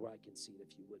 Just keep it where I can see it,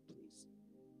 if you would, please.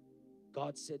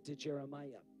 God said to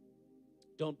Jeremiah,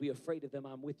 don't be afraid of them.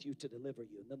 I'm with you to deliver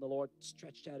you. And then the Lord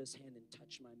stretched out his hand and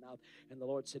touched my mouth. And the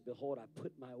Lord said, behold, I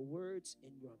put my words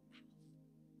in your mouth.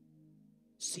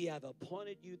 See, I've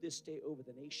appointed you this day over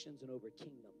the nations and over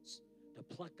kingdoms, to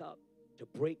pluck up, to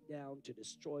break down, to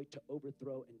destroy, to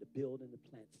overthrow, and to build and to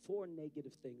plant. 4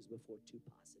 negative things before 2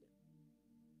 positive.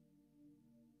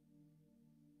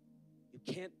 You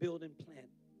can't build and plant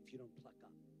if you don't pluck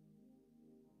up.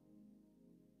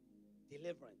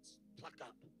 Deliverance, pluck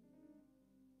up.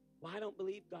 Well, I don't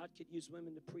believe God could use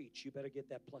women to preach. You better get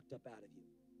that plucked up out of you.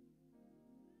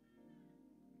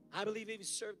 I believe if you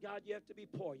serve God, you have to be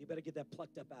poor. You better get that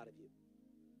plucked up out of you.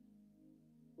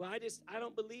 Well, I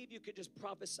don't believe you could just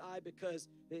prophesy because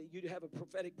you have a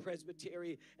prophetic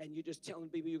presbytery and you're just telling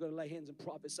people you're going to lay hands and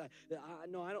prophesy.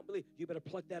 No, I don't believe. You better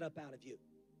pluck that up out of you.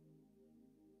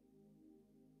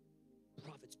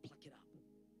 Prophets, pluck it up.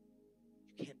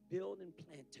 You can't build and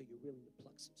plant till you're willing to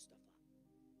pluck some stuff up.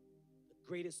 The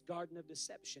greatest garden of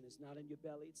deception is not in your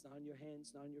belly, it's not in your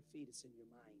hands, not in your feet, it's in your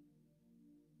mind.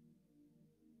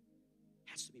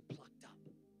 It has to be plucked up.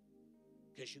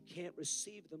 Because you can't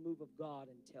receive the move of God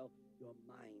until your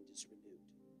mind is renewed.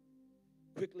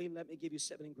 Quickly, let me give you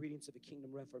 7 ingredients of a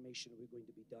kingdom reformation. We're going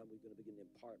to be done. We're going to begin to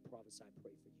impart, prophesy,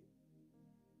 pray for you.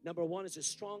 Number 1 is a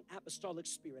strong apostolic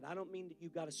spirit. I don't mean that you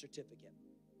got a certificate.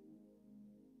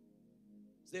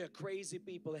 There are crazy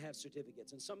people that have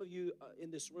certificates. And some of you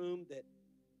in this room that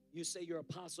you say you're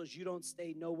apostles, you don't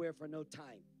stay nowhere for no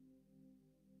time.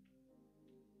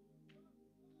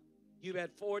 You've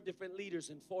had 4 different leaders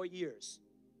in 4 years.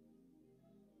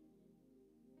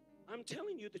 I'm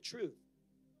telling you the truth.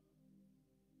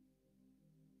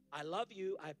 I love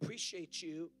you. I appreciate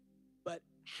you. But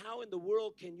how in the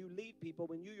world can you lead people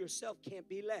when you yourself can't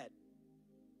be led?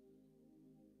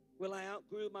 Well, I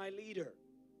outgrew my leader.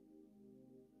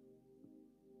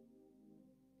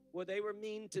 Well, they were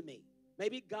mean to me.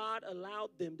 Maybe God allowed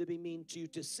them to be mean to you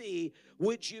to see,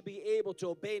 would you be able to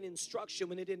obey an instruction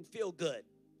when it didn't feel good?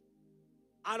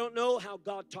 I don't know how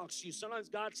God talks to you. Sometimes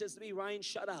God says to me, Ryan,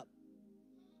 shut up.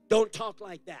 Don't talk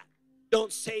like that.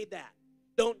 Don't say that.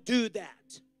 Don't do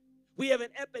that. We have an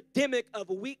epidemic of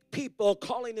weak people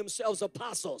calling themselves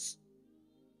apostles.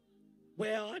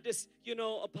 Well, I just,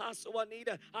 Apostle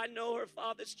Juanita, I know her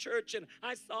father's church, and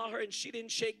I saw her, and she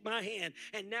didn't shake my hand.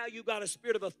 And now you got a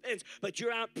spirit of offense, but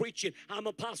you're out preaching. I'm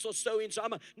Apostle so-and-so.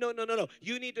 No.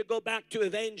 You need to go back to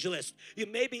evangelist. You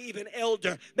maybe even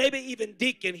elder, maybe even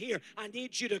deacon. Here, I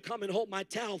need you to come and hold my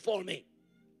towel for me.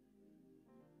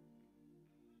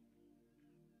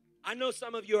 I know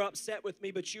some of you are upset with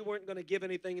me, but you weren't going to give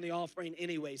anything in the offering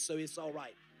anyway, so it's all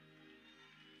right.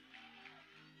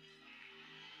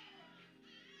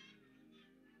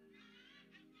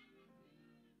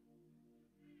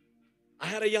 I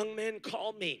had a young man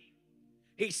call me.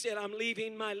 He said, I'm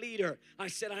leaving my leader. I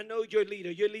said, I know your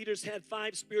leader. Your leader's had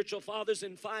 5 spiritual fathers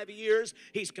in 5 years.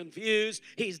 He's confused.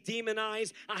 He's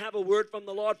demonized. I have a word from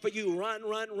the Lord for you.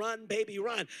 Run, baby,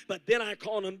 run. But then I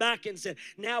called him back and said,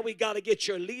 now we got to get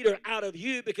your leader out of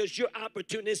you because you're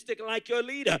opportunistic like your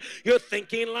leader. You're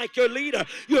thinking like your leader.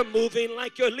 You're moving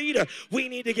like your leader. We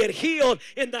need to get healed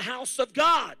in the house of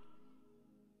God.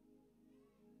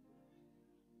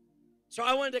 So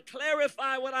I wanted to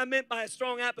clarify what I meant by a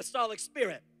strong apostolic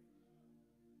spirit.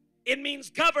 It means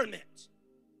government.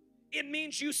 It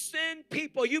means you send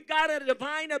people. You've got a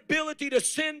divine ability to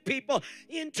send people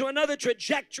into another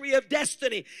trajectory of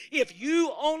destiny. If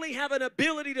you only have an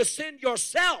ability to send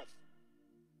yourself,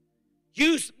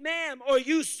 you, ma'am, or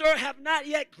you, sir, have not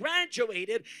yet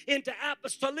graduated into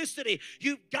apostolicity.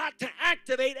 You've got to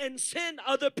activate and send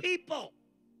other people.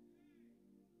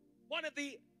 One of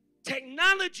the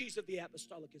technologies of the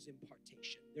apostolic is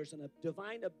impartation. There's a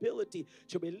divine ability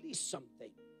to release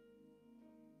something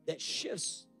that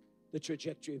shifts the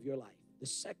trajectory of your life. The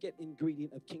second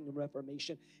ingredient of kingdom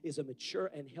reformation is a mature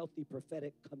and healthy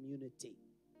prophetic community.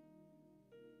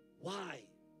 Why?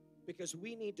 Because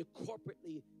we need to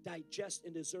corporately digest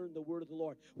and discern the word of the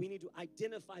Lord. We need to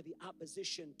identify the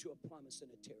opposition to a promise in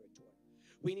a territory.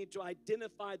 We need to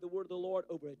identify the word of the Lord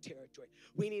over a territory.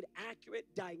 We need accurate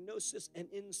diagnosis and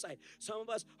insight. Some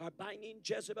of us are binding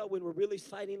Jezebel when we're really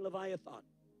fighting Leviathan.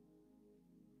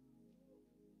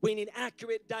 We need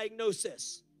accurate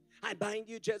diagnosis. I bind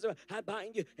you, Jezebel. I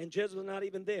bind you. And Jezebel's not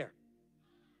even there.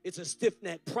 It's a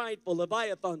stiff-necked, prideful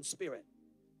Leviathan spirit.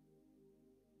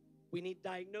 We need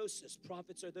diagnosis.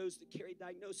 Prophets are those that carry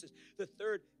diagnosis. The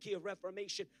third key of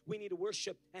reformation, we need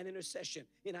worship and intercession.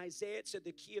 In Isaiah, it said,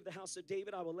 the key of the house of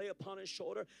David, I will lay upon his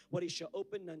shoulder. What he shall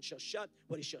open, none shall shut.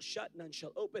 What he shall shut, none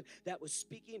shall open. That was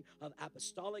speaking of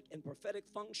apostolic and prophetic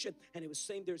function. And it was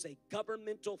saying there's a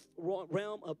governmental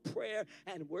realm of prayer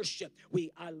and worship.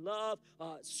 I love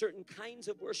certain kinds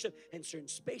of worship and certain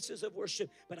spaces of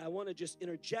worship. But I want to just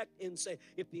interject and say,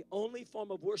 if the only form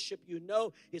of worship you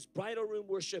know is bridal room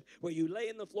worship, where you lay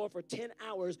in the floor for 10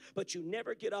 hours, but you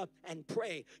never get up and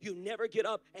pray. You never get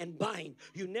up and bind.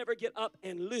 You never get up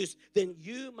and loose. Then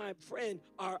you, my friend,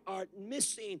 are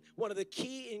missing one of the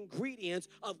key ingredients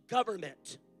of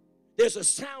government. There's a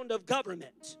sound of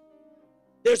government.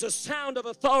 There's a sound of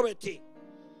authority.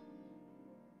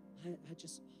 I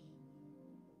just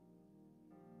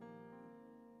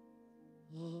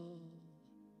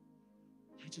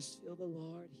feel the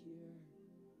Lord here.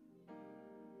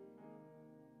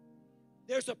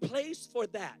 There's a place for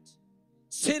that.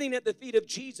 Sitting at the feet of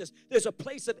Jesus, there's a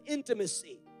place of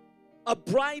intimacy, a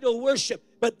bridal worship.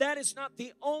 But that is not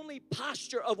the only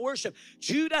posture of worship.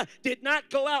 Judah did not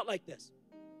go out like this.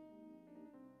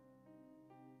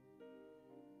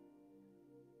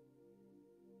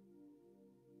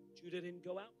 Judah didn't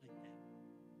go out like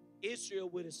that. Israel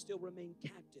would have still remained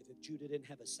captive if Judah didn't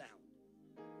have a sound.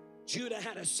 Judah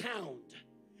had a sound.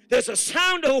 There's a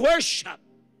sound of worship.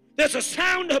 There's a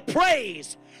sound of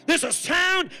praise. There's a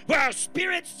sound where our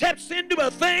spirit steps into a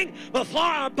thing before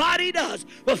our body does,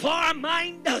 before our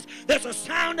mind does. There's a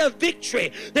sound of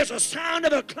victory. There's a sound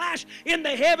of a clash in the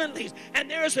heavenlies. And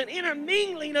there's an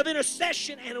intermingling of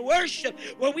intercession and worship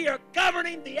where we are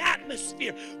governing the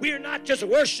atmosphere. We are not just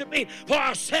worshiping for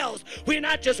ourselves. We're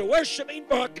not just worshiping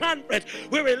for a conference.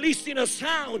 We're releasing a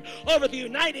sound over the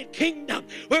United Kingdom.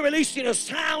 We're releasing a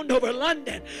sound over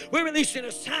London. We're releasing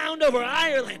a sound over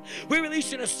Ireland. We're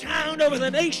releasing a sound over the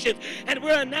nations, and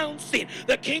we're announcing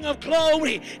the King of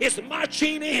Glory is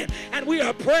marching in, and we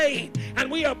are praying,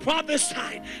 and we are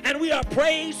prophesying, and we are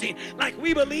praising like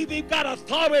we believe we've got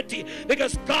authority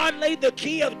because God laid the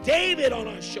key of David on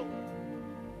our shoulder.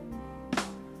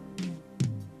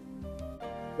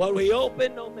 What we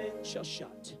open, no man shall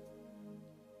shut.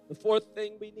 The fourth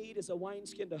thing we need is a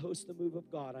wineskin to host the move of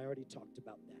God. I already talked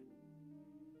about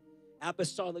that.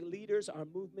 Apostolic leaders are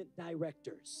movement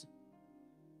directors.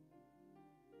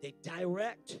 They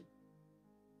direct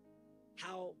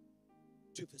how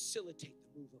to facilitate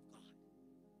the move of God.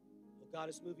 Oh, God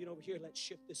is moving over here. Let's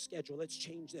shift this schedule. Let's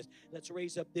change this. Let's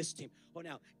raise up this team. Oh,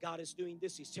 now God is doing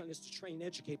this. He's telling us to train and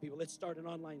educate people. Let's start an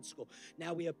online school.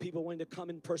 Now we have people wanting to come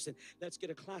in person. Let's get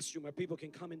a classroom where people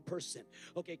can come in person.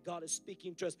 Okay, God is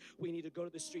speaking to us. We need to go to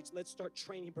the streets. Let's start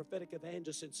training prophetic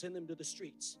evangelists and send them to the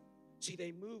streets. See,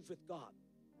 they move with God.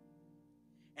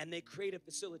 And they create a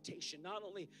facilitation, not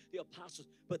only the apostles,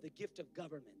 but the gift of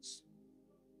governments.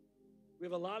 We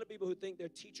have a lot of people who think they're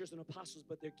teachers and apostles,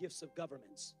 but they're gifts of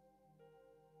governments.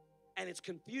 And it's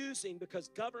confusing because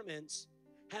governments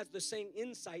has the same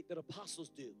insight that apostles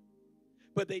do,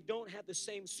 but they don't have the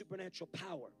same supernatural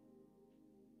power.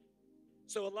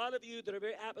 So a lot of you that are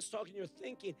very apostolic in your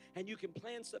thinking, and you can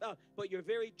plan stuff out, but you're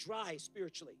very dry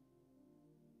spiritually.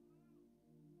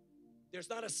 There's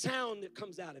not a sound that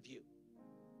comes out of you.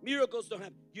 Miracles don't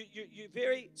have. You're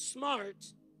very smart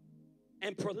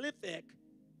and prolific,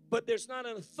 but there's not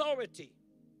an authority.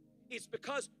 It's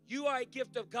because you are a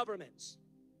gift of governments.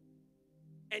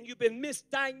 And you've been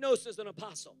misdiagnosed as an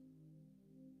apostle.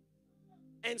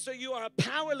 And so you are a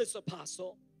powerless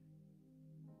apostle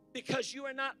because you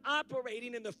are not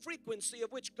operating in the frequency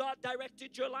of which God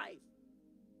directed your life.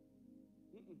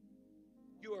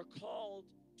 You are called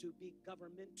to be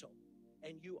governmental.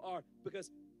 And you are, because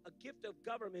a gift of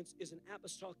governments is an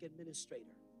apostolic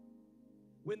administrator.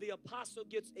 When the apostle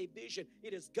gets a vision,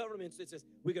 it is governments that says,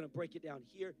 we're going to break it down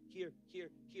here, here, here,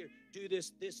 here. Do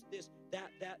this, this, that.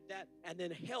 And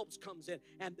then helps comes in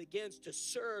and begins to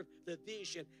serve the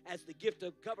vision as the gift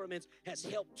of governments has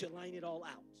helped to line it all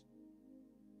out.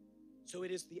 So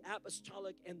it is the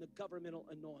apostolic and the governmental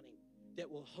anointing that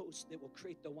will host, that will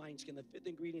create the wineskin. The fifth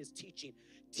ingredient is teaching.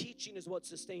 Teaching is what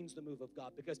sustains the move of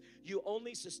God because you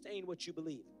only sustain what you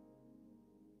believe.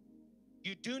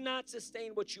 You do not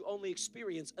sustain what you only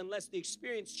experience unless the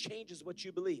experience changes what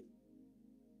you believe.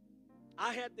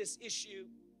 I had this issue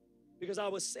because I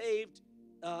was saved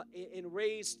and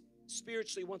raised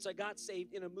spiritually once I got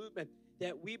saved in a movement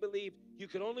that we believed you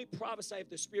could only prophesy if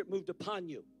the Spirit moved upon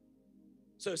you.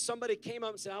 So if somebody came up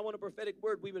and said, I want a prophetic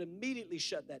word, we would immediately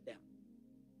shut that down.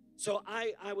 So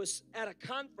I was at a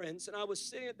conference and I was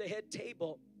sitting at the head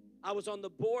table. I was on the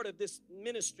board of this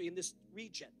ministry in this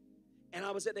region. And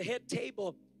I was at the head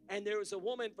table and there was a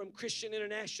woman from Christian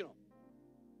International.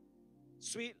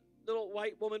 Sweet little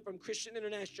white woman from Christian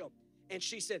International. And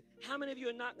she said, how many of you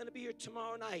are not going to be here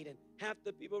tomorrow night? And half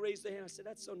the people raised their hand. I said,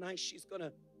 that's so nice. She's going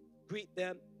to greet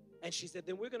them. And she said,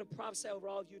 then we're going to prophesy over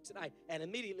all of you tonight. And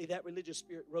immediately that religious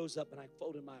spirit rose up and I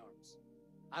folded my arms.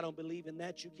 I don't believe in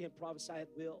that. You can't prophesy at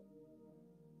will.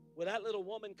 Well, that little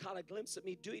woman caught a glimpse of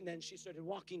me doing that and she started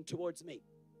walking towards me.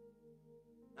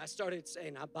 I started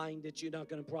saying, I bind it. You're not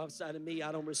going to prophesy to me.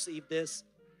 I don't receive this.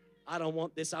 I don't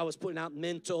want this. I was putting out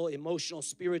mental, emotional,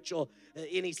 spiritual,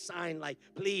 any sign like,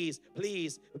 please,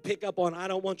 pick up on, I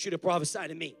don't want you to prophesy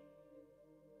to me.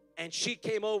 And she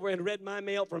came over and read my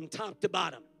mail from top to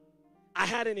bottom. I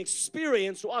had an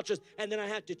experience, watch this, and then I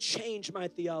had to change my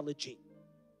theology.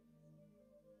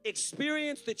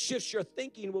 Experience that shifts your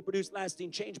thinking will produce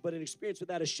lasting change, but an experience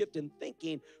without a shift in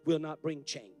thinking will not bring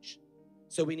change.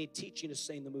 So we need teaching to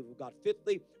sustain the move of God.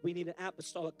 Fifthly, we need an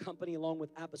apostolic company along with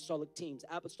apostolic teams.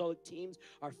 Apostolic teams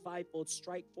are fivefold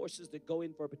strike forces that go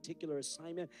in for a particular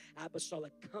assignment.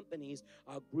 Apostolic companies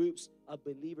are groups of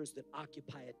believers that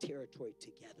occupy a territory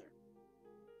together.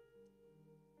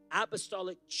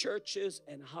 Apostolic churches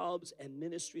and hubs and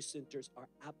ministry centers are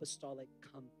apostolic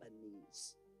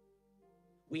companies.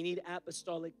 We need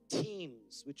apostolic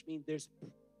teams, which means there's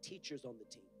teachers on the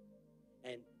team.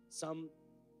 And some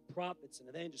prophets and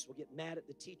evangelists will get mad at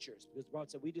the teachers because the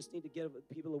prophet said, we just need to give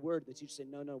people a word. The teacher said,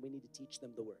 no, we need to teach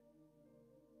them the word.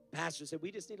 Pastor said,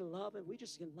 we just need to love them. We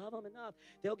just can love them enough.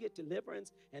 They'll get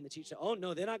deliverance. And the teacher said, oh,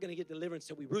 no, they're not going to get deliverance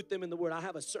until we root them in the word. I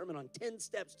have a sermon on 10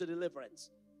 steps to deliverance.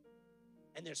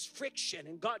 And there's friction,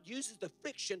 and God uses the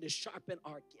friction to sharpen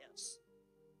our gifts.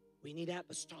 We need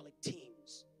apostolic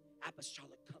teams,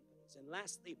 apostolic companies. And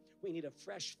lastly, we need a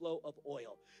fresh flow of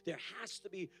oil. There has to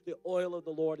be the oil of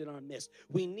the Lord in our midst.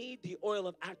 We need the oil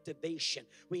of activation.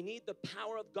 We need the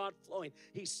power of God flowing.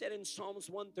 He said in Psalms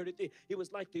 133, it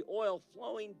was like the oil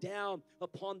flowing down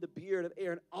upon the beard of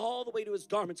Aaron all the way to his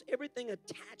garments. Everything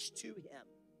attached to him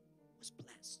was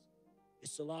blessed.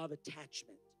 It's the law of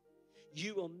attachment.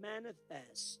 You will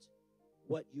manifest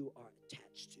what you are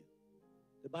attached to.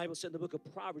 The Bible said in the book of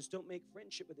Proverbs, don't make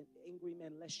friendship with an angry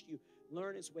man lest you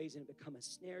learn his ways and become a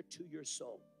snare to your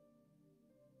soul.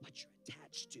 What you're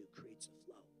attached to creates a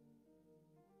flow.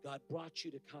 God brought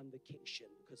you to convocation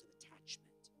because of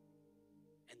attachment.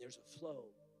 And there's a flow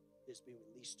that's being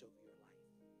released over your life.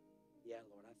 Yeah,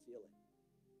 Lord, I feel it.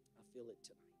 I feel it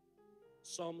tonight.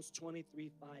 Psalms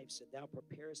 23:5 said, Thou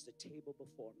preparest a table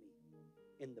before me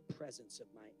in the presence of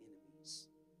my enemies.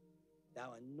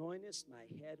 Thou anointest my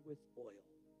head with oil.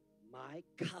 My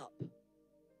cup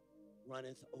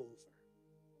runneth over.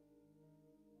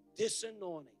 This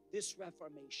anointing, this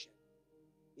reformation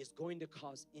is going to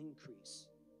cause increase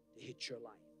to hit your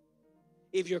life.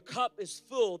 If your cup is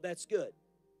full, that's good.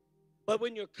 But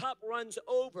when your cup runs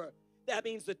over, that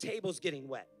means the table's getting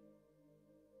wet.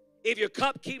 If your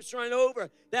cup keeps running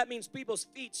over, that means people's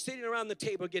feet sitting around the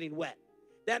table are getting wet.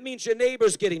 That means your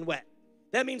neighbor's getting wet.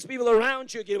 That means people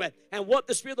around you are getting wet. And what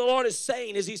the Spirit of the Lord is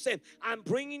saying is He's saying, I'm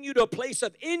bringing you to a place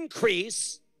of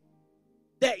increase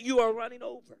that you are running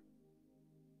over.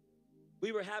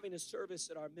 We were having a service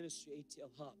at our ministry, ATL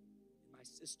Hub, and my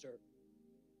sister,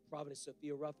 Prophetess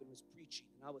Sophia Ruffin, was preaching,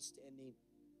 and I was standing.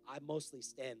 I mostly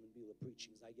stand when people are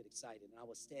preaching because I get excited, and I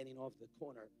was standing off the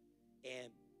corner,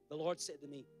 and the Lord said to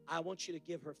me, I want you to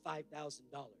give her $5,000.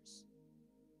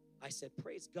 I said,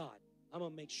 praise God. I'm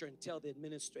going to make sure and tell the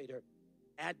administrator,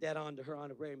 add that on to her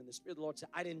honorarium. And the Spirit of the Lord said,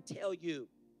 I didn't tell you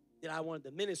that I wanted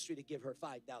the ministry to give her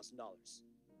 $5,000.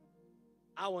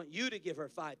 I want you to give her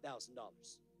 $5,000.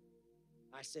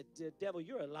 I said, devil,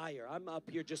 you're a liar. I'm up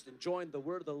here just enjoying the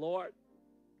word of the Lord.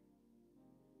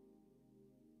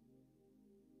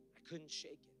 I couldn't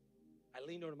shake it. I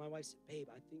leaned over to my wife and said, babe,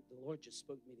 I think the Lord just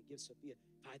spoke to me to give Sophia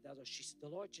 $5,000. She said, the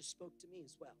Lord just spoke to me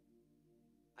as well.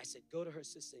 I said, go to her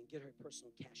sister and get her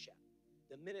personal cash app.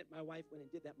 The minute my wife went and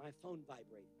did that, my phone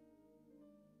vibrated.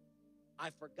 I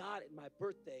forgot in my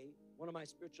birthday, one of my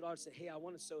spiritual daughters said, hey, I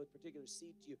want to sow a particular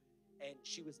seed to you. And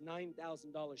she was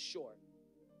 $9,000 short.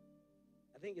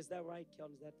 I think, is that right,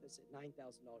 Kelton? Is that $9,000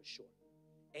 short?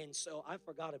 And so I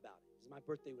forgot about it because my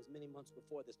birthday was many months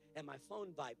before this. And my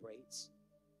phone vibrates.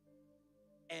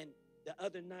 And the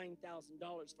other $9,000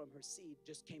 from her seed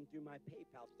just came through my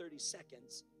PayPal 30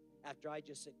 seconds after I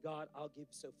just said, God, I'll give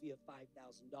Sophia $5,000.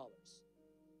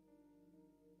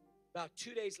 About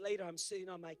 2 days later, I'm sitting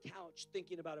on my couch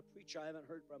thinking about a preacher I haven't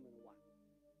heard from in a while.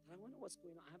 And I wonder what's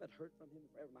going on. I haven't heard from him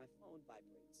forever. My phone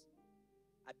vibrates.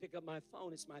 I pick up my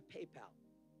phone. It's my PayPal.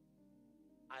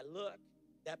 I look.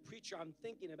 That preacher I'm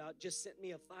thinking about just sent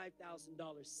me a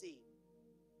 $5,000 seed.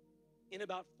 In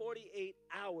about 48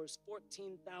 hours,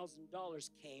 $14,000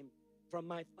 came from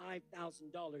my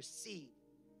 $5,000 seed.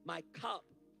 My cup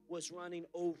was running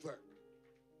over.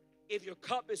 If your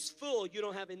cup is full, you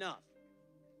don't have enough.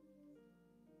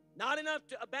 Not enough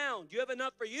to abound. You have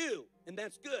enough for you, and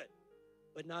that's good,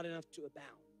 but not enough to abound.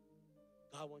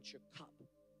 God wants your cup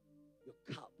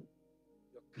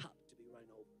to be running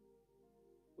over.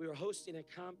 We were hosting a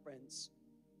conference,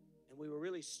 and we were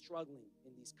really struggling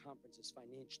in these conferences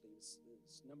financially. This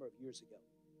a number of years ago.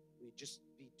 We'd just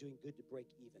be doing good to break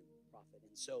even, Prophet.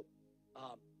 And so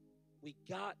we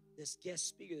got this guest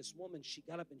speaker, this woman. She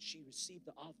got up and she received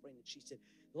the offering, and she said,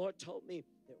 the Lord told me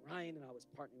that Ryan and I was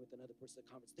partnering with another person at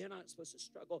the conference. They're not supposed to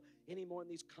struggle anymore in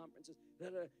these conferences.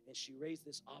 And she raised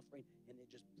this offering, and it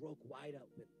just broke wide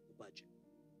open the budget.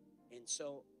 And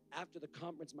so after the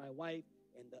conference, my wife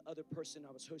and the other person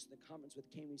I was hosting the conference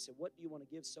with came and said, what do you want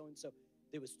to give so-and-so?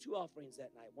 There was 2 offerings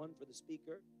that night, one for the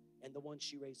speaker and the one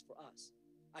she raised for us.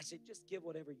 I said, just give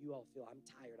whatever you all feel. I'm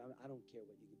tired. I don't care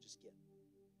what you can just give.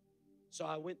 So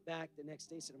I went back the next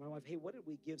day and said to my wife, hey, what did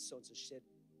we give so-and-so? She said,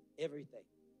 everything.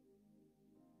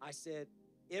 I said,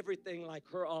 everything like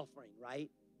her offering,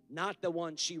 right? Not the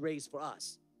one she raised for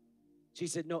us. She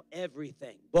said, no,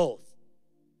 everything, both.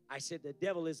 I said, the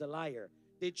devil is a liar.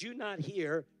 Did you not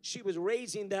hear she was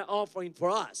raising that offering for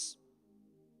us?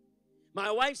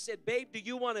 My wife said, babe, do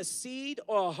you want a seed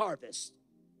or a harvest?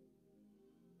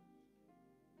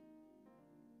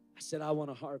 I said, I want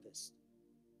a harvest.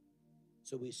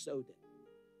 So we sowed it.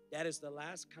 That is the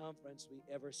last conference we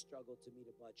ever struggled to meet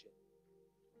a budget.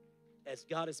 As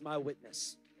God is my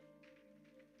witness,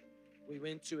 we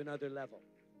went to another level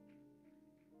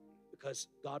because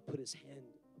God put his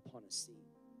hand upon a seed.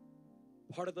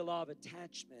 Part of the law of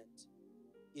attachment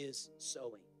is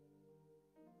sowing.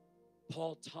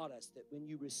 Paul taught us that when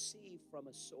you receive from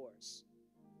a source,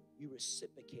 you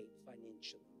reciprocate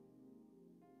financially.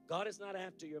 God is not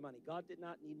after your money. God did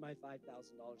not need my $5,000.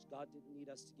 God didn't need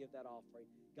us to give that offering.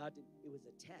 It was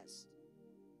a test.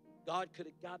 God could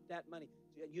have got that money.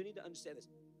 You need to understand this.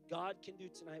 God can do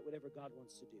tonight whatever God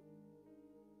wants to do.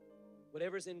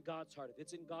 Whatever's in God's heart. If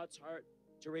it's in God's heart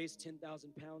to raise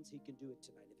 10,000 pounds, he can do it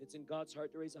tonight. If it's in God's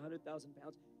heart to raise 100,000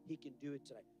 pounds, He can do it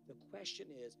tonight. The question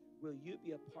is, will you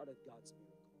be a part of God's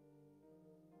miracle?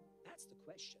 That's the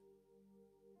question.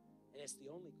 And it's the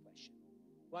only question.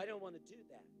 Well, I don't want to do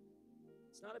that.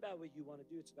 It's not about what you want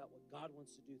to do. It's about what God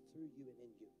wants to do through you and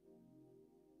in you.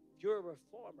 If you're a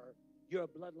reformer, you're a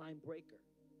bloodline breaker.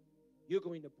 You're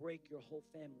going to break your whole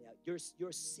family out.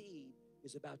 Your seed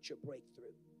is about your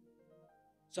breakthrough.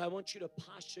 So I want you to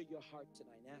posture your heart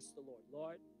tonight and ask the Lord,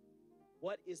 Lord,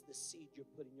 what is the seed you're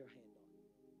putting your hand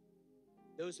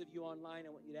on? Those of you online, I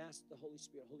want you to ask the Holy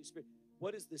Spirit,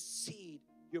 what is the seed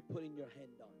you're putting your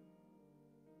hand on?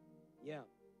 Yeah,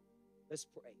 let's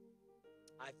pray.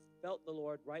 I felt the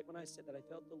Lord, right when I said that, I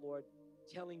felt the Lord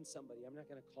telling somebody, I'm not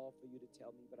going to call for you to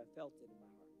tell me, but I felt it in my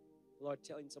heart. The Lord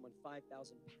telling someone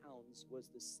 5,000 pounds was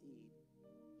the seed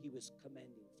He was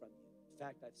commanding from you. In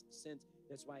fact, I've sensed,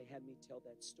 that's why He had me tell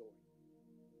that story.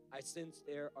 I sense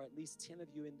there are at least 10 of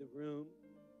you in the room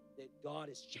that God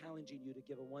is challenging you to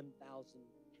give a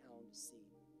 1,000-pound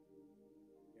seed.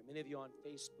 There are many of you on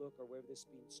Facebook or wherever this is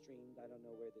being streamed. I don't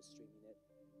know where they're streaming it.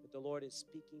 But the Lord is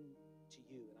speaking to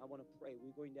you, and I want to pray.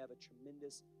 We're going to have a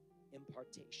tremendous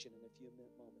impartation in a few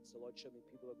moments. The Lord showed me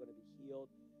people are going to be healed.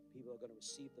 People are going to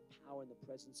receive the power and the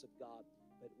presence of God.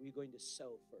 But we're going to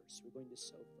sow first. We're going to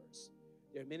sow first.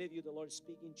 There are many of you, the Lord is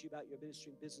speaking to you about your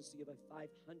ministry and business to give a $500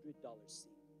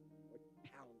 seed or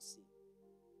pound seed.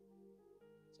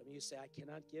 Some of you say, I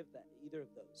cannot give that, either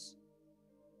of those.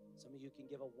 Some of you can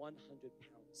give a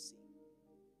 100-pound seed.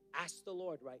 Ask the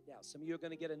Lord right now. Some of you are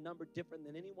going to get a number different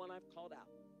than anyone I've called out.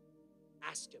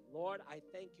 Ask Him, Lord, I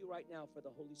thank you right now for the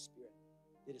Holy Spirit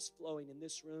that is flowing in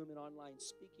this room and online,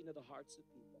 speaking to the hearts of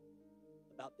people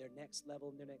about their next level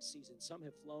and their next season. Some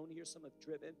have flown here, some have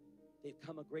driven. They've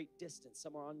come a great distance.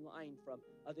 Some are online from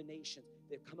other nations.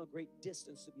 They've come a great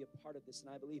distance to be a part of this. And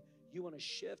I believe you want to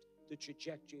shift the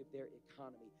trajectory of their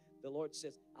economy. The Lord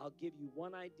says, I'll give you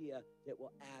one idea that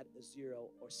will add a zero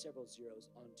or several zeros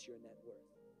onto your net worth.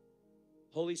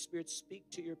 Holy Spirit, speak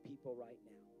to your people right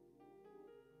now.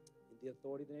 In the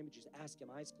authority of the name of Jesus, ask Him,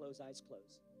 eyes closed, eyes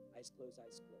closed. Eyes closed,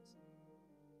 eyes closed.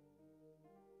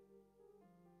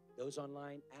 Those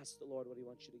online, ask the Lord what He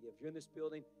wants you to give. If you're in this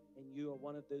building and you are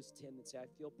one of those 10 that say, I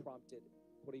feel prompted,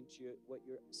 according to what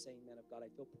you're saying, man of God, I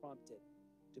feel prompted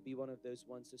to be one of those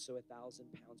ones to sow 1,000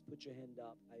 pounds. Put your hand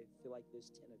up. I feel like there's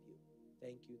 10 of you.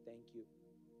 Thank you, thank you,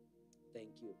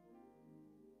 thank you.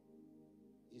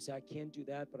 You say, I can't do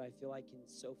that, but I feel I can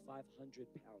sow 500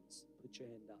 pounds. Put your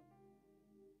hand up.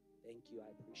 Thank you.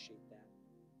 I appreciate that.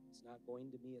 It's not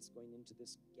going to me. It's going into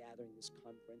this gathering, this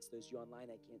conference. Those of you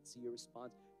online, I can't see your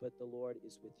response, but the Lord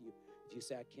is with you. If you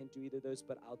say, I can't do either of those,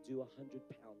 but I'll do 100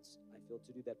 pounds. I feel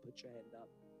to do that. Put your hand up.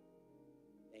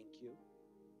 Thank you.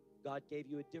 God gave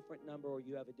you a different number or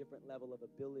you have a different level of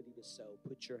ability to sow.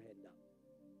 Put your hand up.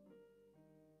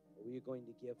 We are going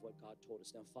to give what God told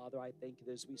us. Now, Father, I thank you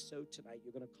that as we sow tonight,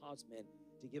 you're going to cause men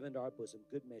to give into our bosom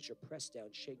good measure, pressed down,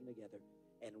 shaken together,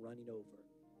 and running over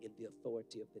in the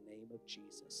authority of the name of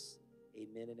Jesus.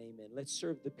 Amen and amen. Let's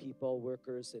serve the people,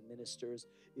 workers, and ministers.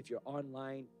 If you're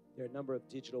online, there are a number of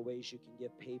digital ways you can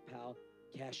give: PayPal,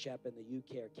 Cash App in the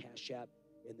UK, or Cash App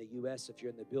in the US. If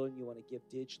you're in the building, you want to give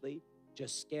digitally,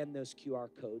 just scan those QR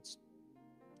codes.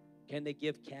 Can they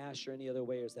give cash or any other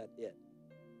way, or is that it?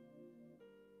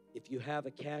 If you have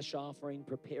a cash offering,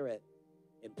 prepare it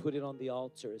and put it on the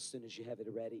altar as soon as you have it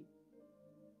ready.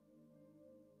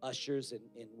 Ushers and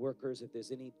workers, if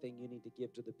there's anything you need to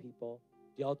give to the people.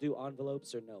 Do y'all do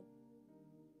envelopes or no?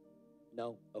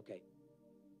 No? Okay.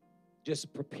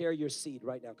 Just prepare your seed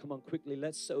right now. Come on, quickly.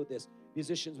 Let's sow this.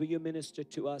 Musicians, will you minister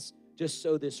to us? Just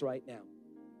sow this right now.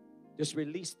 Just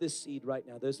release this seed right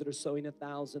now. Those that are sowing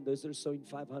 1,000, those that are sowing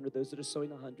 500, those that are sowing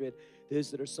 100, those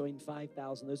that are sowing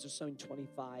 5,000, those that are sowing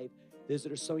 25, those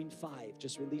that are sowing 5.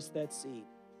 Just release that seed.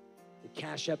 The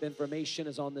Cash App information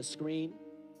is on the screen.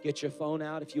 Get your phone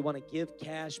out. If you want to give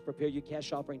cash, prepare your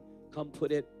cash offering. Come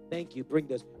put it. Thank you. Bring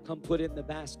this. Come put it in the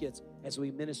baskets as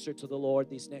we minister to the Lord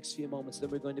these next few moments.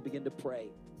 Then we're going to begin to pray.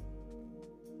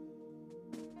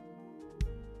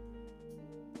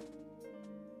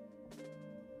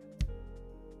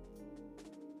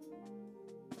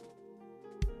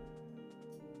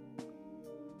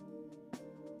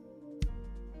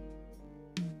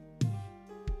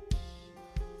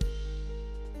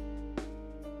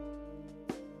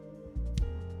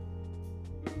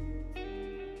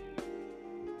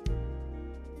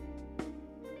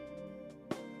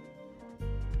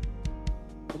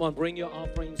 Come on, bring your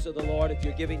offerings to the Lord. If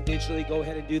you're giving digitally, go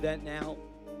ahead and do that now.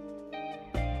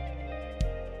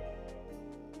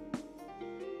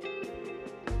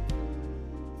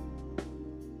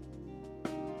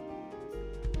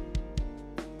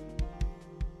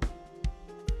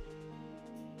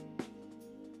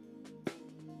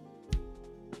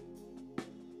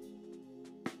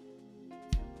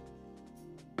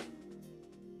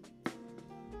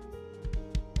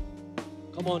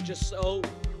 Come on, just sow.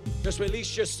 Just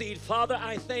release your seed. Father,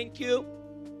 I thank you.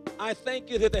 I thank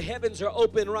you that the heavens are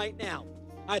open right now.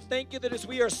 I thank you that as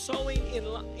we are sowing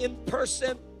in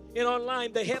person and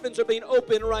online, the heavens are being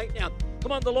opened right now.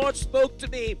 Come on, the Lord spoke to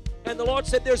me, and the Lord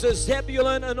said there's a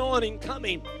Zebulun anointing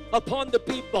coming upon the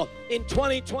people in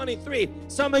 2023.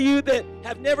 Some of you that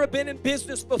have never been in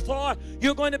business before,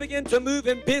 you're going to begin to move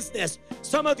in business.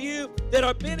 Some of you that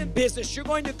have been in business, you're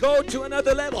going to go to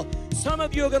another level. Some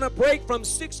of you are going to break from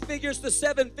 6 figures to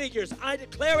 7 figures. I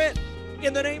declare it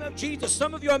in the name of Jesus.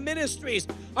 Some of your ministries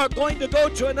are going to go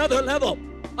to another level,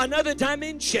 another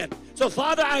dimension. So,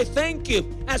 Father, I thank you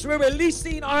as we're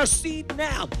releasing our seed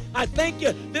now. I thank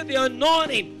you that the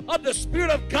anointing of the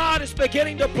Spirit of God is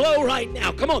beginning to blow right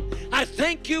now. Come on. I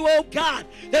thank you, oh God,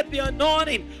 that the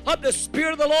anointing of the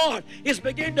Spirit of the Lord is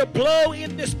beginning to blow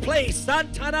in this place.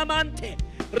 Santanamante.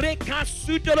 The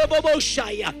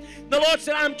Lord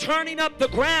said, I'm turning up the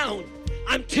ground.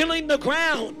 I'm tilling the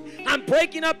ground. I'm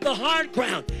breaking up the hard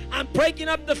ground. I'm breaking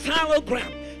up the fallow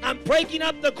ground. I'm breaking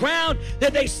up the ground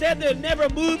that they said they'd never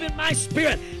move in my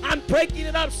spirit. I'm breaking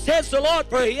it up, says the Lord,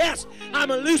 for yes,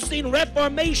 I'm loosing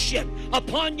reformation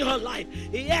upon your life.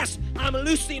 Yes, I'm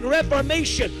loosing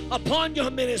reformation upon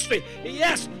your ministry.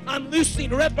 Yes, I'm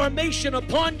loosing reformation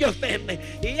upon your family.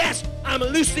 Yes, I'm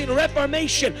loosing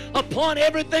reformation upon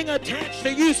everything attached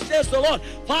to you, says the Lord.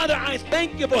 Father, I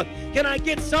thank you for it. Can I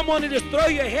get someone to just throw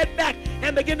your head back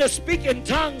and begin to speak in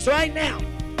tongues right now?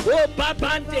 Oh,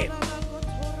 Babante.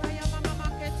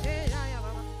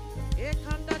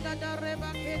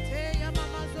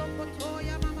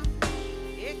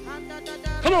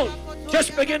 Come on,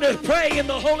 just begin to pray in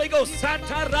the Holy Ghost.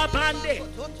 Santa Rabande,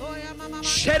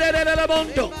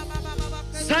 Shederabondo,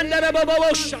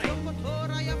 Sandaraboshai,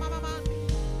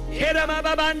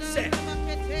 Hedamabanse.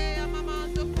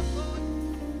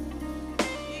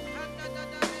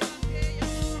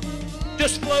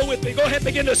 Just flow with me. Go ahead,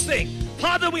 begin to sing.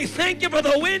 Father, we thank you for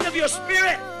the wind of your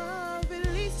Spirit.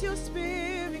 Release your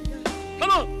Spirit, God. Come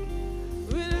on.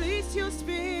 Release your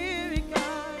Spirit, God.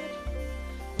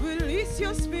 Release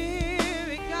your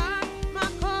Spirit, God.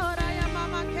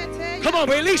 Come on,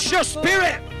 release your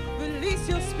Spirit. Release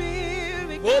your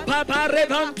Spirit, Oh, Papa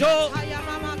Revanto.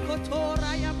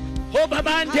 Oh,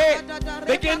 Babante.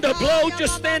 Begin to blow.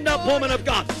 Just stand up, woman of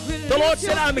God. The Lord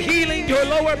said, I'm healing your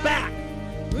lower back.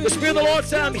 The Spirit of the Lord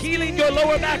said, I'm healing your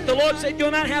lower back. The Lord said,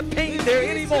 you'll not have pain there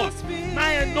anymore.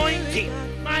 My anointing,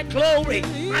 my glory,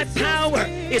 my power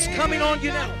is coming on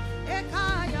you now.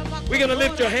 We're going to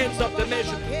lift your hands up to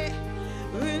measure.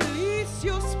 Release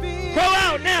your Spirit. Grow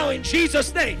out now in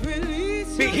Jesus' name.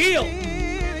 Be healed.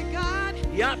 Release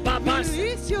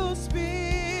your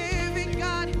Spirit,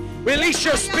 God. Release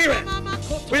your spirit.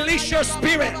 Release your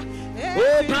spirit.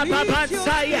 Oh, Papa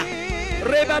Pansaya.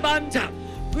 Rebabanta.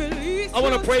 I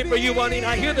want to pray for you, Juanita.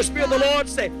 I hear the Spirit of the Lord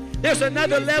say, there's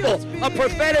another level of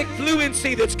prophetic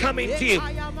fluency that's coming to you.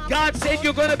 God said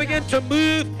you're going to begin to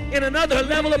move in another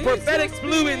level of prophetic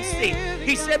fluency.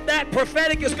 He said that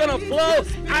prophetic is going to flow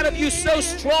out of you so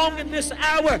strong in this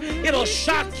hour, it'll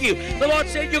shock you. The Lord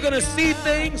said you're going to see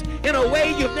things in a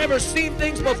way you've never seen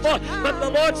things before. But the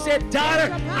Lord said,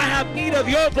 daughter, I have need of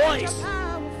your voice.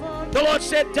 The Lord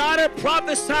said, daughter,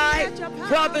 prophesy,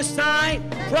 prophesy,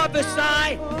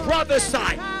 prophesy,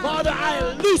 prophesy. Father, I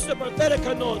loose the prophetic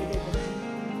anointing.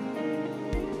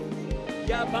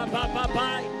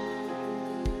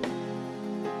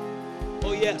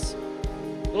 Oh, yes.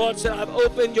 The Lord said, I've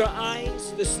opened your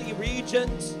eyes to see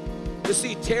regions, to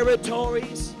see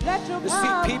territories, to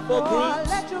see people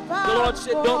groups. The Lord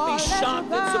said, don't be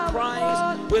shocked and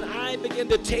surprised when I begin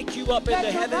to take you up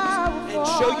into heavens and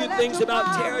show you things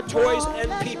about territories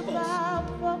and peoples.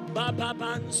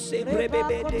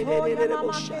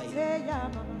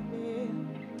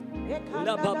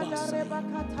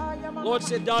 Lord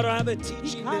said, daughter, I have a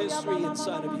teaching ministry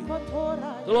inside of you.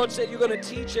 The Lord said, you're going to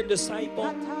teach and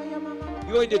disciple.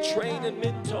 You're going to train and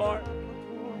mentor.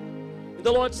 And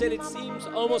the Lord said, it seems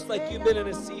almost like you've been in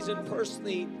a season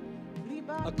personally,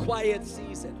 a quiet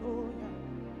season.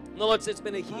 And the Lord said, it's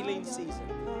been a healing season.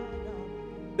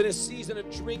 Been a season of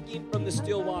drinking from the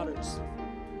still waters.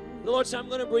 And the Lord said, I'm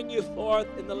going to bring you forth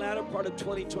in the latter part of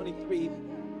 2023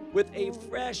 with a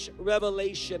fresh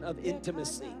revelation of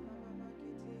intimacy.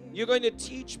 You're going to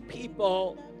teach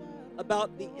people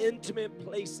about the intimate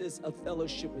places of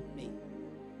fellowship with me,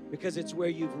 because it's where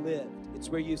you've lived, it's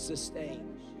where you've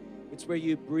sustained, it's where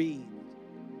you've breathed,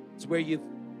 it's where you've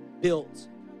built,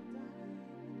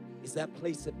 is that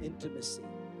place of intimacy.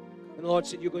 And the Lord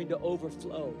said, you're going to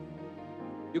overflow.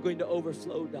 You're going to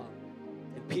overflow, daughter.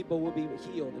 And people will be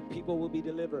healed, and people will be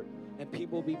delivered, and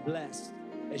people will be blessed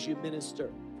as you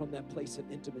minister from that place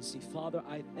of intimacy. Father,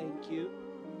 I thank you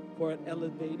for an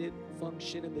elevated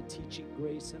function in the teaching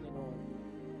grace and anointing.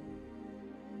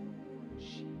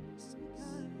 Jesus.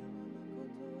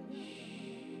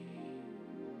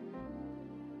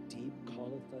 Deep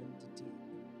calleth unto deep.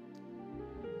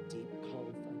 Deep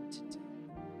calleth unto deep.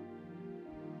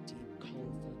 Deep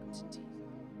calleth unto deep.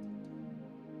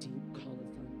 Deep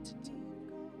calleth unto deep.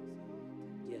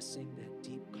 Yes, sing that.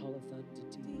 Deep calleth unto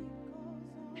deep.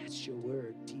 That's your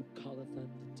word. Deep calleth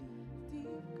unto deep.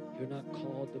 You're not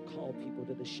called to call people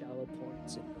to the shallow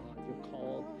points in God. You're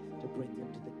called to bring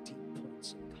them to the deep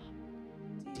points in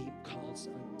God. Deep calls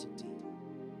unto deep.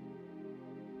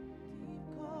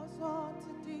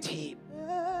 Deep,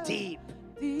 deep,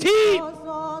 deep,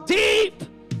 deep,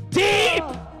 deep,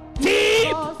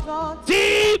 deep,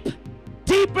 deep,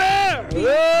 deeper.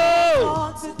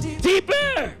 Oh,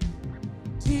 deeper.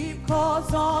 Deep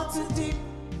calls on to deep.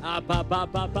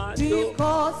 Deep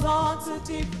calls on to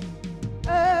deep.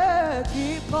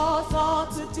 Deep calls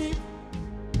on to deep.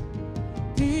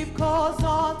 Deep calls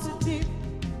on to deep.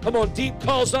 Come on, deep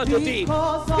calls unto deep.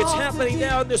 It's happening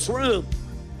now in this room.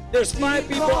 There's 5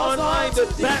 people online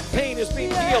that back pain is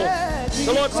being healed.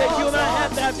 The Lord said, you and I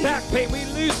have that back pain. We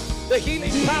lose the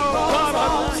healing power of God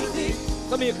online.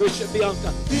 Come here, Christian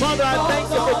Bianca. Father, I thank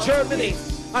you for Germany.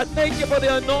 I thank you for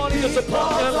the anointing that's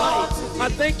upon their life. I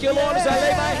thank you, Lord, as I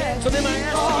lay my hands on them. I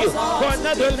ask you for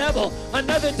another level,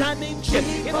 another dimension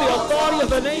in the authority of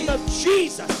the name of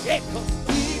Jesus.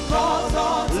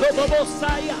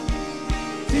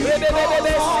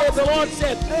 The Lord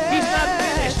said, he's not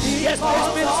finished. Yes,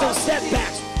 there's been some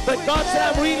setbacks, but God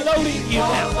said, I'm reloading you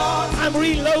now. I'm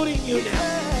reloading you now.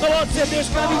 The Lord said, there's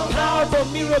going to be powerful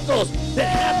miracles that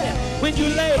happen when you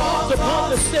lay hands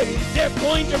upon the sick. They're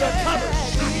going to recover.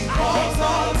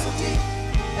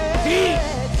 Deep.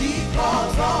 Deep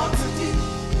calls on to deep.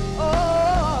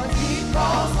 Oh, deep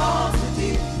calls on to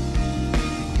deep.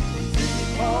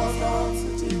 Deep calls on to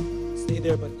deep. Stay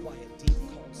there, but quiet.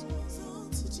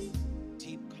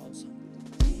 Deep calls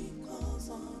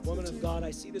on. Woman of God,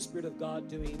 I see the Spirit of God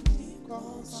doing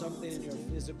something in your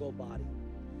physical body.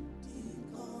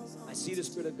 I see the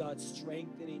Spirit of God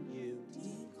strengthening you.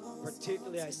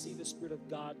 Particularly, I see the Spirit of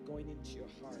God going into your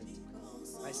heart.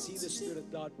 I see the Spirit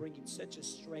of God bringing such a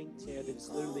strength there that is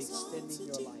literally extending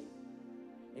your life.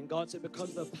 And God said,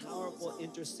 because of the powerful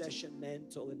intercession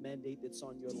mantle and mandate that's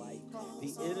on your life,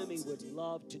 the enemy would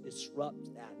love to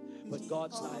disrupt that. But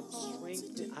God said,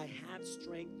 I have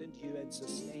strengthened you and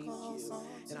sustained you.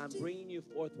 And I'm bringing you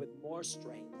forth with more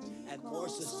strength and more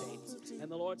sustaining. And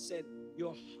the Lord said,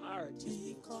 your heart is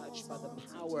being touched by the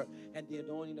power and the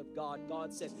anointing of God.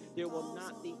 God said, there will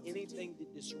not be anything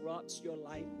that disrupts your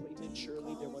life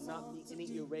prematurely. There will not be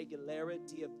any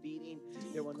irregularity of beating.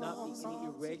 There will not be any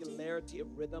irregularity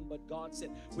of rhythm. But God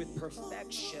said, with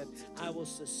perfection, I will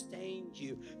sustain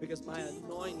you because my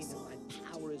anointing and my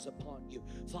power is upon you.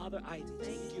 Father, I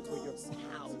thank you for your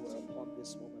power upon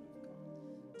this woman of God.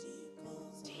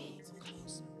 Deep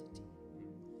calls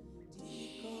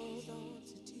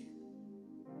unto deep.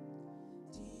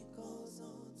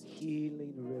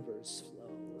 Healing rivers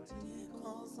flow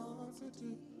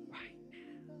right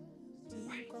now.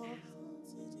 Right now.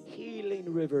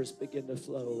 Healing rivers begin to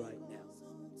flow right now.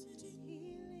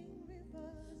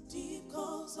 Deep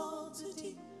calls on to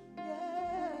deep.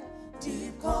 Yeah.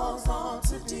 Deep calls on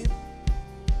to deep.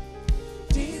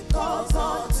 Deep calls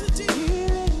on to deep.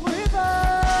 Healing rivers.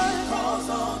 Calls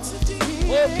on to deep.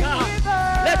 Oh God,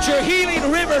 let your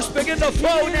healing rivers begin to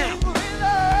flow now.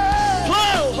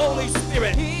 Flow, Holy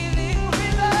Spirit.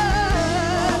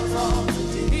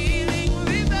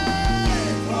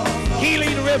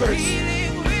 Healing rivers.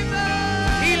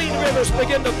 Healing rivers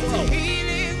begin to flow.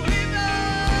 Healing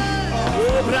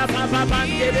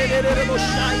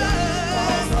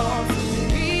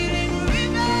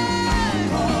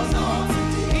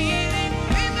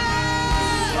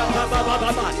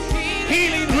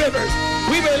rivers.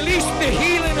 We release the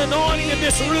healing anointing in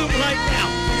this room right now.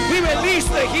 We release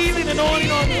the healing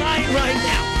anointing online right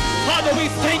now. Father, we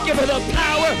thank you for the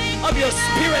power of your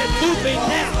Spirit moving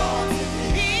now.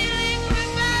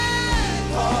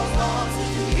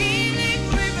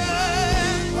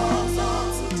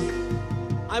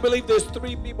 I believe there's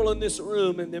 3 people in this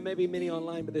room, and there may be many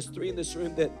online, but there's 3 in this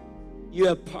room that you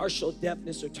have partial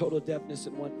deafness or total deafness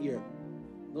in one ear.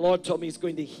 The Lord told me He's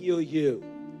going to heal you.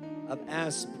 I've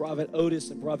asked Prophet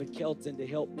Otis and Prophet Kelton to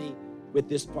help me with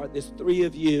this part. There's 3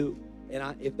 of you,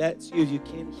 and if that's you, if you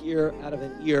can't hear out of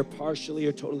an ear partially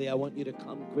or totally, I want you to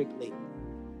come quickly.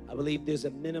 I believe there's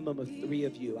a minimum of 3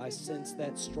 of you. I sense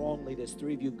that strongly. There's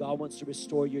 3 of you. God wants to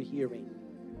restore your hearing.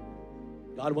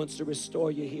 God wants to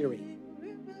restore your hearing.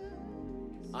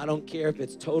 I don't care if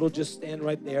it's total, just stand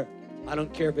right there. I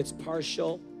don't care if it's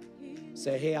partial.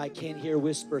 Say, hey, I can't hear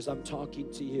whispers. I'm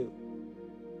talking to you.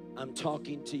 I'm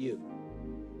talking to you.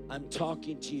 I'm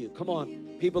talking to you. Come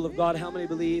on, people of God, how many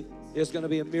believe there's going to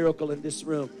be a miracle in this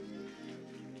room?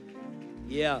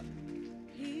 Yeah.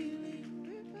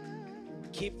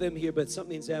 Keep them here, but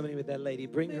something's happening with that lady.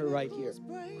 Bring her right here.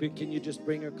 Quick, can you just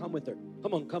bring her? Come with her.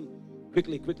 Come on, come.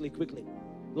 Quickly, quickly, quickly.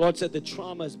 The Lord said the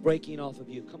trauma is breaking off of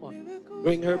you. Come on.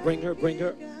 Bring her, bring her, bring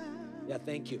her. Yeah,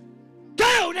 thank you.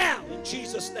 Go now in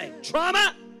Jesus' name.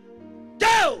 Trauma,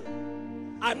 go.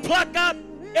 I pluck up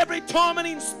every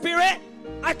tormenting spirit.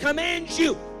 I command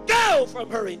you, go from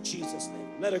her in Jesus'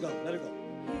 name. Let her go, let her go.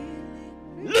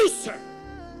 Loose her.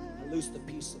 I loose the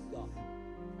peace of God.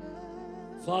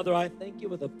 Father, I thank you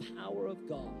for the power of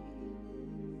God.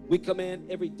 We command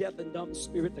every deaf and dumb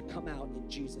spirit to come out in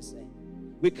Jesus' name.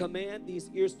 We command these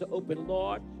ears to open.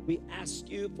 Lord, we ask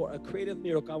you for a creative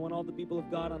miracle. I want all the people of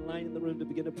God online in the room to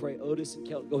begin to pray. Otis and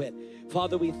Kelton, go ahead.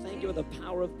 Father, we thank you for the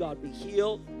power of God. Be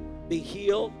healed, be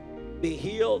healed, be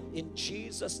healed in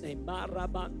Jesus' name.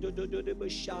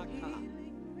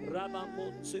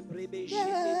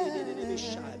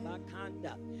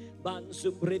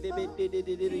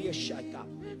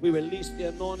 We release the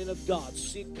anointing of God.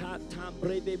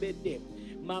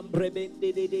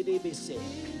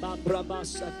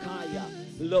 Mambrabasakaya,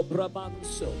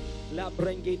 Lobrabanso, La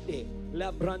Brangete,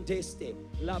 La Brandeste,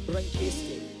 La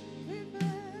Branqueste,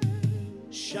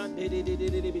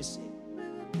 Shandedebise.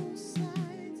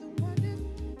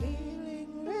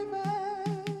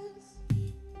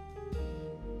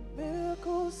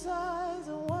 Miracles, signs,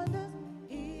 and wonders,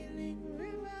 healing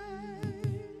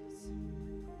rivers.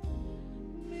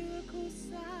 Miracles,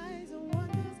 signs, and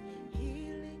wonders,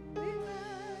 healing rivers.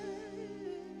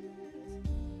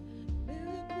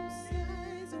 Miracles,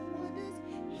 signs, and wonders,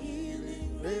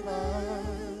 healing rivers.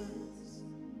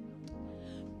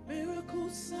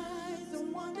 Miracles, signs,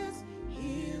 and wonders,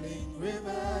 healing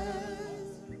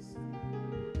rivers.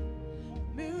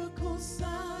 Miracles,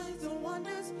 signs, and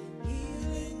wonders,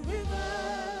 healing rivers.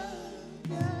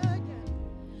 Yeah, yeah.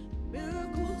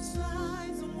 Miracles,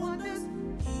 signs, and wonders,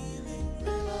 healing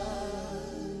rivers.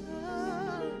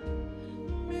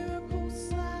 Miracles,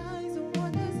 signs, and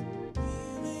wonders,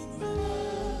 healing rivers.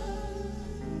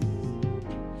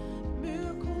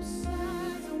 Miracles,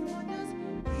 signs, and wonders,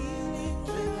 healing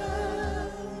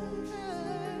rivers.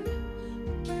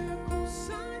 Miracles,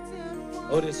 signs, and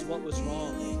wonders. Otis, what was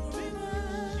wrong?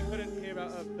 She couldn't hear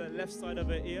out of the left side of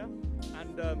her ear,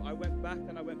 and I went back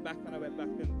and I went back and I went back,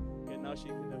 and yeah, now she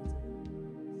can hear.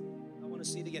 I want to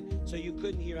see it again. So you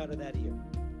couldn't hear out of that ear.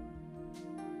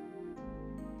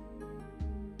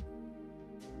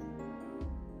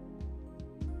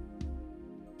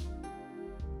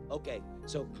 Okay,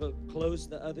 so close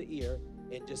the other ear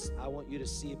and just, I want you to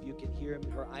see if you can hear him.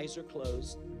 Her eyes are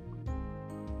closed.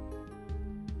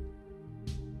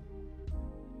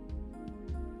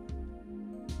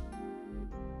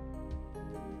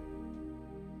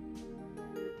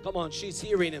 Come on, she's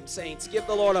hearing him, saints. Give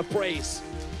the Lord a praise.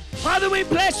 Father, we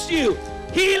bless you.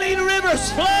 Healing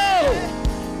rivers flow,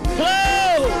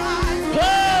 flow,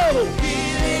 flow,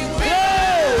 flow.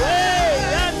 Hey,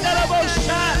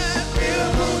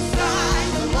 Miracles,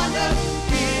 signs, and wonders,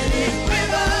 healing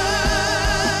rivers.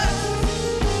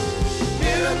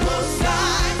 Miracles,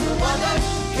 signs, and wonders,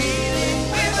 healing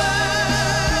rivers.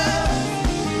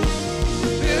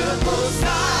 Miracles,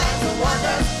 signs, and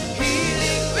wonders,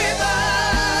 healing rivers.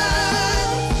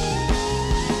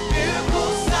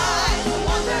 Miracles, signs, and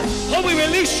wonders. Oh, we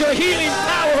release your healing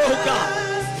power, oh God.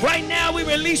 Right now, we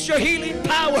release your healing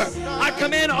power. I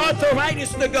command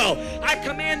arthritis to go. I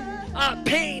command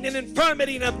pain and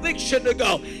infirmity and affliction to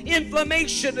go,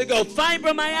 inflammation to go,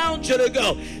 fibromyalgia to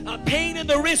go, pain in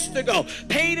the wrist to go,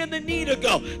 pain in the knee to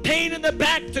go, pain in the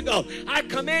back to go. I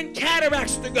command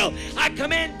cataracts to go. I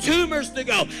command tumors to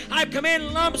go. I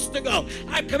command lumps to go.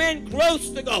 I command growths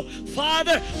to go.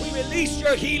 Father, we release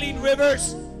your healing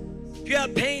rivers. If you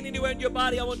have pain anywhere in your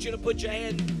body, I want you to put your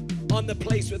hand on the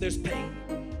place where there's pain.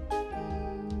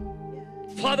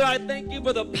 Father, I thank you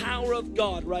for the power of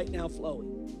God right now flowing.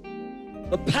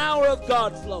 The power of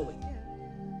God flowing.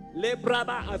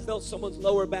 I felt someone's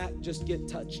lower back just get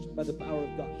touched by the power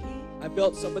of God. I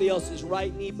felt somebody else's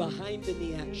right knee behind the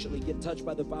knee actually get touched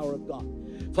by the power of God.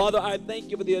 Father, I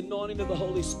thank you for the anointing of the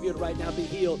Holy Spirit right now. Be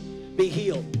healed. Be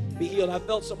healed. Be healed. I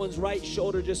felt someone's right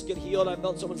shoulder just get healed. I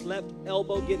felt someone's left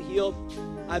elbow get healed.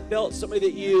 I felt somebody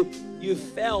that you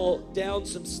fell down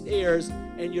some stairs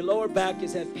and your lower back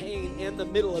has had pain in the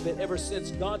middle of it ever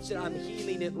since. God said, I'm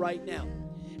healing it right now.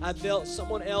 I felt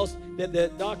someone else that the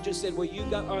doctor said, well, you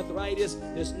got arthritis.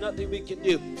 There's nothing we can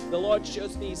do. The Lord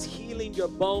shows me He's healing your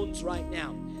bones right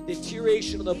now.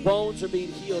 Deterioration of the bones are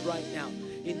being healed right now.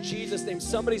 In Jesus' name,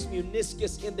 somebody's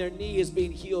meniscus in their knee is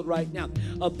being healed right now.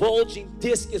 A bulging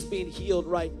disc is being healed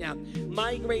right now.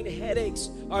 Migraine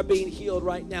headaches are being healed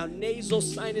right now. Nasal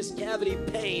sinus cavity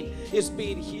pain is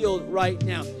being healed right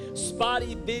now.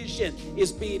 Spotty vision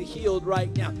is being healed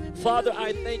right now. Father,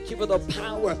 I thank you for the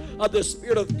power of the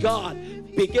Spirit of God.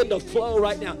 Begin to flow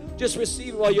right now. Just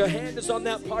receive it while your hand is on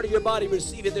that part of your body.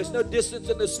 Receive it. There's no distance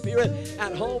in the Spirit,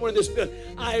 at home or in the Spirit.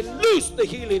 I loose the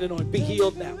healing anointing. Be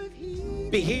healed now.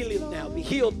 Be healed now. Be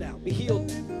healed now. Be healed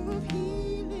now.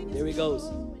 There he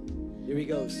goes. There he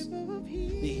goes.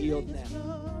 Be healed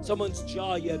now. Someone's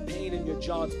jaw, you have pain in your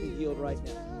jaw, it's be healed right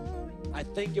now. I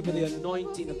thank you for the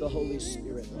anointing of the Holy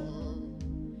Spirit, Lord.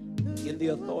 In the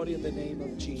authority of the name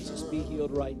of Jesus, be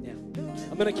healed right now.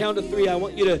 I'm going to count to 3. I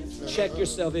want you to check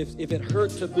yourself. If it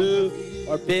hurt to move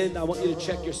or bend, I want you to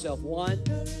check yourself. 1,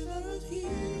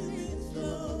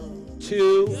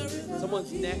 2.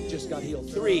 Someone's neck just got healed.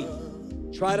 3.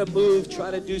 Try to move, try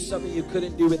to do something you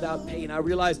couldn't do without pain. I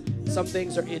realize some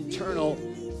things are internal,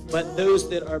 but those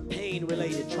that are pain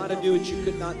related, try to do what you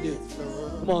could not do.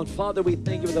 Come on, Father, we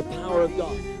thank you for the power of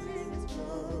God.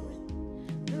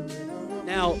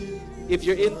 Now, if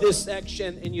you're in this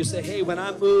section and you say, hey, when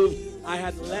I moved, I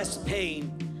had less pain,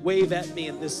 wave at me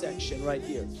in this section right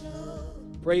here.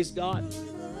 Praise God.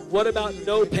 What about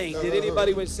no pain? Did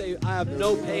anybody would say, I have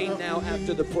no pain now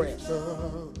after the prayer?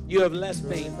 You have less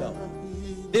pain though.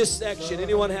 This section,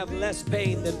 anyone have less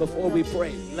pain than before we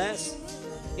prayed? Less?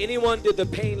 Anyone, did the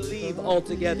pain leave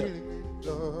altogether?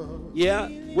 Yeah?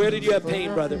 Where did you have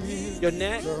pain, brother? Your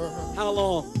neck? How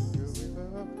long?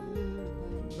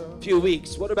 A few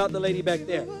weeks. What about the lady back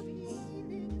there?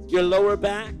 Your lower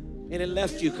back? And it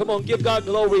left you. Come on, give God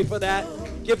glory for that.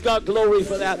 Give God glory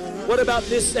for that. What about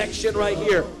this section right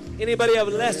here? Anybody have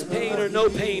less pain or no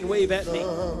pain? Wave at me.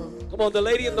 Come on, the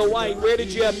lady in the white, where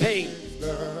did you have pain?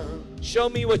 Show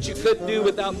me what you couldn't do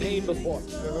without pain before.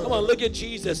 Come on, look at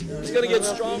Jesus. He's going to get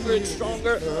stronger and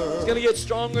stronger. He's going to get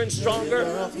stronger and stronger.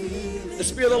 The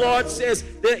Spirit of the Lord says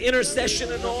the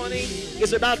intercession anointing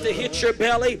is about to hit your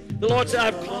belly. The Lord said,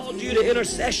 I've called you to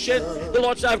intercession. The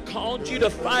Lord said, I've called you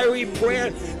to fiery prayer.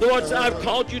 The Lord said, I've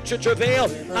called you to travail.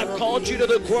 I've called you to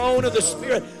the groan of the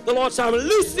Spirit. The Lord said, I'm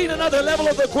loosing another level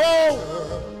of the groan.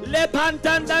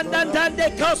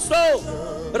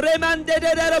 Oh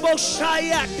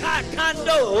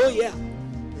yeah.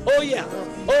 Oh yeah.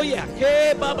 Oh yeah.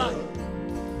 Hey, Baba.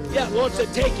 Yeah, Lord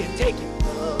said, take it, take it. The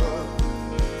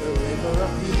river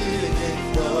of healing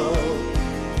is flow.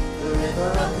 The river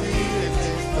of healing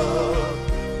is flow.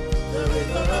 The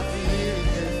river of healing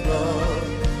is flow.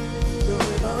 The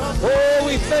river of Oh,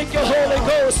 we thank you, Holy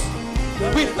Ghost.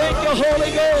 We thank you,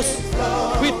 Holy Ghost.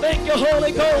 We thank you,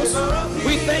 Holy Ghost.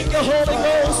 We thank you, Holy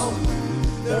Ghost.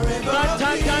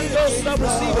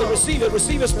 Receive it, receive it,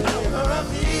 receive His power.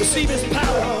 Receive His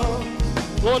power.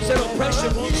 Lord said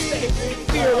oppression won't stay.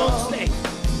 Fear won't stay.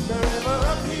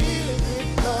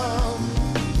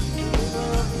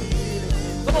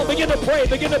 Come on, begin to pray,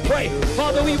 begin to pray.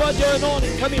 Father, we want your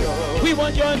anointing. Come here. We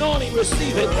want your anointing.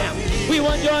 Receive it now. We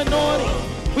want your anointing.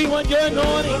 We want your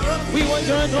anointing. We want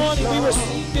your anointing. We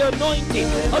receive the anointing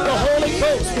of the Holy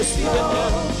Ghost. Receive it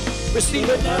now. Receive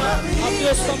it now. I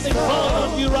feel something falling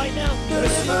on you right now.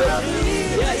 Receive it now.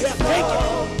 Yeah, yeah. Take it.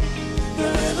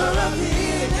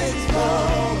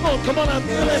 Come on, I'm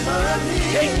feeling it.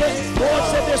 Take it. Lord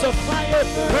said there's a fire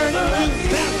burning you,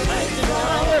 baptized in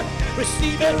fire.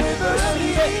 Receive it.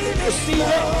 Receive it. Receive it.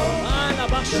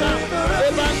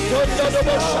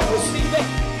 Receive it.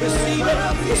 Receive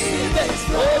it, receive it.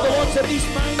 Oh, the Lord said these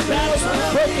mind battles be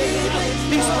broken.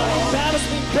 These mind battles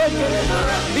be broken.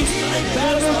 These mind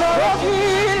battles be broken.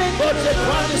 Lord said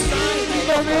prophesy.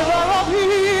 The river of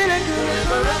healing.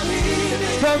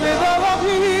 The river of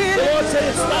healing. The Lord said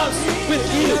it stops with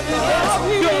you. Yes,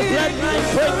 you're a bloodline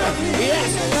breaker. Yes,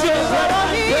 you're a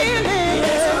bloodline breaker.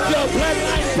 Yes, you're a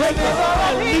bloodline breaker. I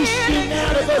loose you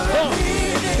now to go forth.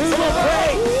 Come on,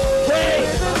 pray, pray,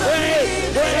 pray,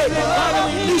 pray. Father,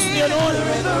 we loose the anointing.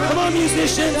 Come on,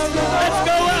 musicians. Let's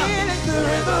go up.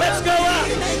 Let's go up.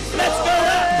 Let's go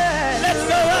up. Let's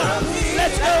go up.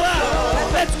 Let's go up.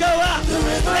 Let's go up.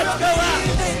 Let's go up.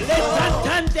 Let's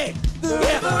cantante.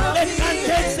 Yeah. Let's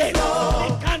cantese.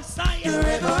 Let's cansaya.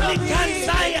 Let's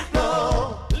cansaya.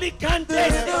 Let's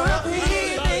cantese.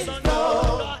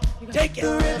 Take it.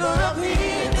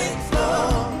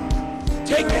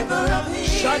 Take it.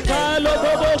 Shata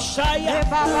lobobo shaya.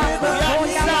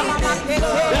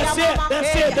 That's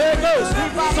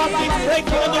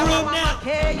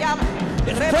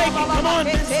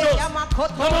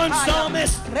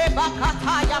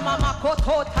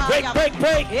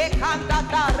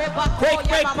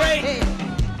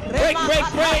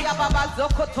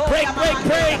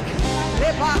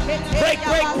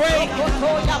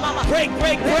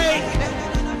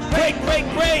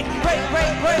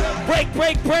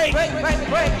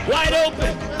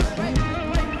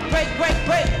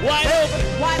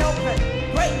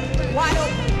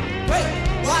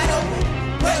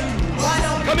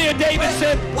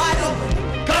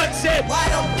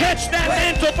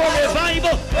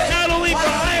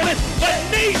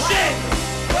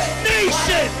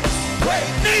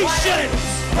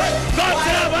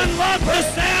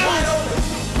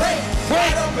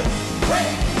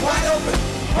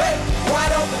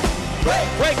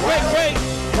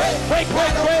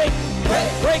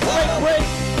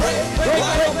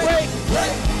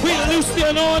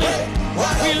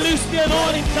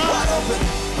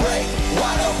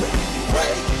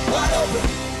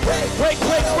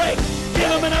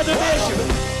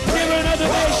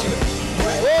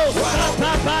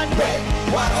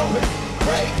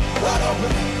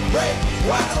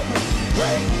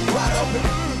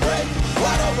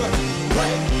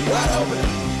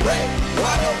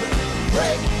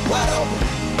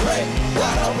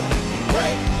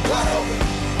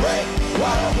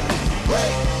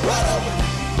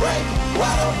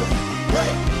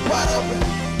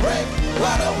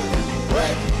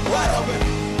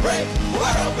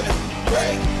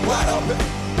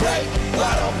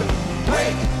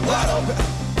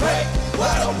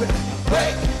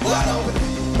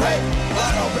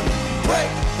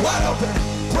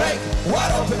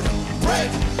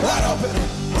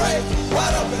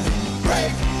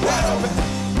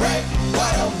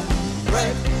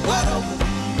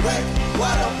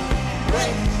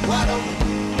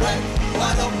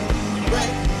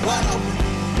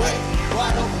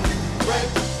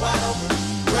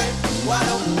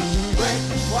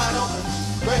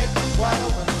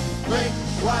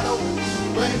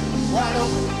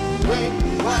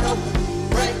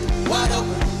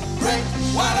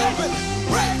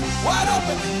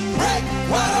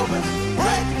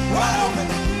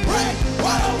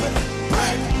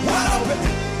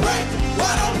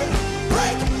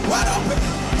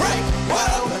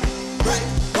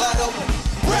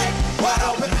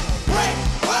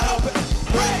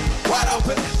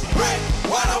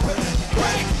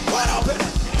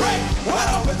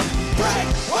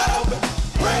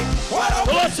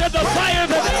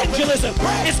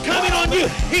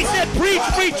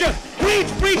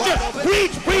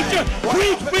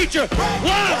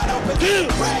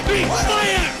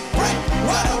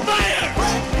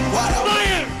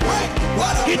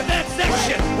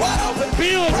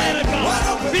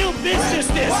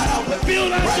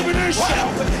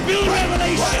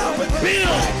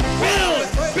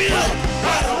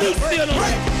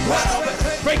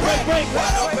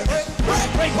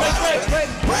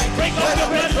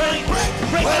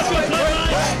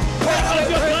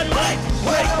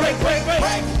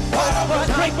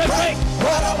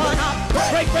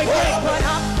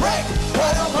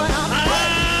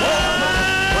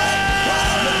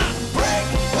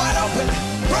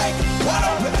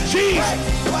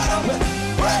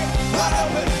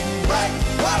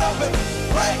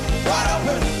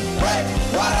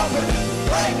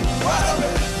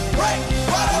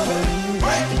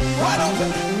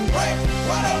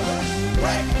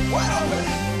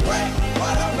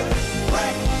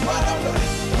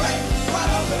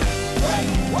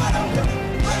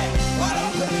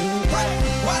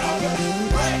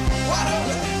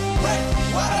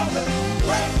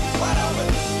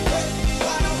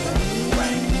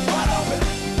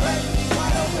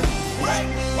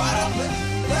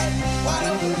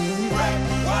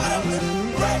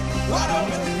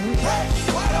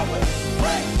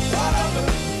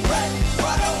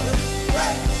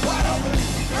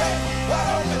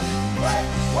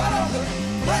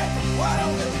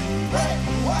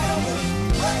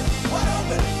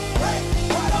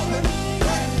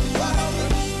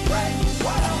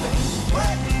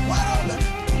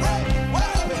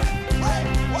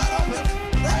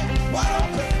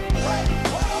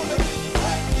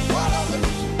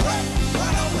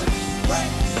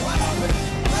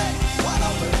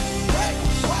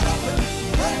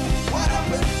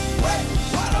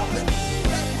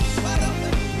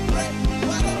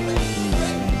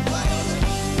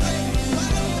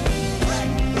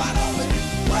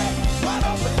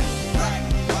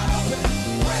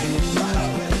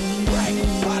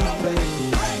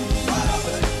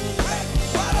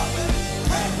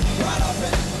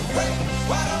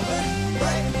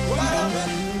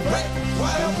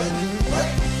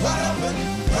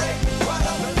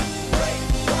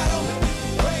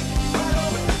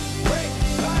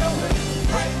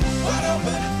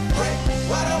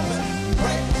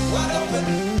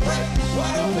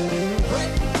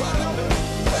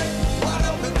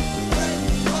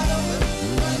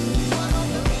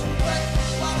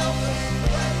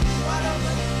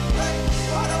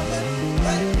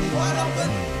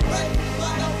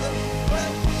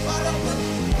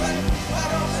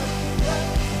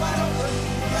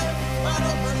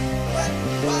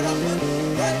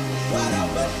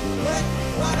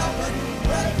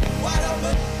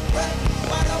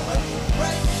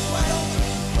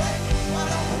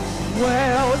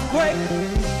Well, it's great.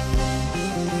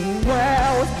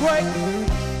 Well, it's great.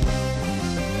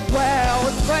 Well,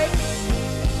 it's great.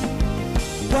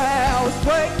 Well, it's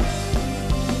great.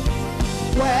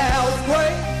 Well, it's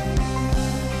great.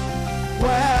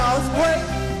 Well, it's great.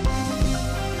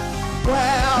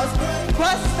 Well, it's great.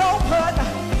 Crust open.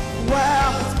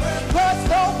 Well, it's great. Crust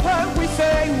open. We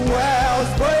say, well,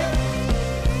 it's great.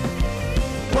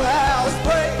 Well, it's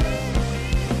great.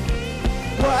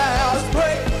 Well, it's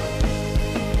great.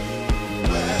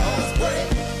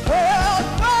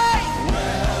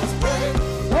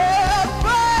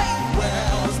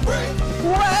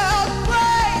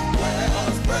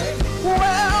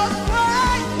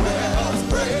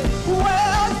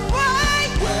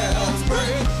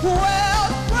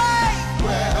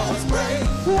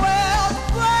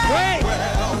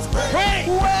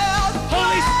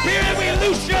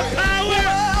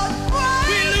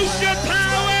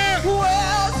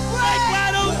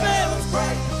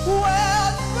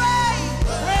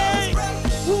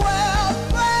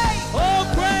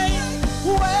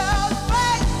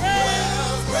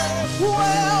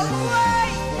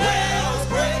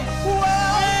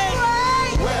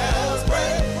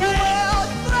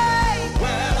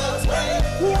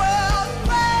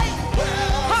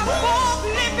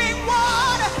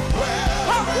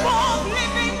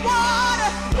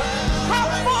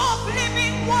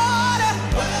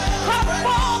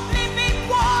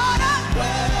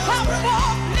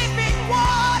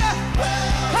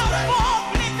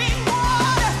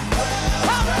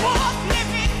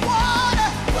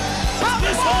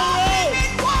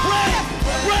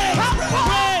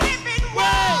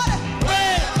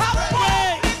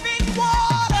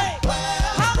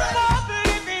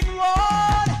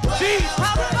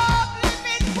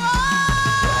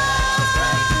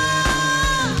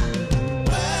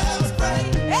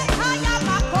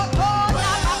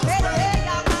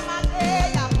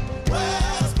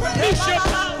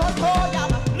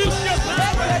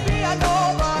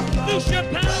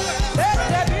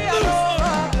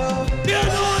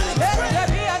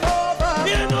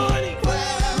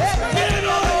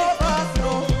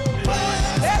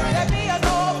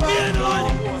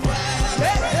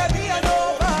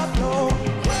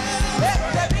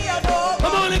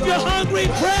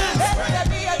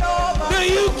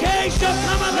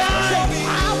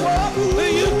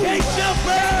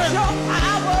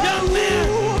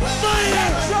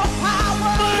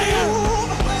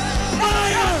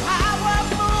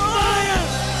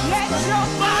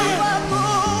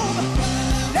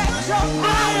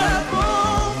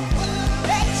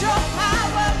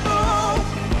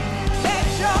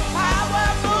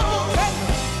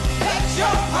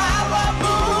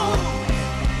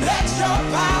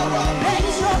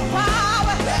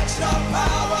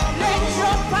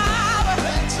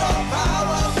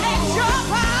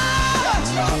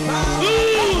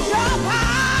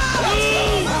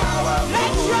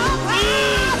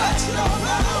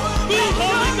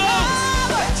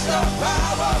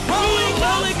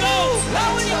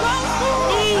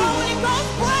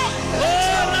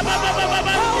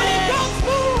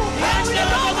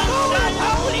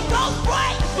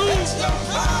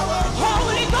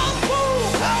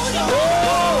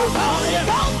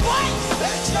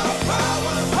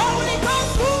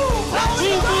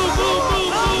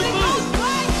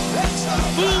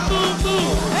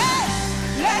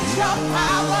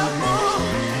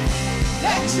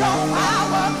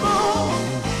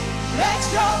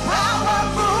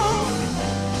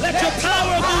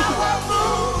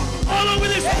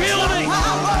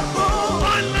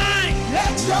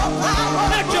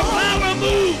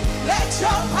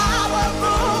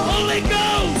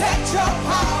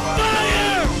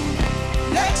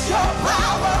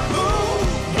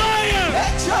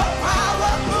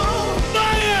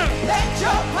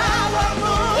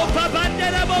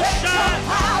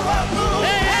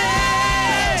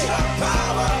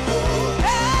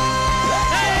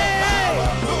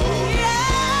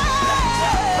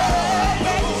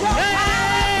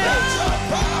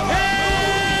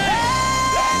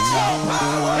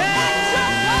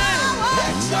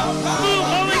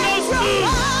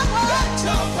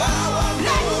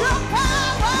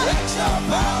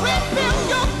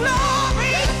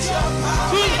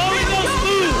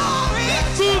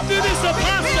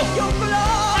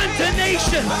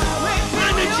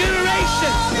 And a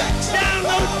generation.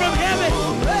 Download from heaven.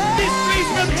 Mysteries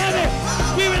from heaven.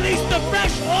 We release the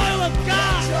fresh oil of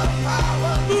God.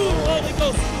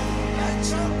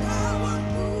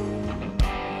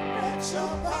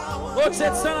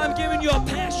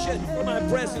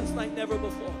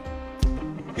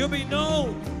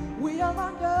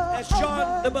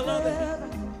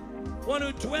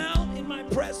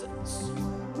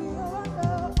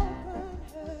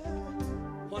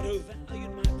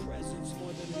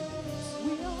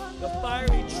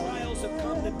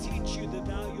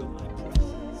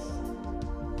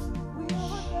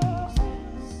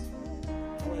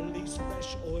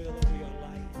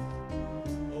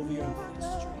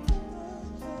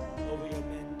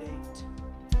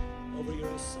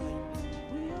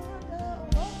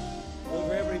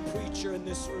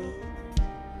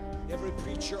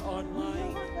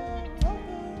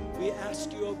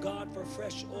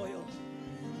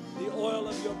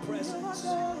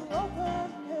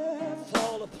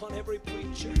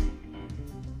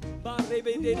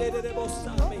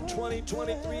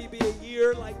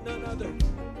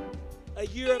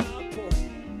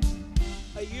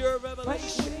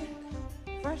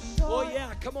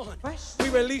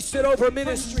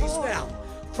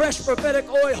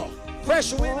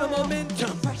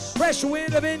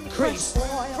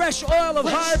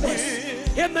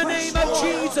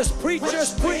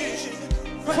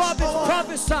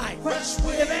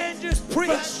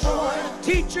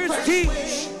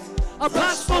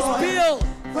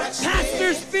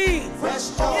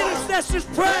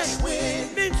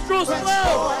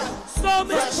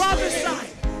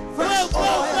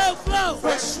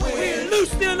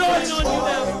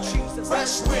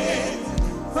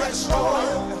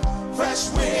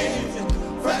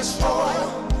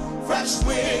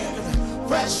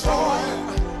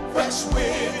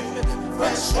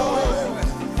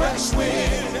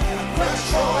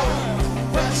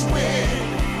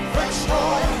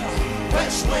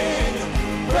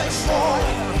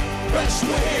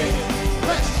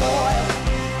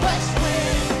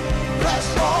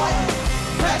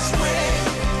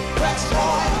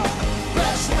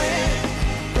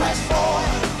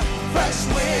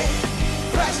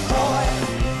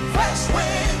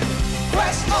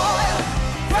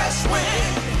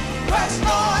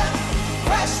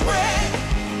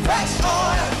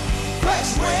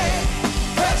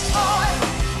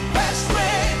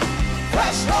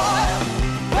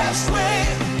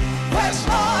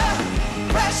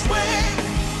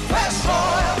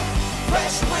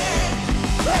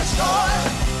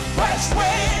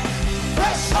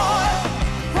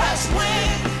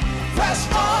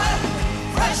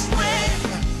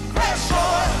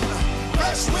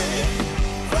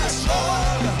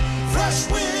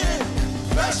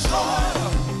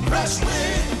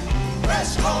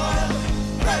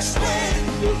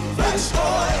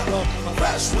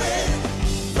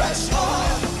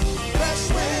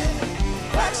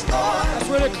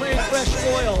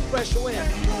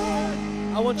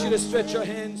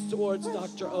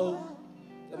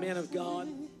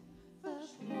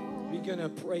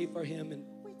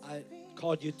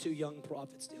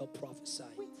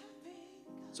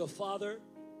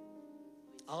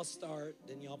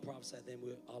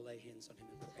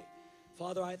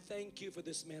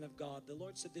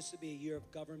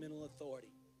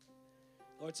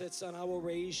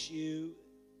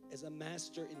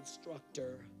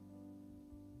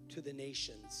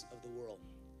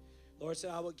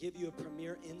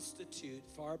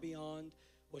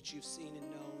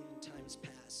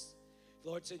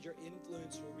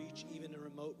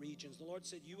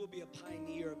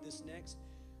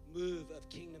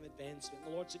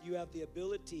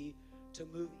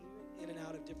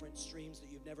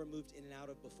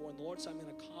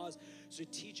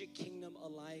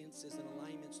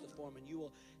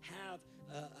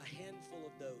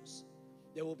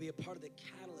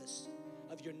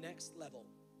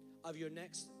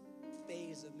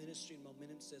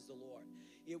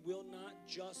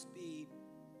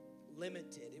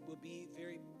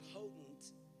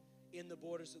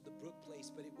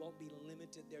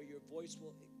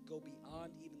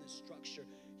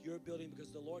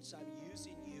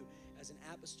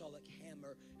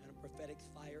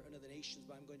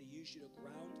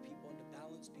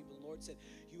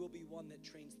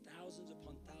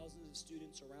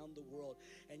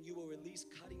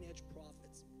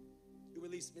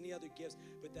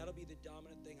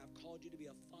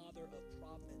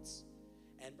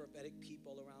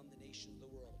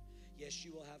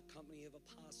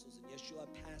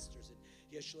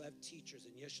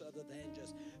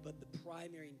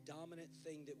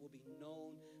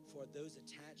 for those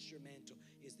attached to your mantle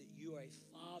is that you are a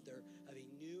father of a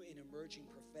new and emerging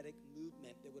prophetic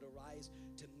movement that would arise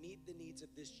to meet the needs of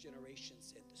this generation,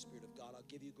 said the Spirit of God. I'll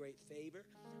give you great favor.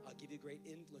 I'll give you great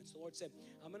influence. The Lord said,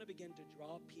 I'm going to begin to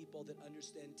draw people that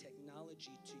understand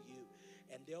technology to you,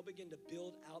 and they'll begin to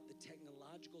build out the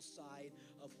technological side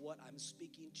of what I'm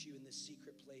speaking to you in the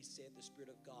secret place, said the Spirit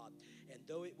of God. And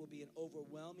though it will be an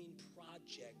overwhelming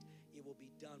project, it will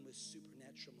be done with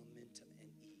supernatural momentum and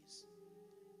ease.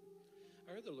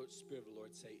 I heard the Spirit of the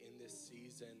Lord say in this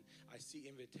season, I see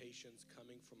invitations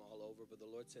coming from all over, but the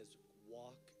Lord says,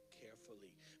 walk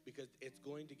carefully, because it's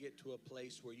going to get to a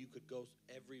place where you could go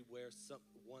everywhere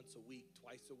once a week,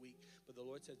 twice a week, but the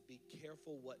Lord says, be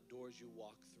careful what doors you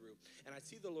walk through. And I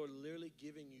see the Lord literally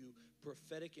giving you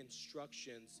prophetic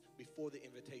instructions before the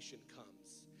invitation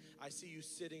comes. I see you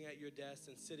sitting at your desk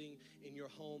and sitting in your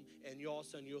home, and all of a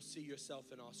sudden you'll see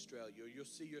yourself in Australia, or you'll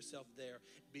see yourself there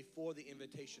before the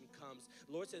invitation comes.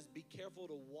 The Lord says, be careful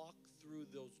to walk through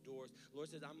those doors. The Lord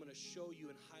says, I'm going to show you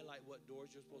and highlight what doors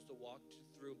you're supposed to walk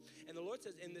through. And the Lord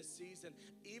says in this season,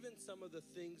 even some of the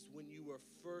things when you were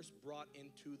first brought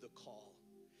into the call,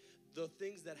 the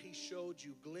things that he showed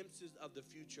you, glimpses of the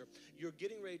future, you're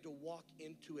getting ready to walk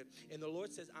into it. And the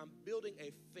Lord says, I'm building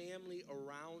a family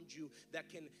around you that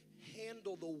can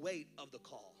handle the weight of the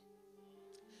call.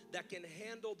 That can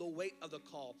handle the weight of the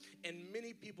call. And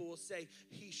many people will say,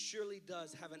 he surely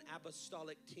does have an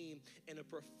apostolic team and a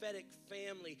prophetic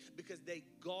family, because they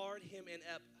guard him and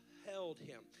upheld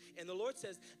him. And the Lord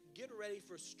says, get ready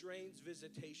for strange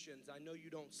visitations. I know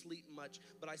you don't sleep much,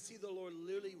 but I see the Lord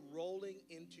literally rolling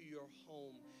into your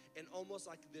home, and almost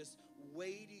like this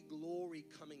weighty glory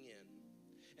coming in.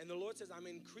 And the Lord says, I'm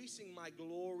increasing my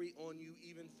glory on you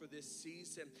even for this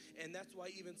season. And that's why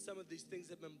even some of these things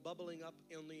have been bubbling up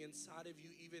on the inside of you,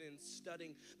 even in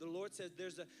studying. The Lord says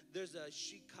there's a there's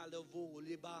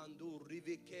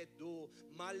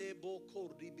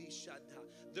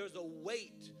a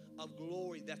weight of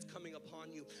glory that's coming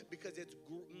upon you, because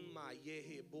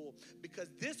because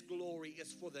this glory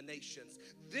is for the nations.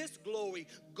 This glory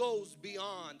goes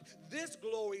beyond. This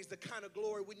glory is the kind of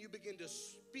glory when you begin to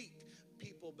speak,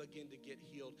 people begin to get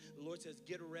healed. The Lord says,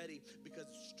 get ready, because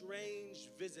strange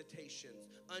visitations,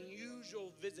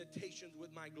 unusual visitations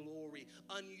with my glory,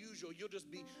 unusual. You'll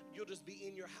just be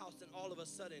in your house, and all of a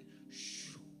sudden,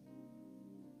 shoo.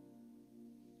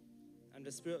 And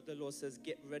the Spirit of the Lord says,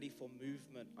 get ready for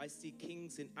movement. I see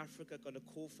kings in Africa going to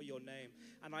call for your name.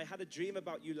 And I had a dream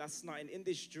about you last night. And in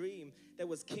this dream, there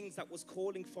was kings that was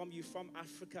calling from you from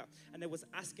Africa. And they was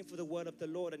asking for the word of the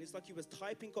Lord. And it's like you was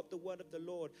typing up the word of the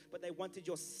Lord, but they wanted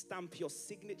your stamp, your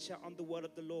signature on the word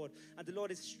of the Lord. And the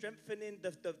Lord is strengthening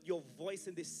your voice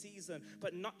in this season,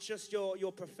 but not just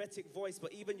your prophetic voice,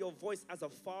 but even your voice as a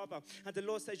father. And the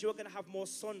Lord says you're going to have more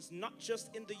sons, not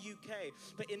just in the UK,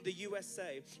 but in the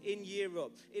USA, in Europe,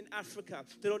 in Africa.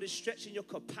 The Lord is stretching your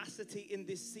capacity in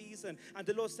this season. And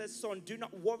the Lord says, son, do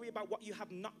not worry about what you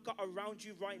have not got around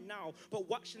you right now, but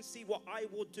watch and see what I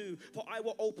will do. For I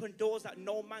will open doors that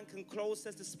no man can close,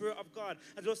 says the Spirit of God.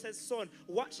 And the Lord says, son,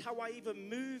 watch how I even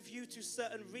move you to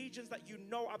certain regions that you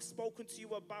know I've spoken to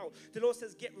you about. The Lord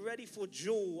says, get ready for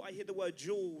jewel. I hear the word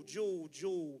jewel, jewel,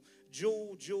 jewel.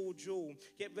 Jewel, jewel, jewel.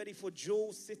 Get ready for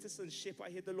dual citizenship, I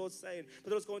hear the Lord saying. But the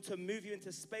Lord's going to move you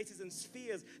into spaces and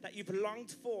spheres that you've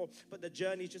longed for, but the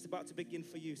journey is just about to begin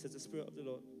for you, says the Spirit of the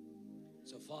Lord.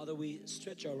 So, Father, we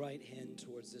stretch our right hand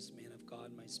towards this man of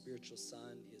God, my spiritual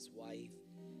son, his wife,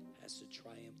 Pastor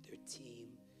Triumph, their team,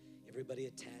 everybody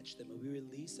attached them, and we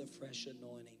release a fresh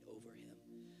anointing over him.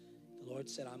 The Lord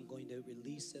said, I'm going to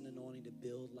release an anointing to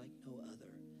build like no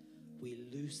other. We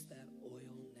loose that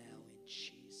oil now in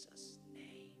Jesus'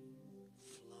 name.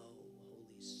 Flow,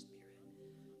 Holy Spirit,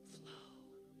 flow.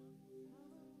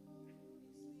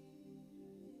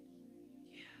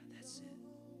 Yeah, that's it.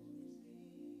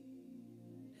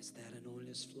 As that anointing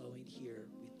is flowing here,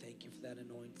 we thank you for that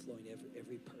anointing flowing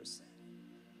every person.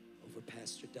 Over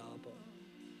Pastor Dabo,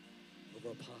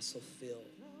 over Apostle Phil,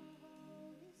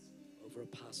 over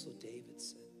Apostle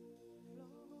Davidson,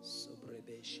 over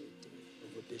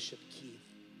Bishop Keith,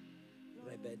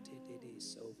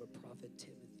 over Prophet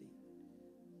Timothy,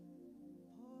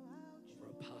 over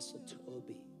Apostle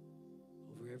Toby,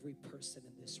 over every person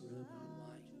in this room and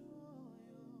online.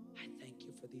 I thank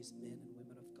you for these men and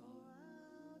women of God.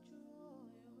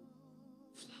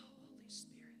 Flow, Holy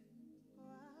Spirit.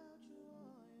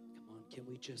 Come on, can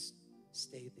we just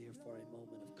stay there for a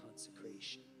moment of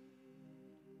consecration?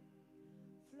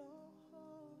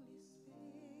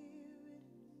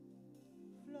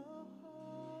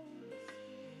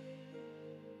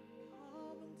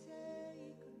 Come and take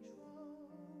control.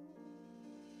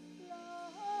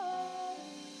 Lord.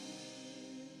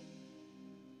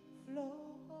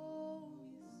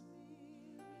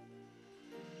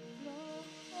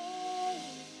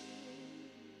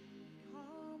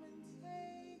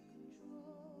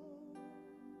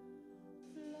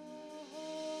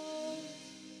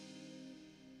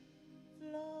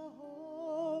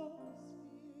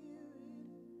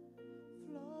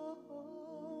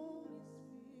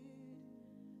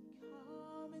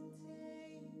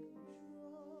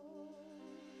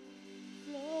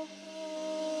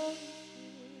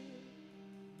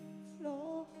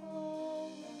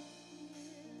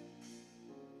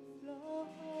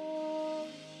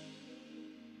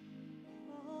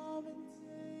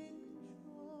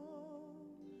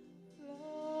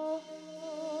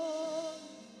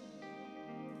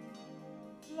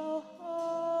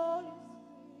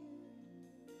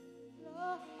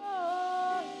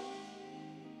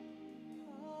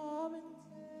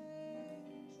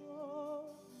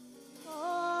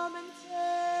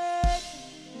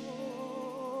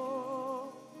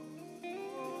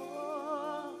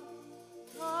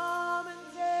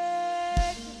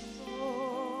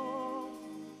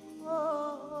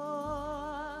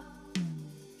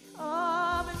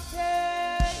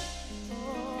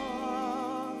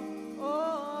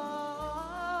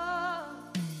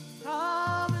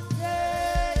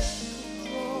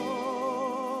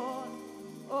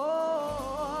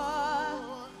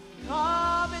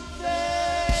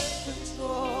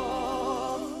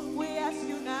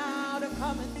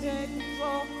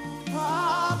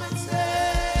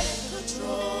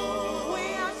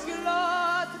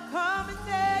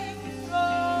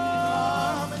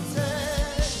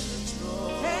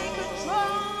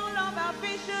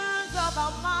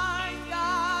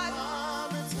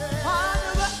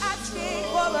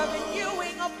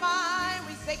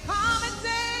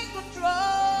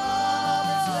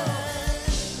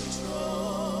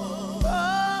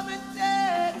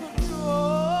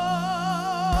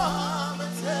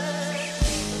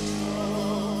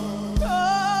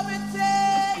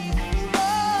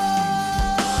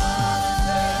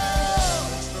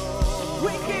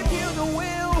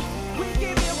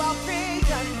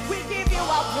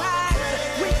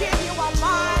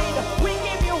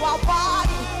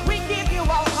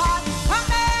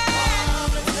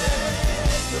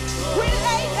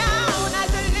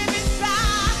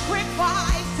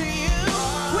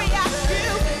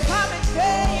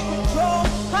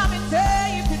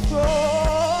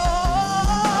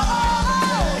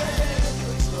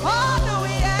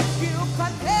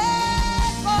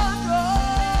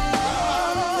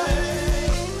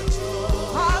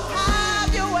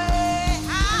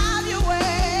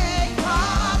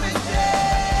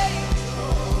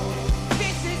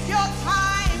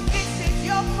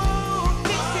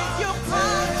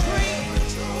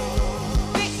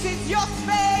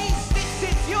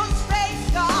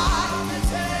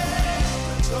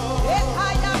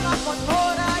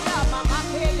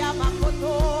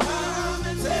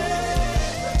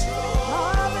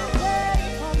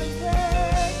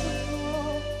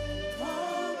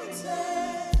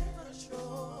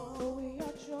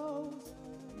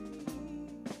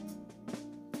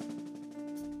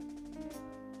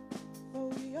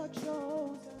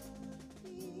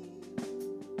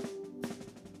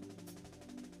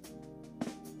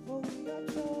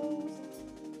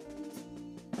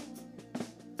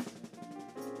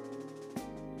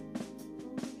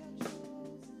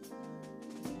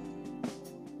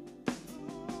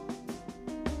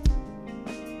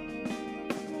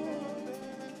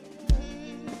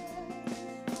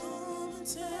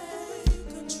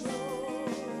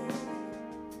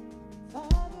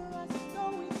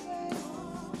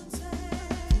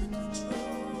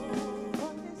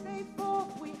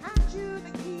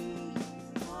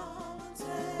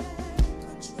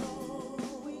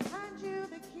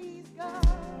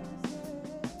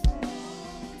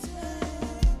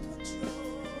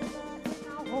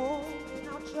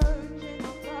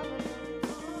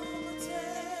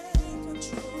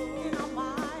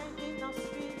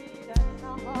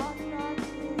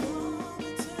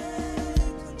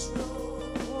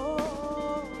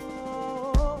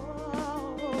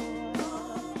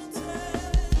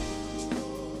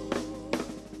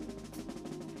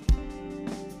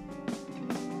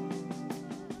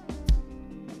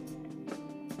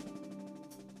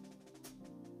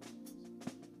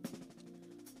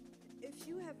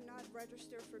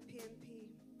 register for PMP,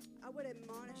 I would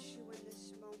admonish you in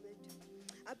this moment.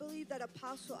 I believe that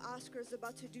Apostle Oscar is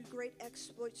about to do great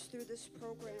exploits through this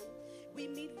program. We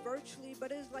meet virtually,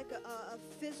 but it is like a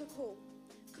physical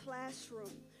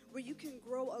classroom where you can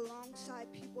grow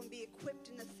alongside people and be equipped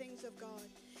in the things of God.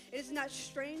 It is not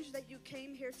strange that you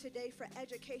came here today for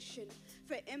education,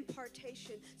 for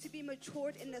impartation, to be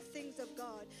matured in the things of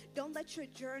God. Don't let your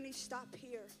journey stop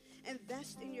here.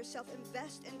 Invest in yourself.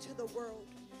 Invest into the world.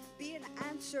 Be an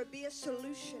answer. Be a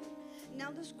solution. Now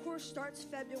this course starts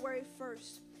February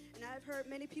 1st. And I've heard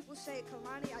many people say,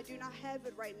 Kalani, I do not have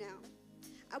it right now.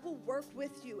 I will work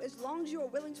with you as long as you are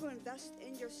willing to invest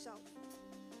in yourself.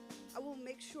 I will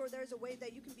make sure there's a way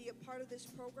that you can be a part of this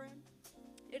program.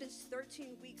 It is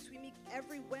 13 weeks. We meet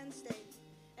every Wednesday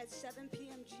at 7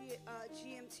 p.m.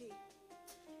 GMT.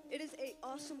 It is an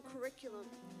awesome curriculum,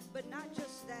 but not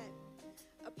just that.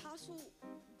 Apostle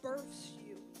births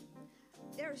you.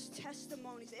 There's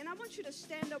testimonies. And I want you to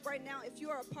stand up right now if you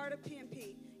are a part of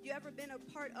PMP. You ever been a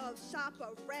part of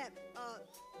SAPA, RAP,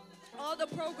 all the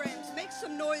programs. Make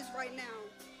some noise right now.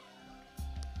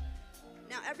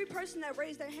 Now, every person that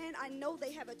raised their hand, I know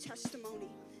they have a testimony.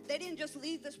 They didn't just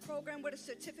leave this program with a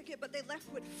certificate, but they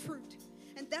left with fruit.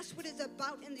 And that's what it's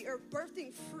about in the earth,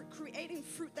 birthing fruit, creating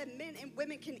fruit that men and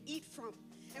women can eat from,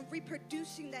 and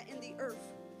reproducing that in the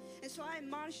earth. And so I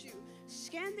admonish you,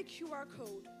 scan the QR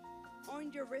code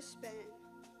on your wristband.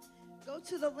 Go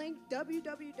to the link,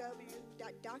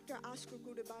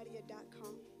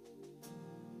 www.droscarguobadia.com.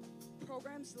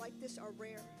 Programs like this are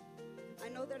rare. I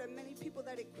know there are many people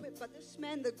that equip, but this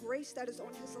man, the grace that is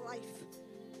on his life,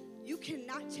 you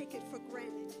cannot take it for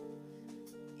granted.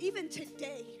 Even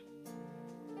today,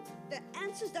 the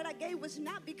answers that I gave was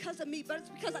not because of me, but it's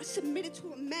because I submitted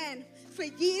to a man for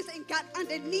years and got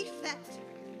underneath that.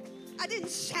 I didn't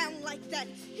sound like that.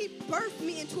 He birthed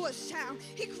me into a sound.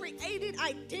 He created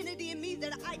identity in me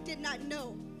that I did not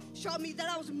know. Showed me that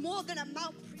I was more than a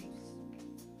mouthpiece.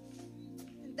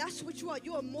 And that's what you are.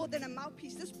 You are more than a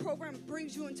mouthpiece. This program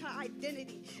brings you into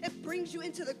identity. It brings you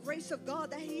into the grace of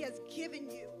God that He has given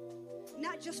you.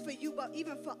 Not just for you, but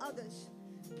even for others.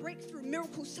 Breakthrough,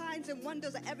 miracles, signs, and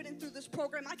wonders are evident through this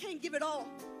program. I can't give it all,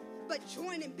 but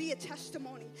join and be a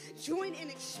testimony. Join and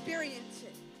experience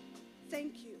it.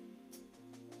 Thank you.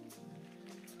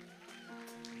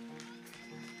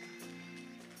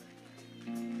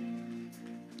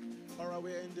 All right,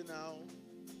 we're ending now.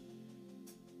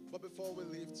 But before we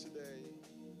leave today,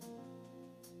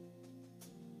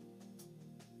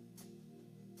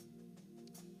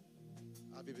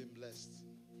 have you been blessed?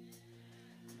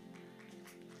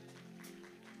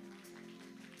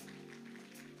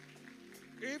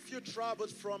 If you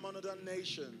traveled from another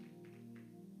nation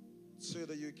to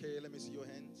the UK, let me see your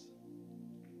hands.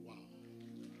 Wow.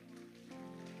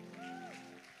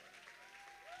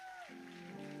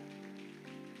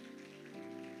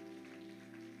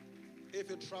 If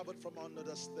you traveled from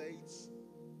another states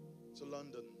to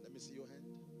London, let me see your hand.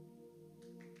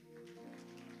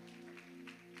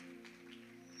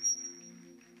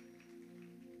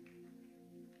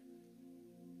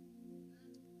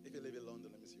 If you live in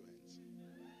London, let me see your hands.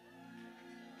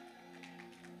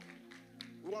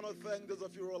 We want to thank those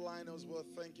of you who are online as well.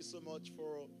 Thank you so much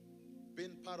for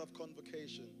being part of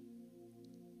Convocation.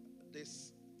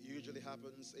 This usually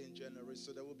happens in January,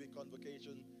 so there will be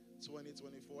Convocation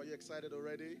 2024. Are you excited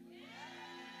already?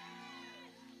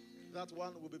 That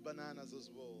one will be bananas as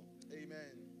well.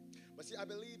 Amen. But see, I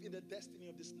believe in the destiny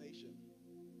of this nation.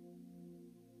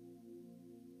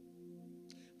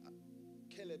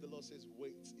 Caleb, the Lord says,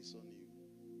 weight is on you.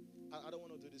 I don't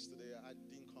want to do this today. I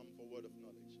didn't come for word of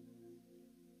knowledge.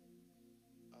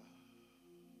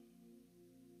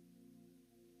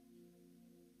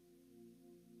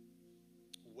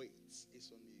 Weight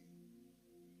is on you.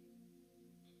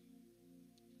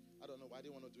 I don't know why I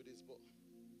didn't want to do this, but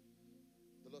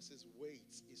the Lord says,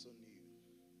 weight is on you.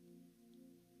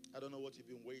 I don't know what you've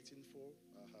been waiting for.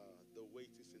 The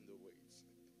weight is in the weight.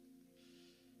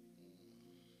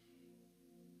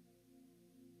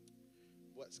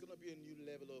 But it's going to be a new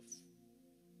level of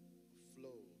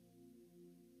flow.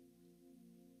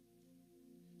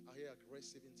 I hear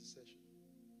aggressive intercession.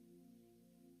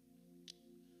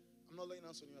 I'm not laying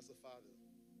hands on you as a father.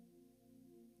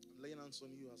 I'm laying hands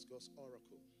on you as God's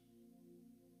oracle.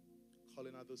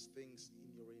 Calling out those things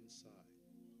in your inside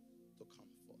to come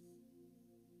forth.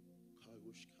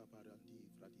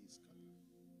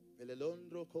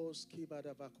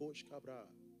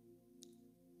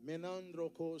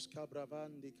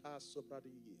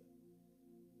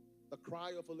 The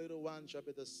cry of a little one shall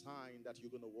be the sign that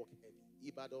you're going to walk heavy.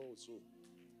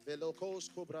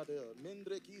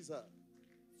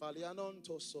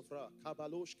 Falianonto sofra,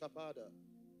 kabalosh kapada,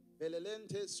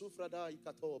 belelente sufrada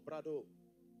ikato brado,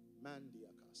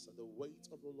 mandiakas, the weight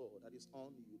of the Lord that is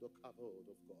on you, the kavod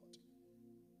of God.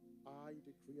 I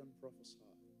decree and prophesy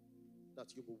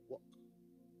that you will walk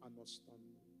and not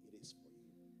stumble. It is for you.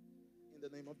 In the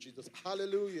name of Jesus.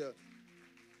 Hallelujah.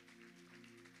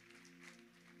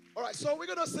 All right, so we're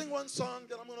going to sing one song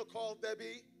that I'm going to call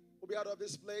Debbie. We'll be out of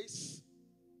this place.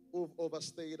 Who've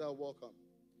overstayed our welcome.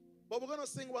 But we're going to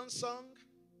sing one song,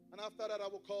 and after that I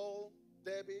will call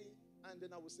Debbie, and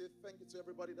then I will say thank you to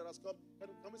everybody that has come. Can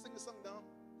we sing the song now?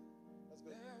 Let's go.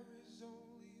 There is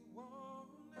only one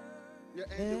name. We are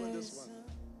ending with this one.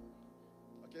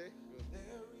 Okay? Good.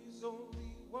 There is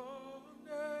only one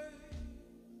name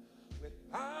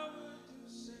with power to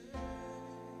save.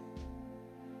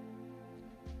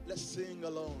 Let's sing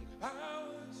along.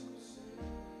 Power to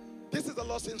save. This is the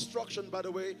Lord's instruction, by the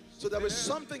way. So there is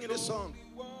something in this song.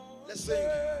 Let's sing.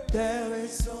 There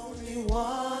is only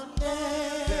one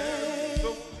name.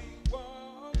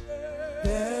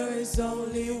 There is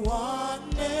only one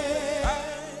name.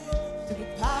 The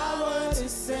power to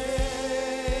save.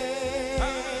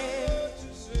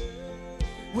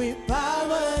 With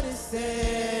power to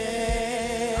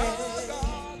save. Our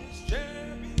God is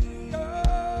champion.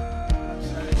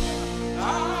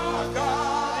 Our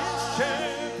God is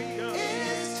champion.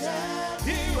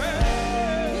 He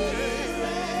reigns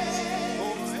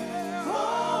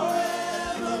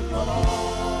forevermore.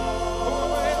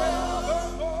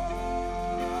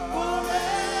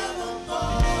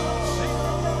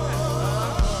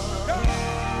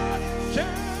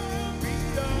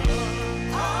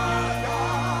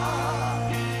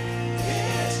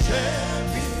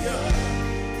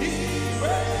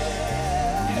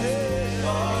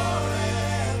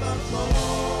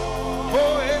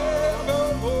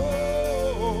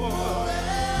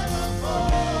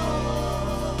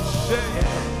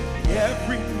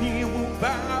 Every knee will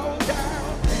bow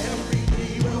down, every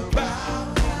knee will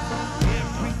bow down,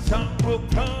 every tongue will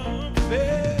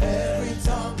confess, every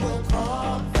tongue will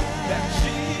confess that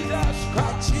Jesus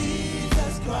Christ,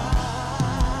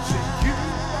 say you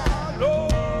are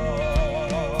Lord,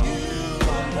 you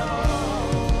are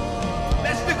Lord.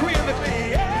 Let's decree and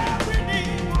declare, every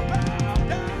knee will bow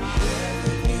down,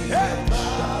 every knee will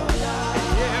bow down,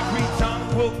 every tongue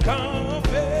will confess.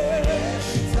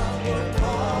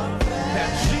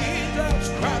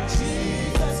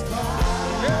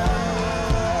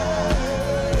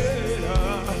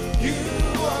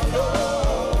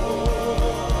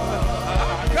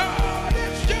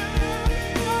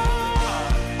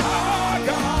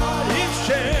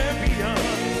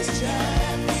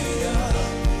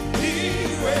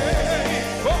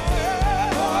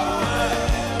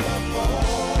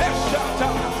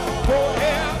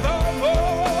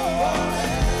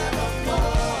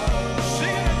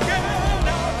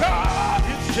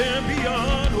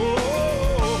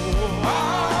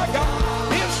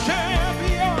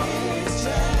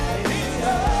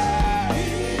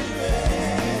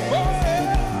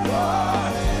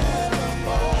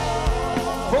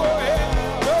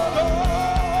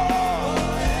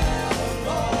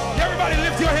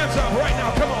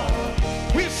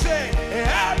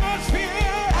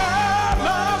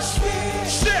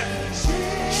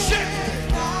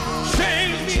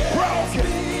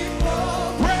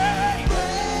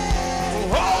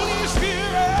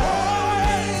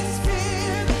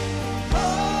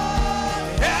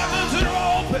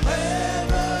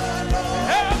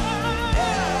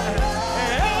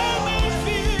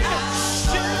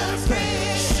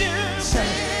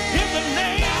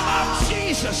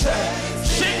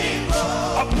 Chains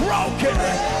are broken,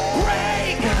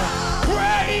 break,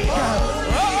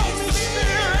 Holy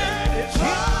Spirit is here.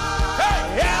 Hey,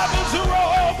 heavens are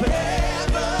open,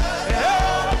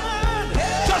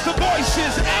 just the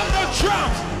voices and the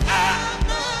drums.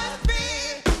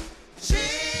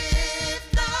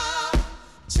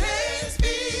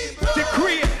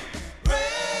 Decree it.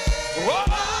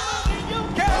 You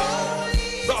can.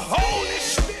 The Holy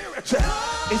Spirit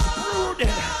is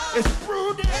brooding. It's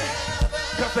brooding.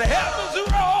 Cause the heavens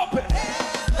are open.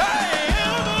 Hey,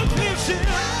 heavens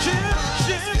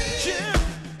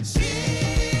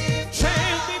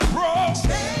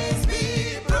chains be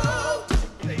broke.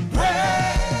 They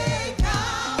break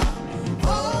out.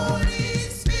 Holy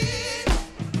Spirit,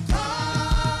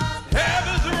 come.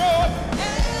 Heavens are open.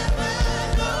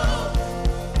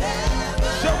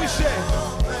 Shall we say?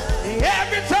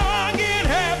 Every tongue in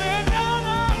heaven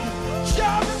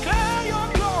shall declare your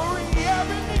glory.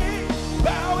 Every knee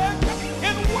bow and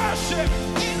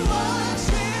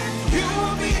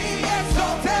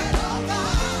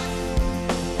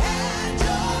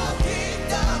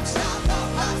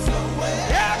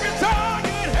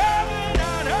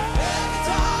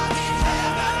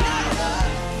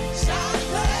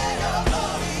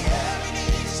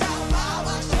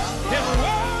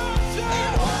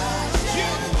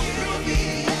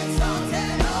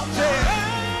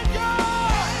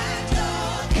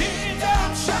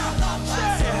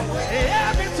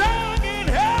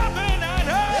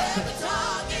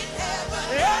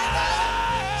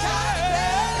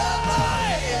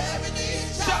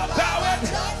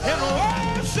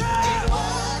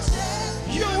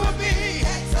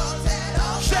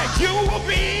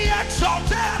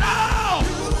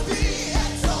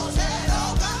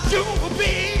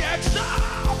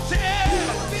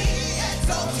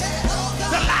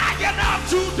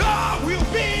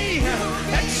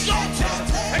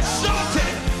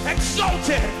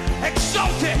anointed,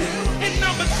 exalted. In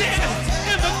number 10,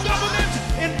 in the government,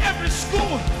 in every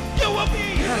school, you will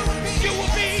be, you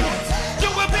will be, you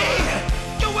will be,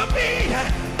 you will be,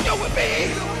 you will be,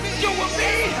 you will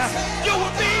be, you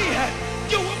will be,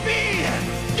 you will be,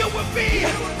 you will be,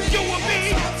 you will be,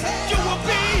 you will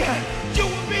be, you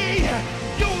will be,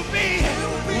 you will be,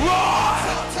 roar,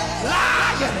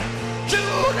 lion,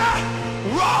 Judah,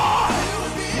 roar,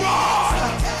 roar,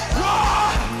 roar,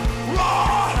 roar,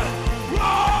 roar,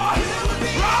 roar, you will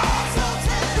be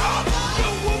exalted, oh God. You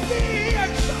will be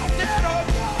exalted,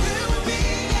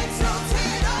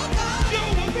 oh God. You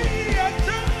will be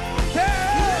exalted. You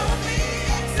will be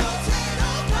exalted,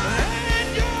 oh God.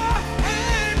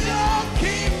 And your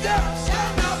kingdom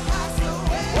shall not pass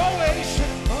away. Always shall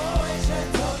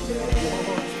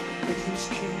yours is this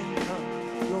kingdom,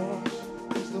 yours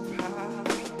is the power.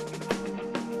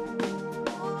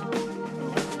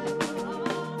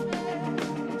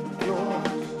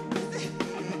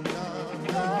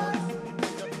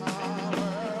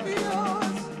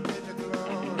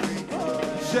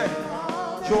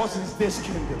 Yours is this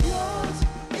kingdom. Yours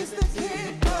is the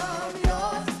kingdom.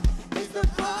 Yours is the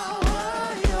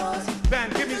power. Yours. Man,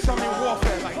 give me something in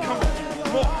warfare. Like, come on,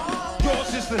 more.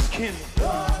 Yours is this kingdom.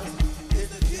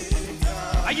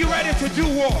 Are you ready to do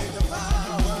war?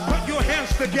 Put your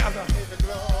hands together.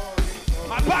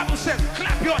 My Bible says,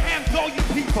 clap your hands, all you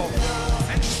people,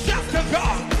 and shout to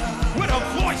God with a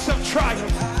voice of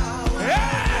triumph.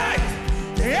 Hey,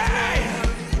 hey,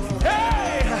 hey!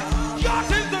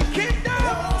 Yours is the kingdom.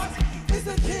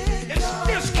 It's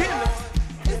this kingdom.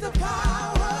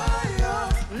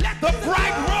 Let the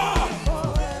bride roar.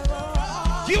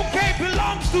 UK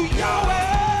belongs to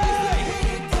Yahweh.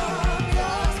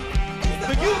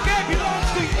 The UK belongs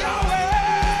to Yahweh.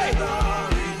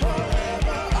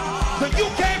 The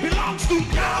UK belongs to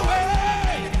Yahweh.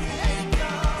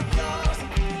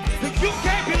 The UK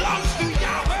belongs to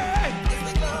Yahweh.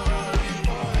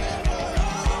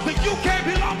 The UK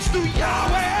belongs to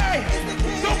Yahweh.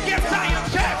 Don't get tired,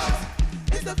 church.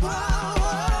 It's the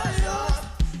power, yours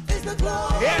is the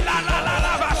glory.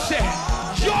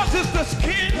 Yours is the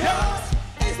skin. Yours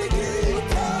is the kingdom.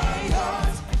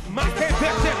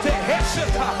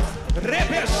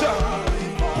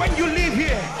 When you leave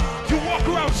here, you walk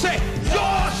around, say,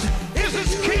 yours is the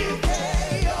skin.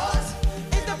 Yours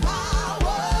is the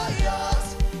power,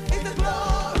 yours is the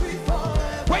glory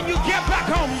forever. When you get back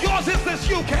home, yours is this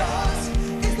UK. Yours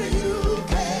is the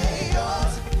UK.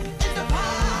 Yours is the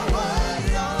power.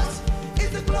 Yours is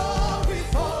the glory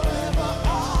forever.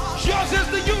 Yours is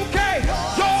the UK.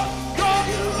 God, God,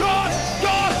 God,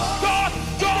 God, God,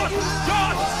 God,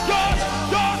 God, God,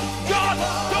 God, God,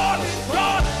 God,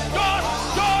 God, God,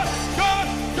 God, God,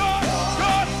 God,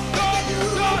 God, God,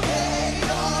 God.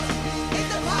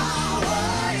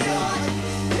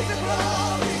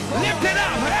 Lift it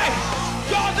up, hey!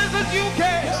 Yours is the UK.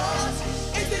 Yours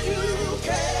is the UK.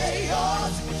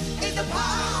 Yours is the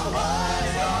power.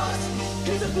 Yours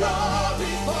is the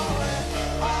glory forever.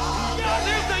 Yours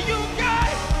is the UK.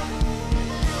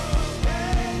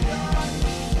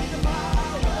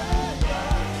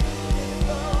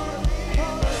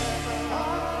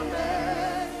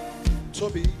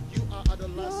 Toby, you are at the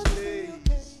last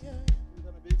phase.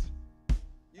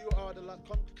 You are the last.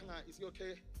 Come, is he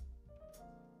okay?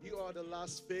 You are the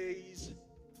last phase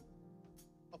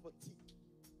of a tick.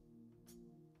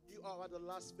 You are at the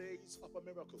last phase of a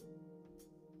miracle.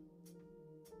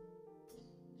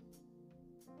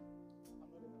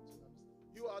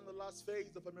 You are in the last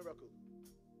phase of a miracle.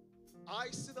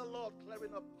 I see the Lord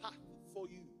clearing a path for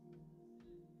you.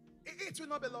 It will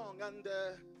not be long, and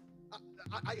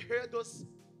I heard those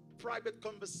private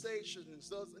conversations,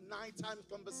 those nighttime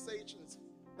conversations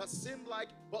that seemed like,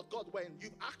 but God, when?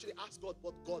 You've actually asked God,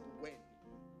 but God, when?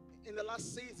 In the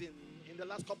last season, in the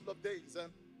last couple of days,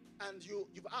 and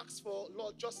you've asked for,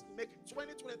 Lord, just make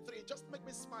 2023, just make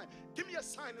me smile. Give me a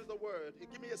sign in the word.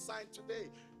 Give me a sign today.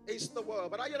 It's the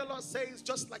word. But I hear the Lord says,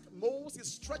 just like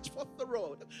Moses stretched forth the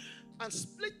rod and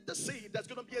split the sea, there's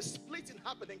going to be a splitting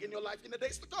happening in your life in the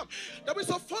days to come. There is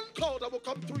a phone call that will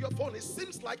come through your phone. It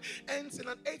seems like ends in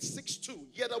an 862.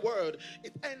 Hear the word.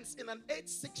 It ends in an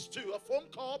 862. A phone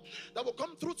call that will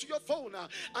come through to your phone,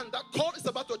 and that call is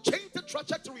about to change the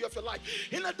trajectory of your life.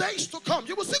 In the days to come,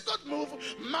 you will see God move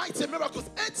mighty miracles.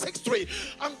 863,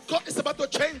 and God is about to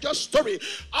change your story.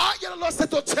 I hear the Lord said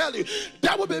to tell you,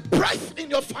 there will be breath in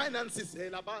your finances. finances.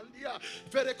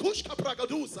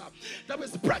 There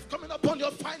is breath coming upon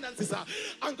your finances.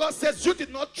 And God says you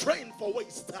did not train for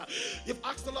waste. You've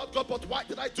asked the Lord God, but why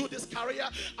did I do this career?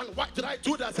 And why did I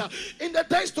do that? In the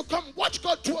days to come, watch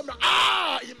God do.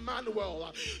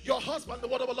 Emmanuel, your husband, the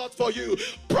word of the Lord for you.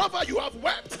 Brother, you have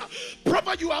wept.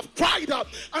 Brother, you have cried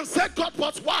and said, God,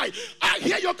 but why? I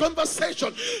hear your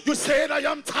conversation. You said, I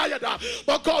am tired.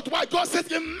 But God, why? God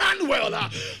says, Emmanuel,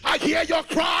 I hear your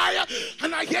cry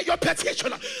and I hear your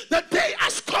petition. The day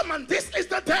has come and this is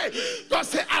the day. God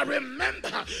said, I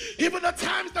remember even the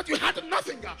times that you had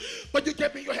nothing, but you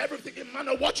gave me your everything.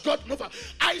 Emmanuel, watch God move.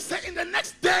 I say in the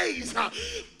next days,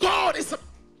 God is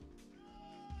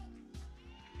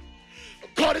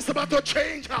about to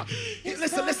change.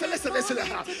 Listen.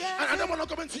 I don't want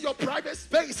to go into your private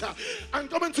space and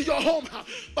go into your home,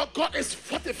 but God is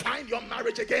fortifying your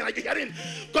marriage again. Are you hearing?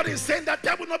 God is saying that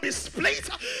there will not be split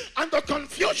and the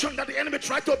confusion that the enemy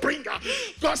tried to bring.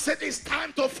 God said it's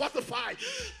time to fortify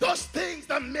those things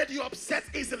that made you upset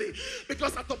easily,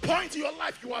 because at the point in your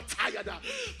life you are tired.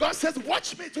 God says,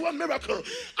 watch me do a miracle.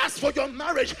 As for your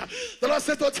marriage, the Lord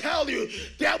says to tell you,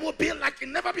 there will be like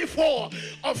never before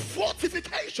a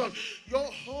fortification. Your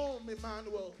home,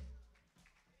 Emmanuel.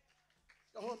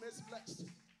 Your home is blessed.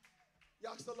 You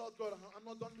ask the Lord God, I'm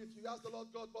not done with you. You ask the Lord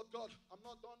God, but God, I'm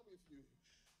not done with you.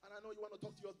 And I know you want to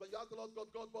talk to yours, but you ask the Lord God,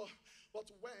 but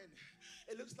when?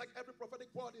 It looks like every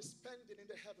prophetic word is pending in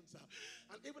the heavens.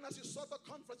 And even as you saw the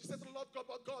conference, you said to the Lord God,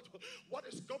 but God, what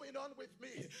is going on with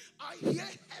me? I hear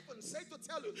heaven say to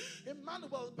tell you,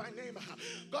 Emmanuel by name.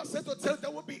 God said to tell you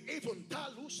there will be even,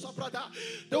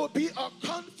 there will be a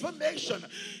confirmation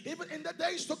even in the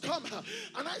days to come.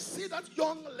 And I see that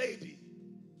young lady.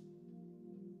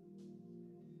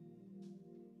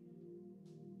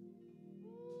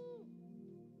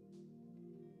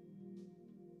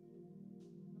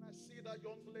 That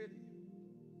young lady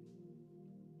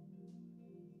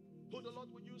who the Lord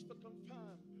will use to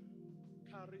confirm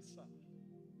Carissa.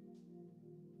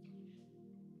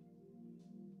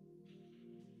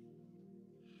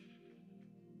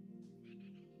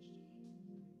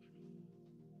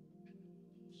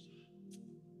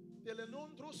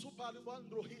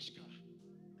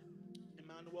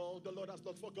 Emmanuel, the Lord has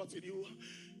not forgotten you.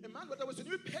 Emmanuel, there was a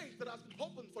new page that has been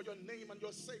opened for your name and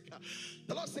your sake.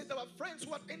 The Lord said there were friends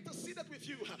who had interceded with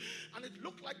you, and it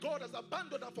looked like God has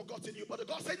abandoned and forgotten you. But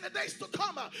God said in the days to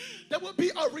come, there will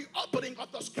be a reopening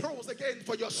of the scrolls again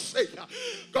for your sake.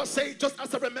 God said, just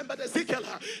as I remembered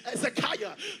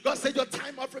Ezekiah, God said your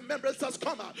time of remembrance has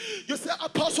come. You said,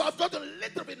 Apostle, I've got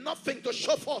literally nothing to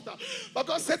show forth. But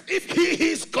God said, if He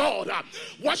is God,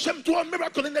 watch Him do a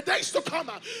miracle in the days to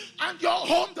come. And your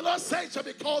home, the Lord said, shall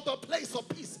be called a place of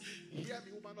peace. Hear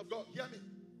me, woman of God, hear me.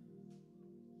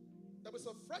 There is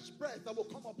a fresh breath that will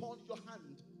come upon your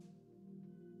hand.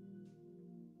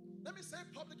 Let me say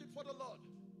publicly for the Lord,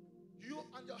 you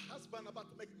and your husband are about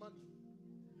to make money.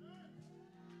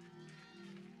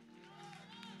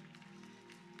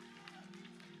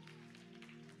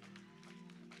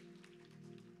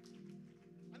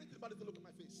 I need everybody to look at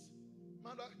my face.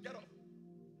 Amanda, get up.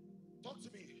 Talk to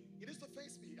me. He needs to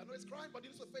face me. I know he's crying, but he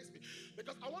needs to face me.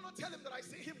 Because I want to tell him that I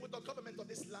see him with the government of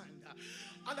this land.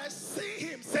 And I see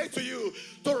him say to you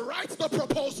to write the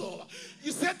proposal.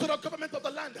 You said to the government of the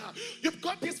land, you've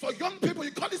got this for young people. You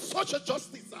call it social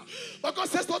justice. But God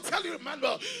says to tell you,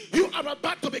 Emmanuel, you are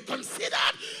about to be considered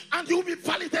and you will be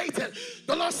validated.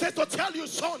 The Lord says to tell you,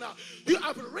 son, you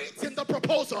have written the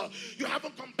proposal. You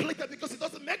haven't completed because it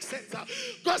doesn't make sense.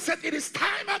 God said it is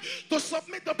time to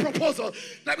submit the proposal.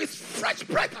 There is fresh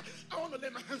breath. I want to lay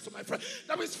my hands on my friend.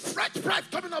 There is fresh breath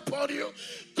coming upon you.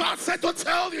 God said to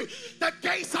tell you the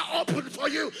gates are open for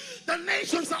you. The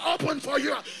nations are open for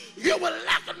you. You will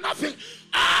lack nothing.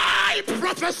 I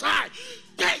prophesy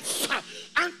gates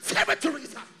and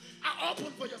territories are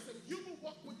open for you. You will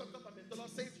walk with the government. The Lord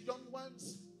says, young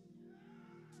ones,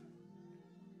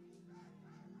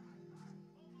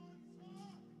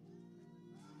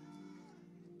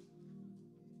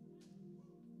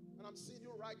 and I'm seeing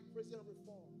you right, prison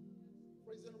reform.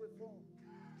 Prison reform.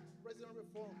 Prison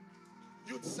reform.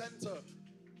 Youth center.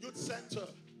 Youth center.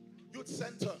 Youth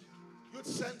center. Youth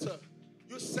center.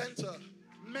 Youth center.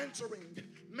 Mentoring.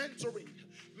 Mentoring.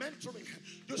 Mentoring.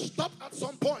 You stopped at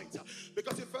some point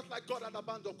because you felt like God had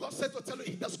abandoned. God said to tell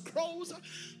you, the scrolls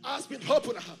has been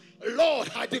opened. Lord,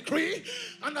 I decree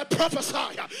and I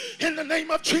prophesy in the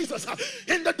name of Jesus.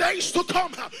 In the days to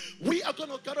come, we are going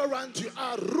to get around you.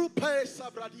 Arupe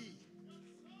Sabradi.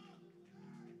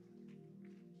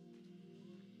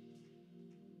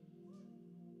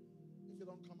 If you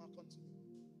don't come, I'll continue.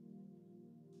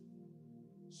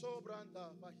 So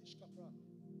Branda Bahishkapra.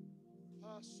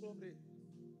 sobre.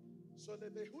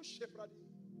 Solebehushe pradi.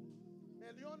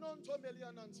 Melionon to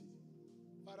meliananti.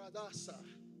 Paradasa.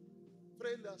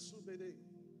 Frela subede.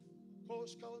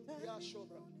 Koskaun dia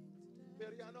sobra.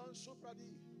 Berianon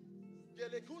supradi.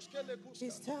 Gelekuske lekuska.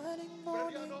 He's turning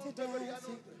mourning to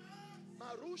dancing.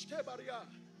 Marushke baria.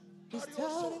 He's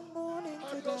turning mourning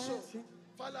to dancing.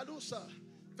 Falalusa.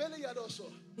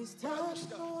 Veliadoso. He's turning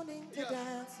mourning to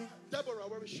dancing. Deborah,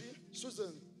 where is she?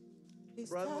 Susan. He's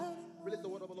Brother, release the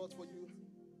word of the Lord for you.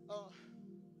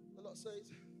 The Lord says,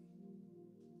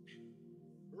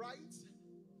 write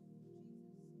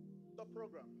the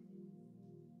program.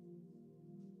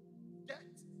 Get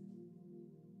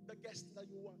the guest that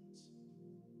you want.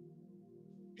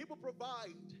 People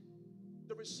provide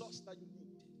the resource that you need.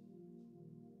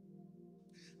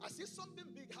 I see something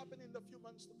big happening in the few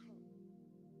months to come.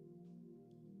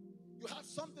 You have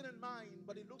something in mind,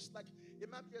 but it looks like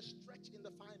it might be a stretch in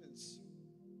the finance.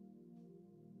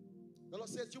 The Lord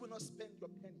says you will not spend your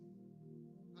penny.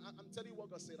 I'm telling you what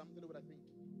God said. I'm telling you what I think.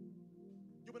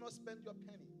 You will not spend your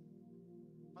penny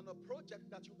on a project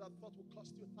that you would have thought would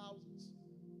cost you thousands,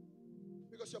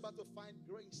 because you're about to find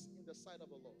grace in the sight of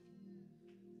the Lord.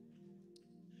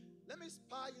 Let me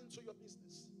spy into your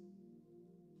business,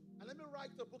 and let me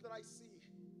write the book that I see.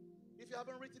 If you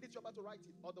haven't written it, you're about to write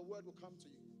it, or the word will come to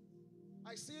you.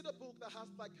 I see the book that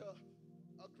has like a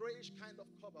grayish kind of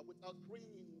cover with a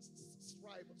green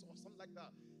stripe or something like that.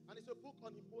 And it's a book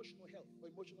on emotional health or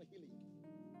emotional healing.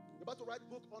 You're about to write a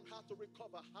book on how to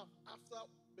recover after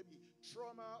maybe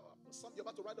trauma or something. You're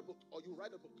about to write a book, or you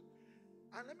write a book.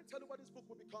 And let me tell you what this book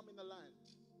will become in the land.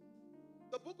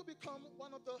 The book will become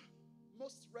one of the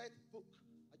most read book.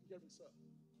 Are you hearing, sir?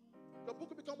 The book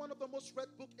will become one of the most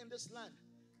read book in this land.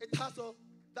 It has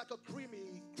like a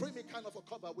creamy kind of a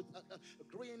cover with a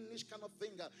greenish kind of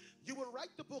thing. You will write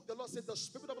the book. The Lord said the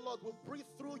Spirit of the Lord will breathe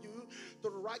through you to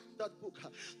write that book.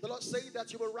 The Lord said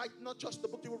that you will write not just the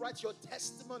book, you will write your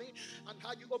testimony and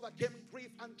how you overcame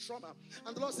grief and trauma.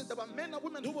 And the Lord said there were men and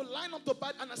women who will line up to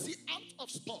buy, and I see out of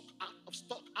stock.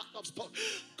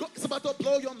 God is about to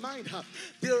blow your mind.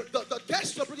 The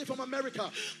guests you're bringing from America,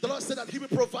 the Lord said that He will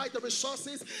provide the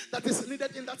resources that is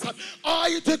needed in that time.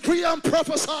 I decree and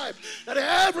prophesy that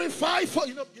every fight for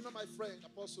you know my friend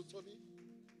Apostle Tony.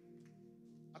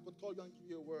 I could call you and give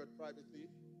you a word privately.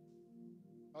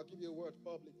 I'll give you a word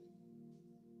publicly.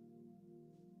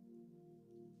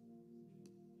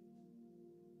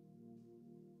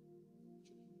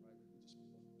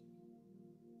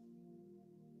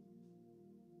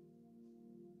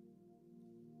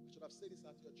 I should have said this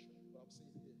at your church, but I'll say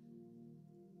it here.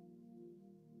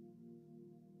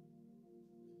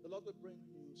 The Lord will bring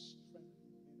you strength in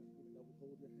men and women that will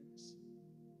hold your hands,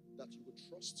 that you will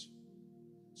trust,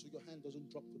 so your hand doesn't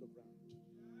drop to the ground.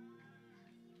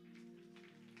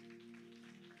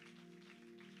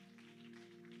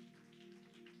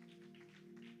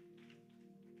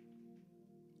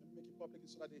 Let me make it public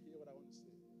so that they hear what I want to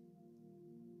say.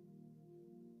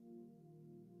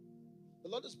 The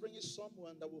Lord is bringing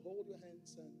someone that will hold your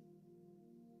hands and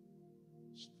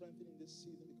strengthen in this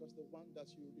season, because the one that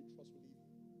you really trust will leave you.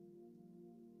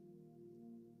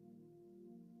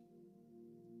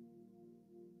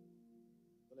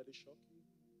 Don't let it shock you.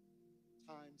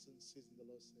 Times and seasons, the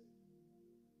Lord said.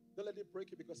 Don't let it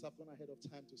break you because I've gone ahead of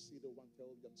time to see the one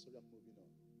tell you, I'm sorry, I'm moving on.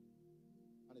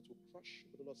 And it will crush you,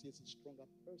 but the Lord says a stronger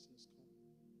person is coming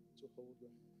to hold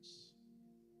your hands.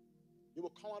 You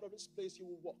will come out of this place, you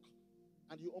will walk,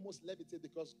 and you almost levitate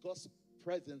because God's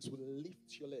presence will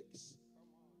lift your legs.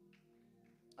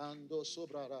 And the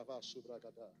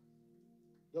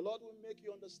Lord will make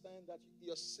you understand that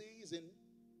your season,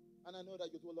 and I know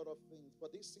that you do a lot of things,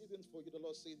 but this season for you, the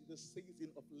Lord says, the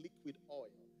season of liquid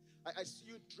oil. I see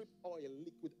you drip oil,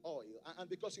 liquid oil, and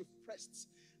because you've pressed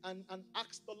and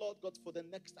asked the Lord God for the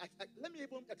next. Let me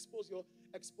even expose your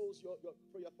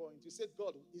prayer point. You said,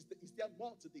 God, is there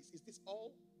more to this? Is this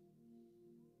all?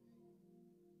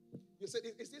 You said,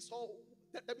 is this all?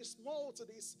 There is more to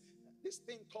this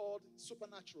thing called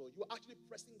supernatural. You're actually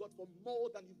pressing God for more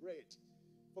than you read,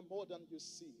 for more than you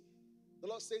see. The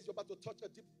Lord says you're about to touch a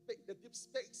deep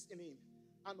space in Him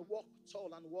and walk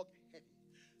tall and walk heavy.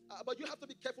 But you have to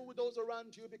be careful with those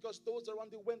around you, because those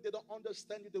around you, when they don't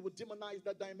understand you, they will demonize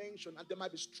that dimension and they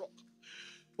might be struck.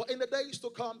 But in the days to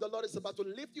come, the Lord is about to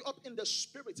lift you up in the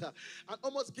spirit and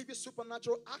almost give you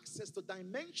supernatural access to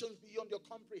dimensions beyond your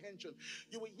comprehension.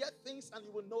 You will hear things and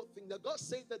you will know things. That God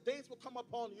says the days will come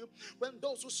upon you when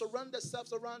those who surround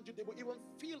themselves around you, they will even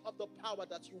feel of the power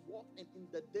that you walk in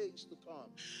the days to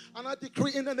come. And I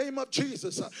decree in the name of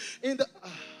Jesus, not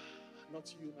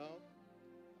you now.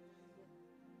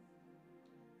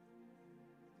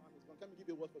 can we give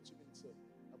you a word for 2 minutes, sir?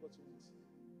 I've got 2 minutes.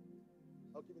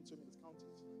 I'll give him 2 minutes. Count it.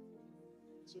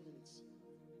 2 minutes.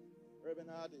 Reverend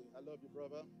Hardy, I love you,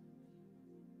 brother.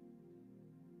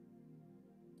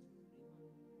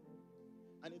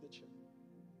 I need a chair.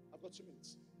 I've got 2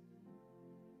 minutes.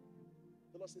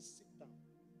 The Lord says, sit down.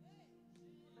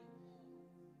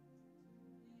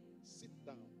 Sit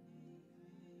down.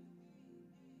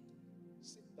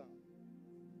 Sit down.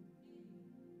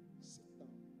 Sit down.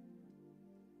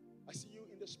 I see you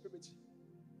in the spirit,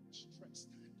 stressed.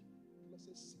 The Lord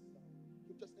says, sit down.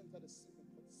 You've just entered a season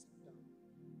called sit down.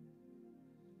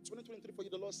 2023 for you,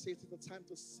 the Lord says it's the time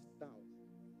to sit down.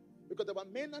 Because there were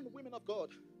men and women of God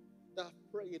that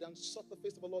have prayed and sought the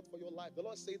face of the Lord for your life. The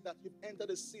Lord says that you've entered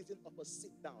a season of a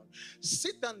sit down.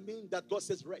 Sit down means that God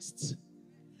says rest.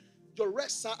 Your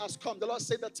rest has come. The Lord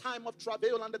said the time of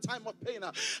travail and the time of pain.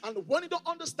 And when you don't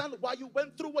understand why you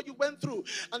went through what you went through,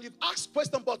 and you've asked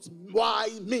questions, but why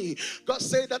me? God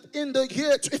said that in the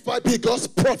year, if I be God's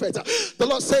prophet, the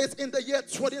Lord says in the year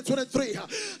 2023,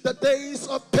 the days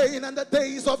of pain and the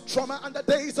days of trauma and the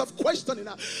days of questioning,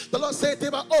 the Lord said they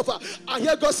were over. I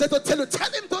hear God say to tell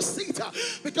him to sit,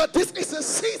 because this is a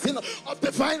season of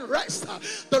divine rest.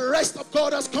 The rest of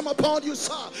God has come upon you,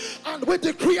 sir. And we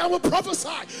decree, I will prophesy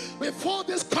before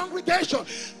this congregation,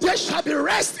 there shall be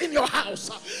rest in your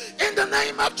house. In the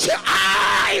name of Jesus,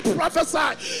 I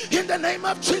prophesy. In the name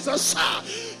of Jesus,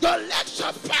 your legs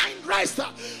shall find rest.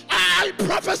 I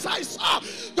prophesy,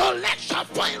 your legs shall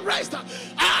find rest.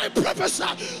 I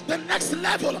prophesy, the next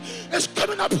level is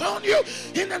coming upon you.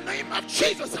 In the name of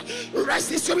Jesus,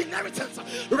 rest is your inheritance.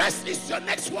 Rest is your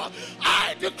next one.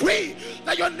 I decree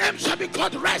that your name shall be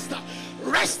called rest.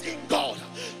 Rest in God.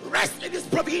 Rest in his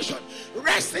provision.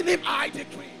 Rest in him, I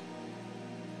decree.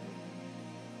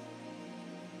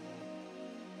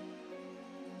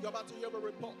 You're about to hear a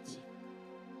report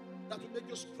that will make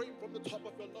you scream from the top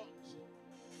of your lungs.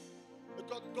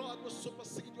 Because God will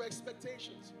supersede your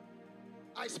expectations.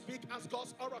 I speak as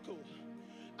God's oracle.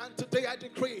 And today I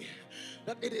decree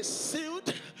that it is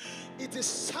sealed, it is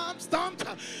stamped,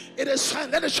 it is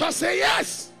signed. Let the church say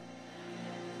yes.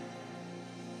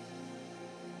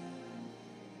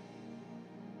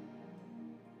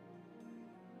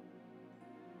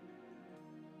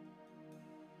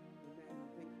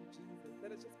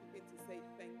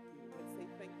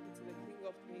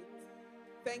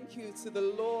 Thank you to the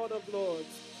Lord of Lords.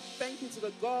 Thank you to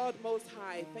the God Most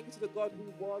High. Thank you to the God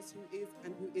who was, who is,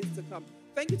 and who is to come.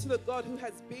 Thank you to the God who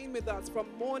has been with us from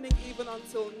morning even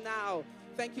until now.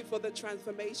 Thank you for the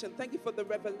transformation. Thank you for the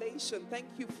revelation. Thank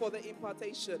you for the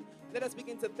impartation. Let us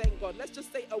begin to thank God. Let's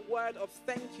just say a word of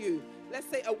thank you. Let's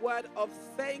say a word of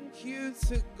thank you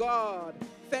to God.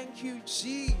 Thank you,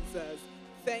 Jesus.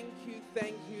 Thank you,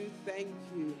 thank you, thank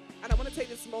you. And I want to take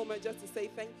this moment just to say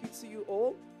thank you to you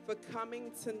all for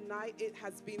coming tonight. It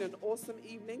has been an awesome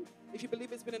evening. If you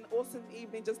believe it's been an awesome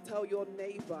evening, just tell your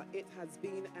neighbor, it has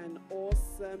been an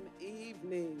awesome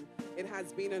evening. It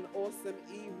has been an awesome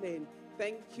evening.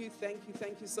 Thank you, thank you,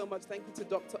 thank you so much. Thank you to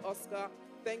Dr. Oscar.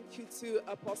 Thank you to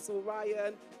Apostle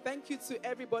Ryan. Thank you to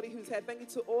everybody who's here. Thank you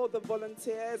to all the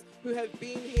volunteers who have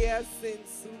been here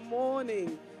since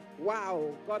morning.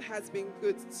 Wow, God has been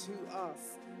good to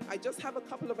us. I just have a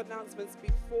couple of announcements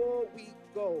before we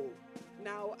go.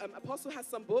 Now, Apostle has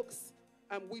some books.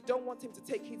 We don't want him to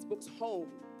take his books home.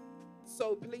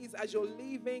 So please, as you're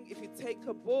leaving, if you take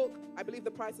a book, I believe the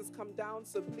price has come down,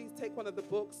 so please take one of the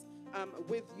books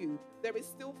with you. There is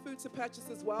still food to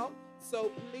purchase as well.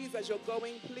 So please, as you're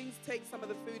going, please take some of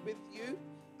the food with you.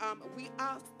 We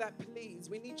ask that, please,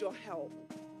 we need your help.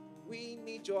 We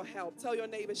need your help. Tell your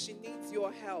neighbor she needs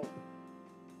your help.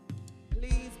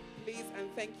 Please, please, and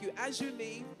thank you. As you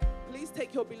leave, please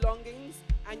take your belongings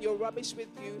and your rubbish with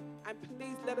you, and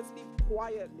please let us leave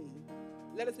quietly.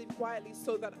 Let us leave quietly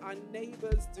so that our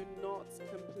neighbors do not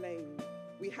complain.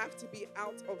 We have to be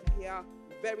out of here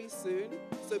very soon,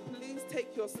 so please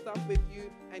take your stuff with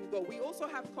you and go. We also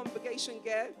have convocation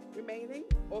gear remaining,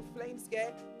 or flames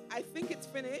gear. I think it's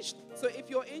finished, so if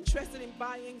you're interested in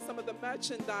buying some of the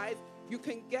merchandise, you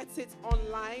can get it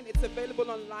online. It's available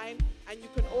online, and you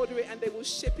can order it, and they will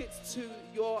ship it to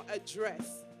your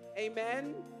address.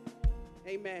 Amen.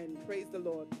 Amen. Praise the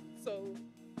Lord. So,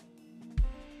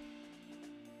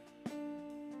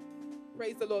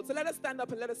 praise the Lord. So let us stand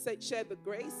up and let us share the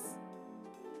grace.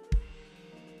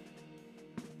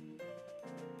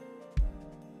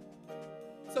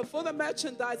 So for the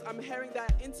merchandise, I'm hearing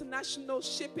that international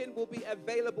shipping will be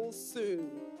available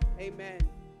soon. Amen.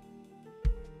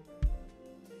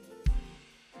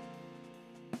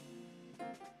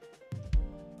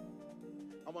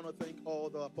 I want to thank all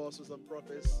the apostles and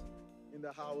prophets in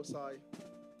the house.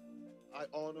 I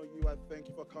honor you. I thank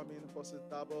you for coming, Apostle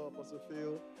Dabo, Apostle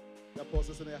Phil, the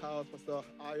apostles in the house, Pastor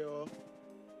Ayo,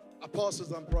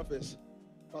 apostles and prophets.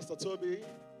 Pastor Toby,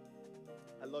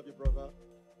 I love you, brother.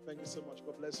 Thank you so much.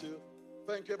 God bless you.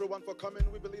 Thank you, everyone, for coming.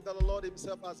 We believe that the Lord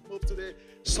himself has moved today.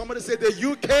 Somebody say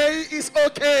the UK is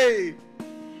okay.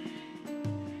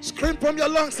 Scream from your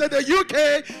lungs, say the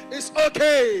UK is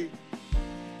okay.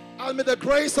 And may the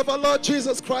grace of our Lord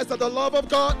Jesus Christ and the love of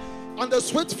God and the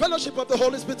sweet fellowship of the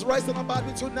Holy Spirit rise and abide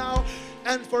with you now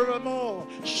and forevermore.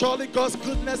 Surely God's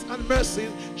goodness and mercy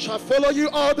shall follow you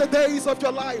all the days of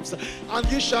your lives,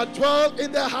 and you shall dwell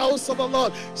in the house of the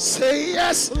Lord. Say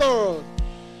yes, Lord.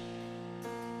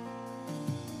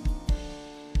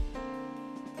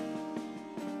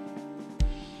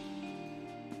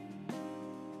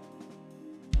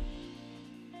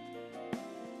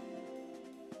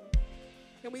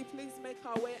 Can we please make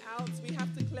our way out? We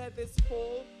have to clear this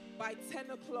hall by 10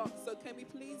 o'clock. So can we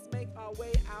please make our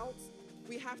way out?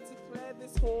 We have to clear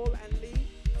this hall and leave.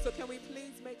 So can we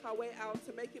please make our way out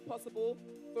to make it possible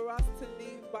for us to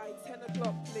leave by 10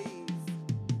 o'clock, please?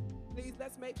 Please,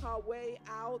 let's make our way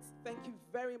out. Thank you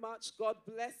very much. God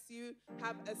bless you.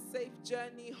 Have a safe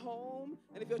journey home.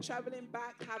 And if you're traveling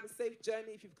back, have a safe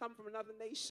journey. If you've come from another nation,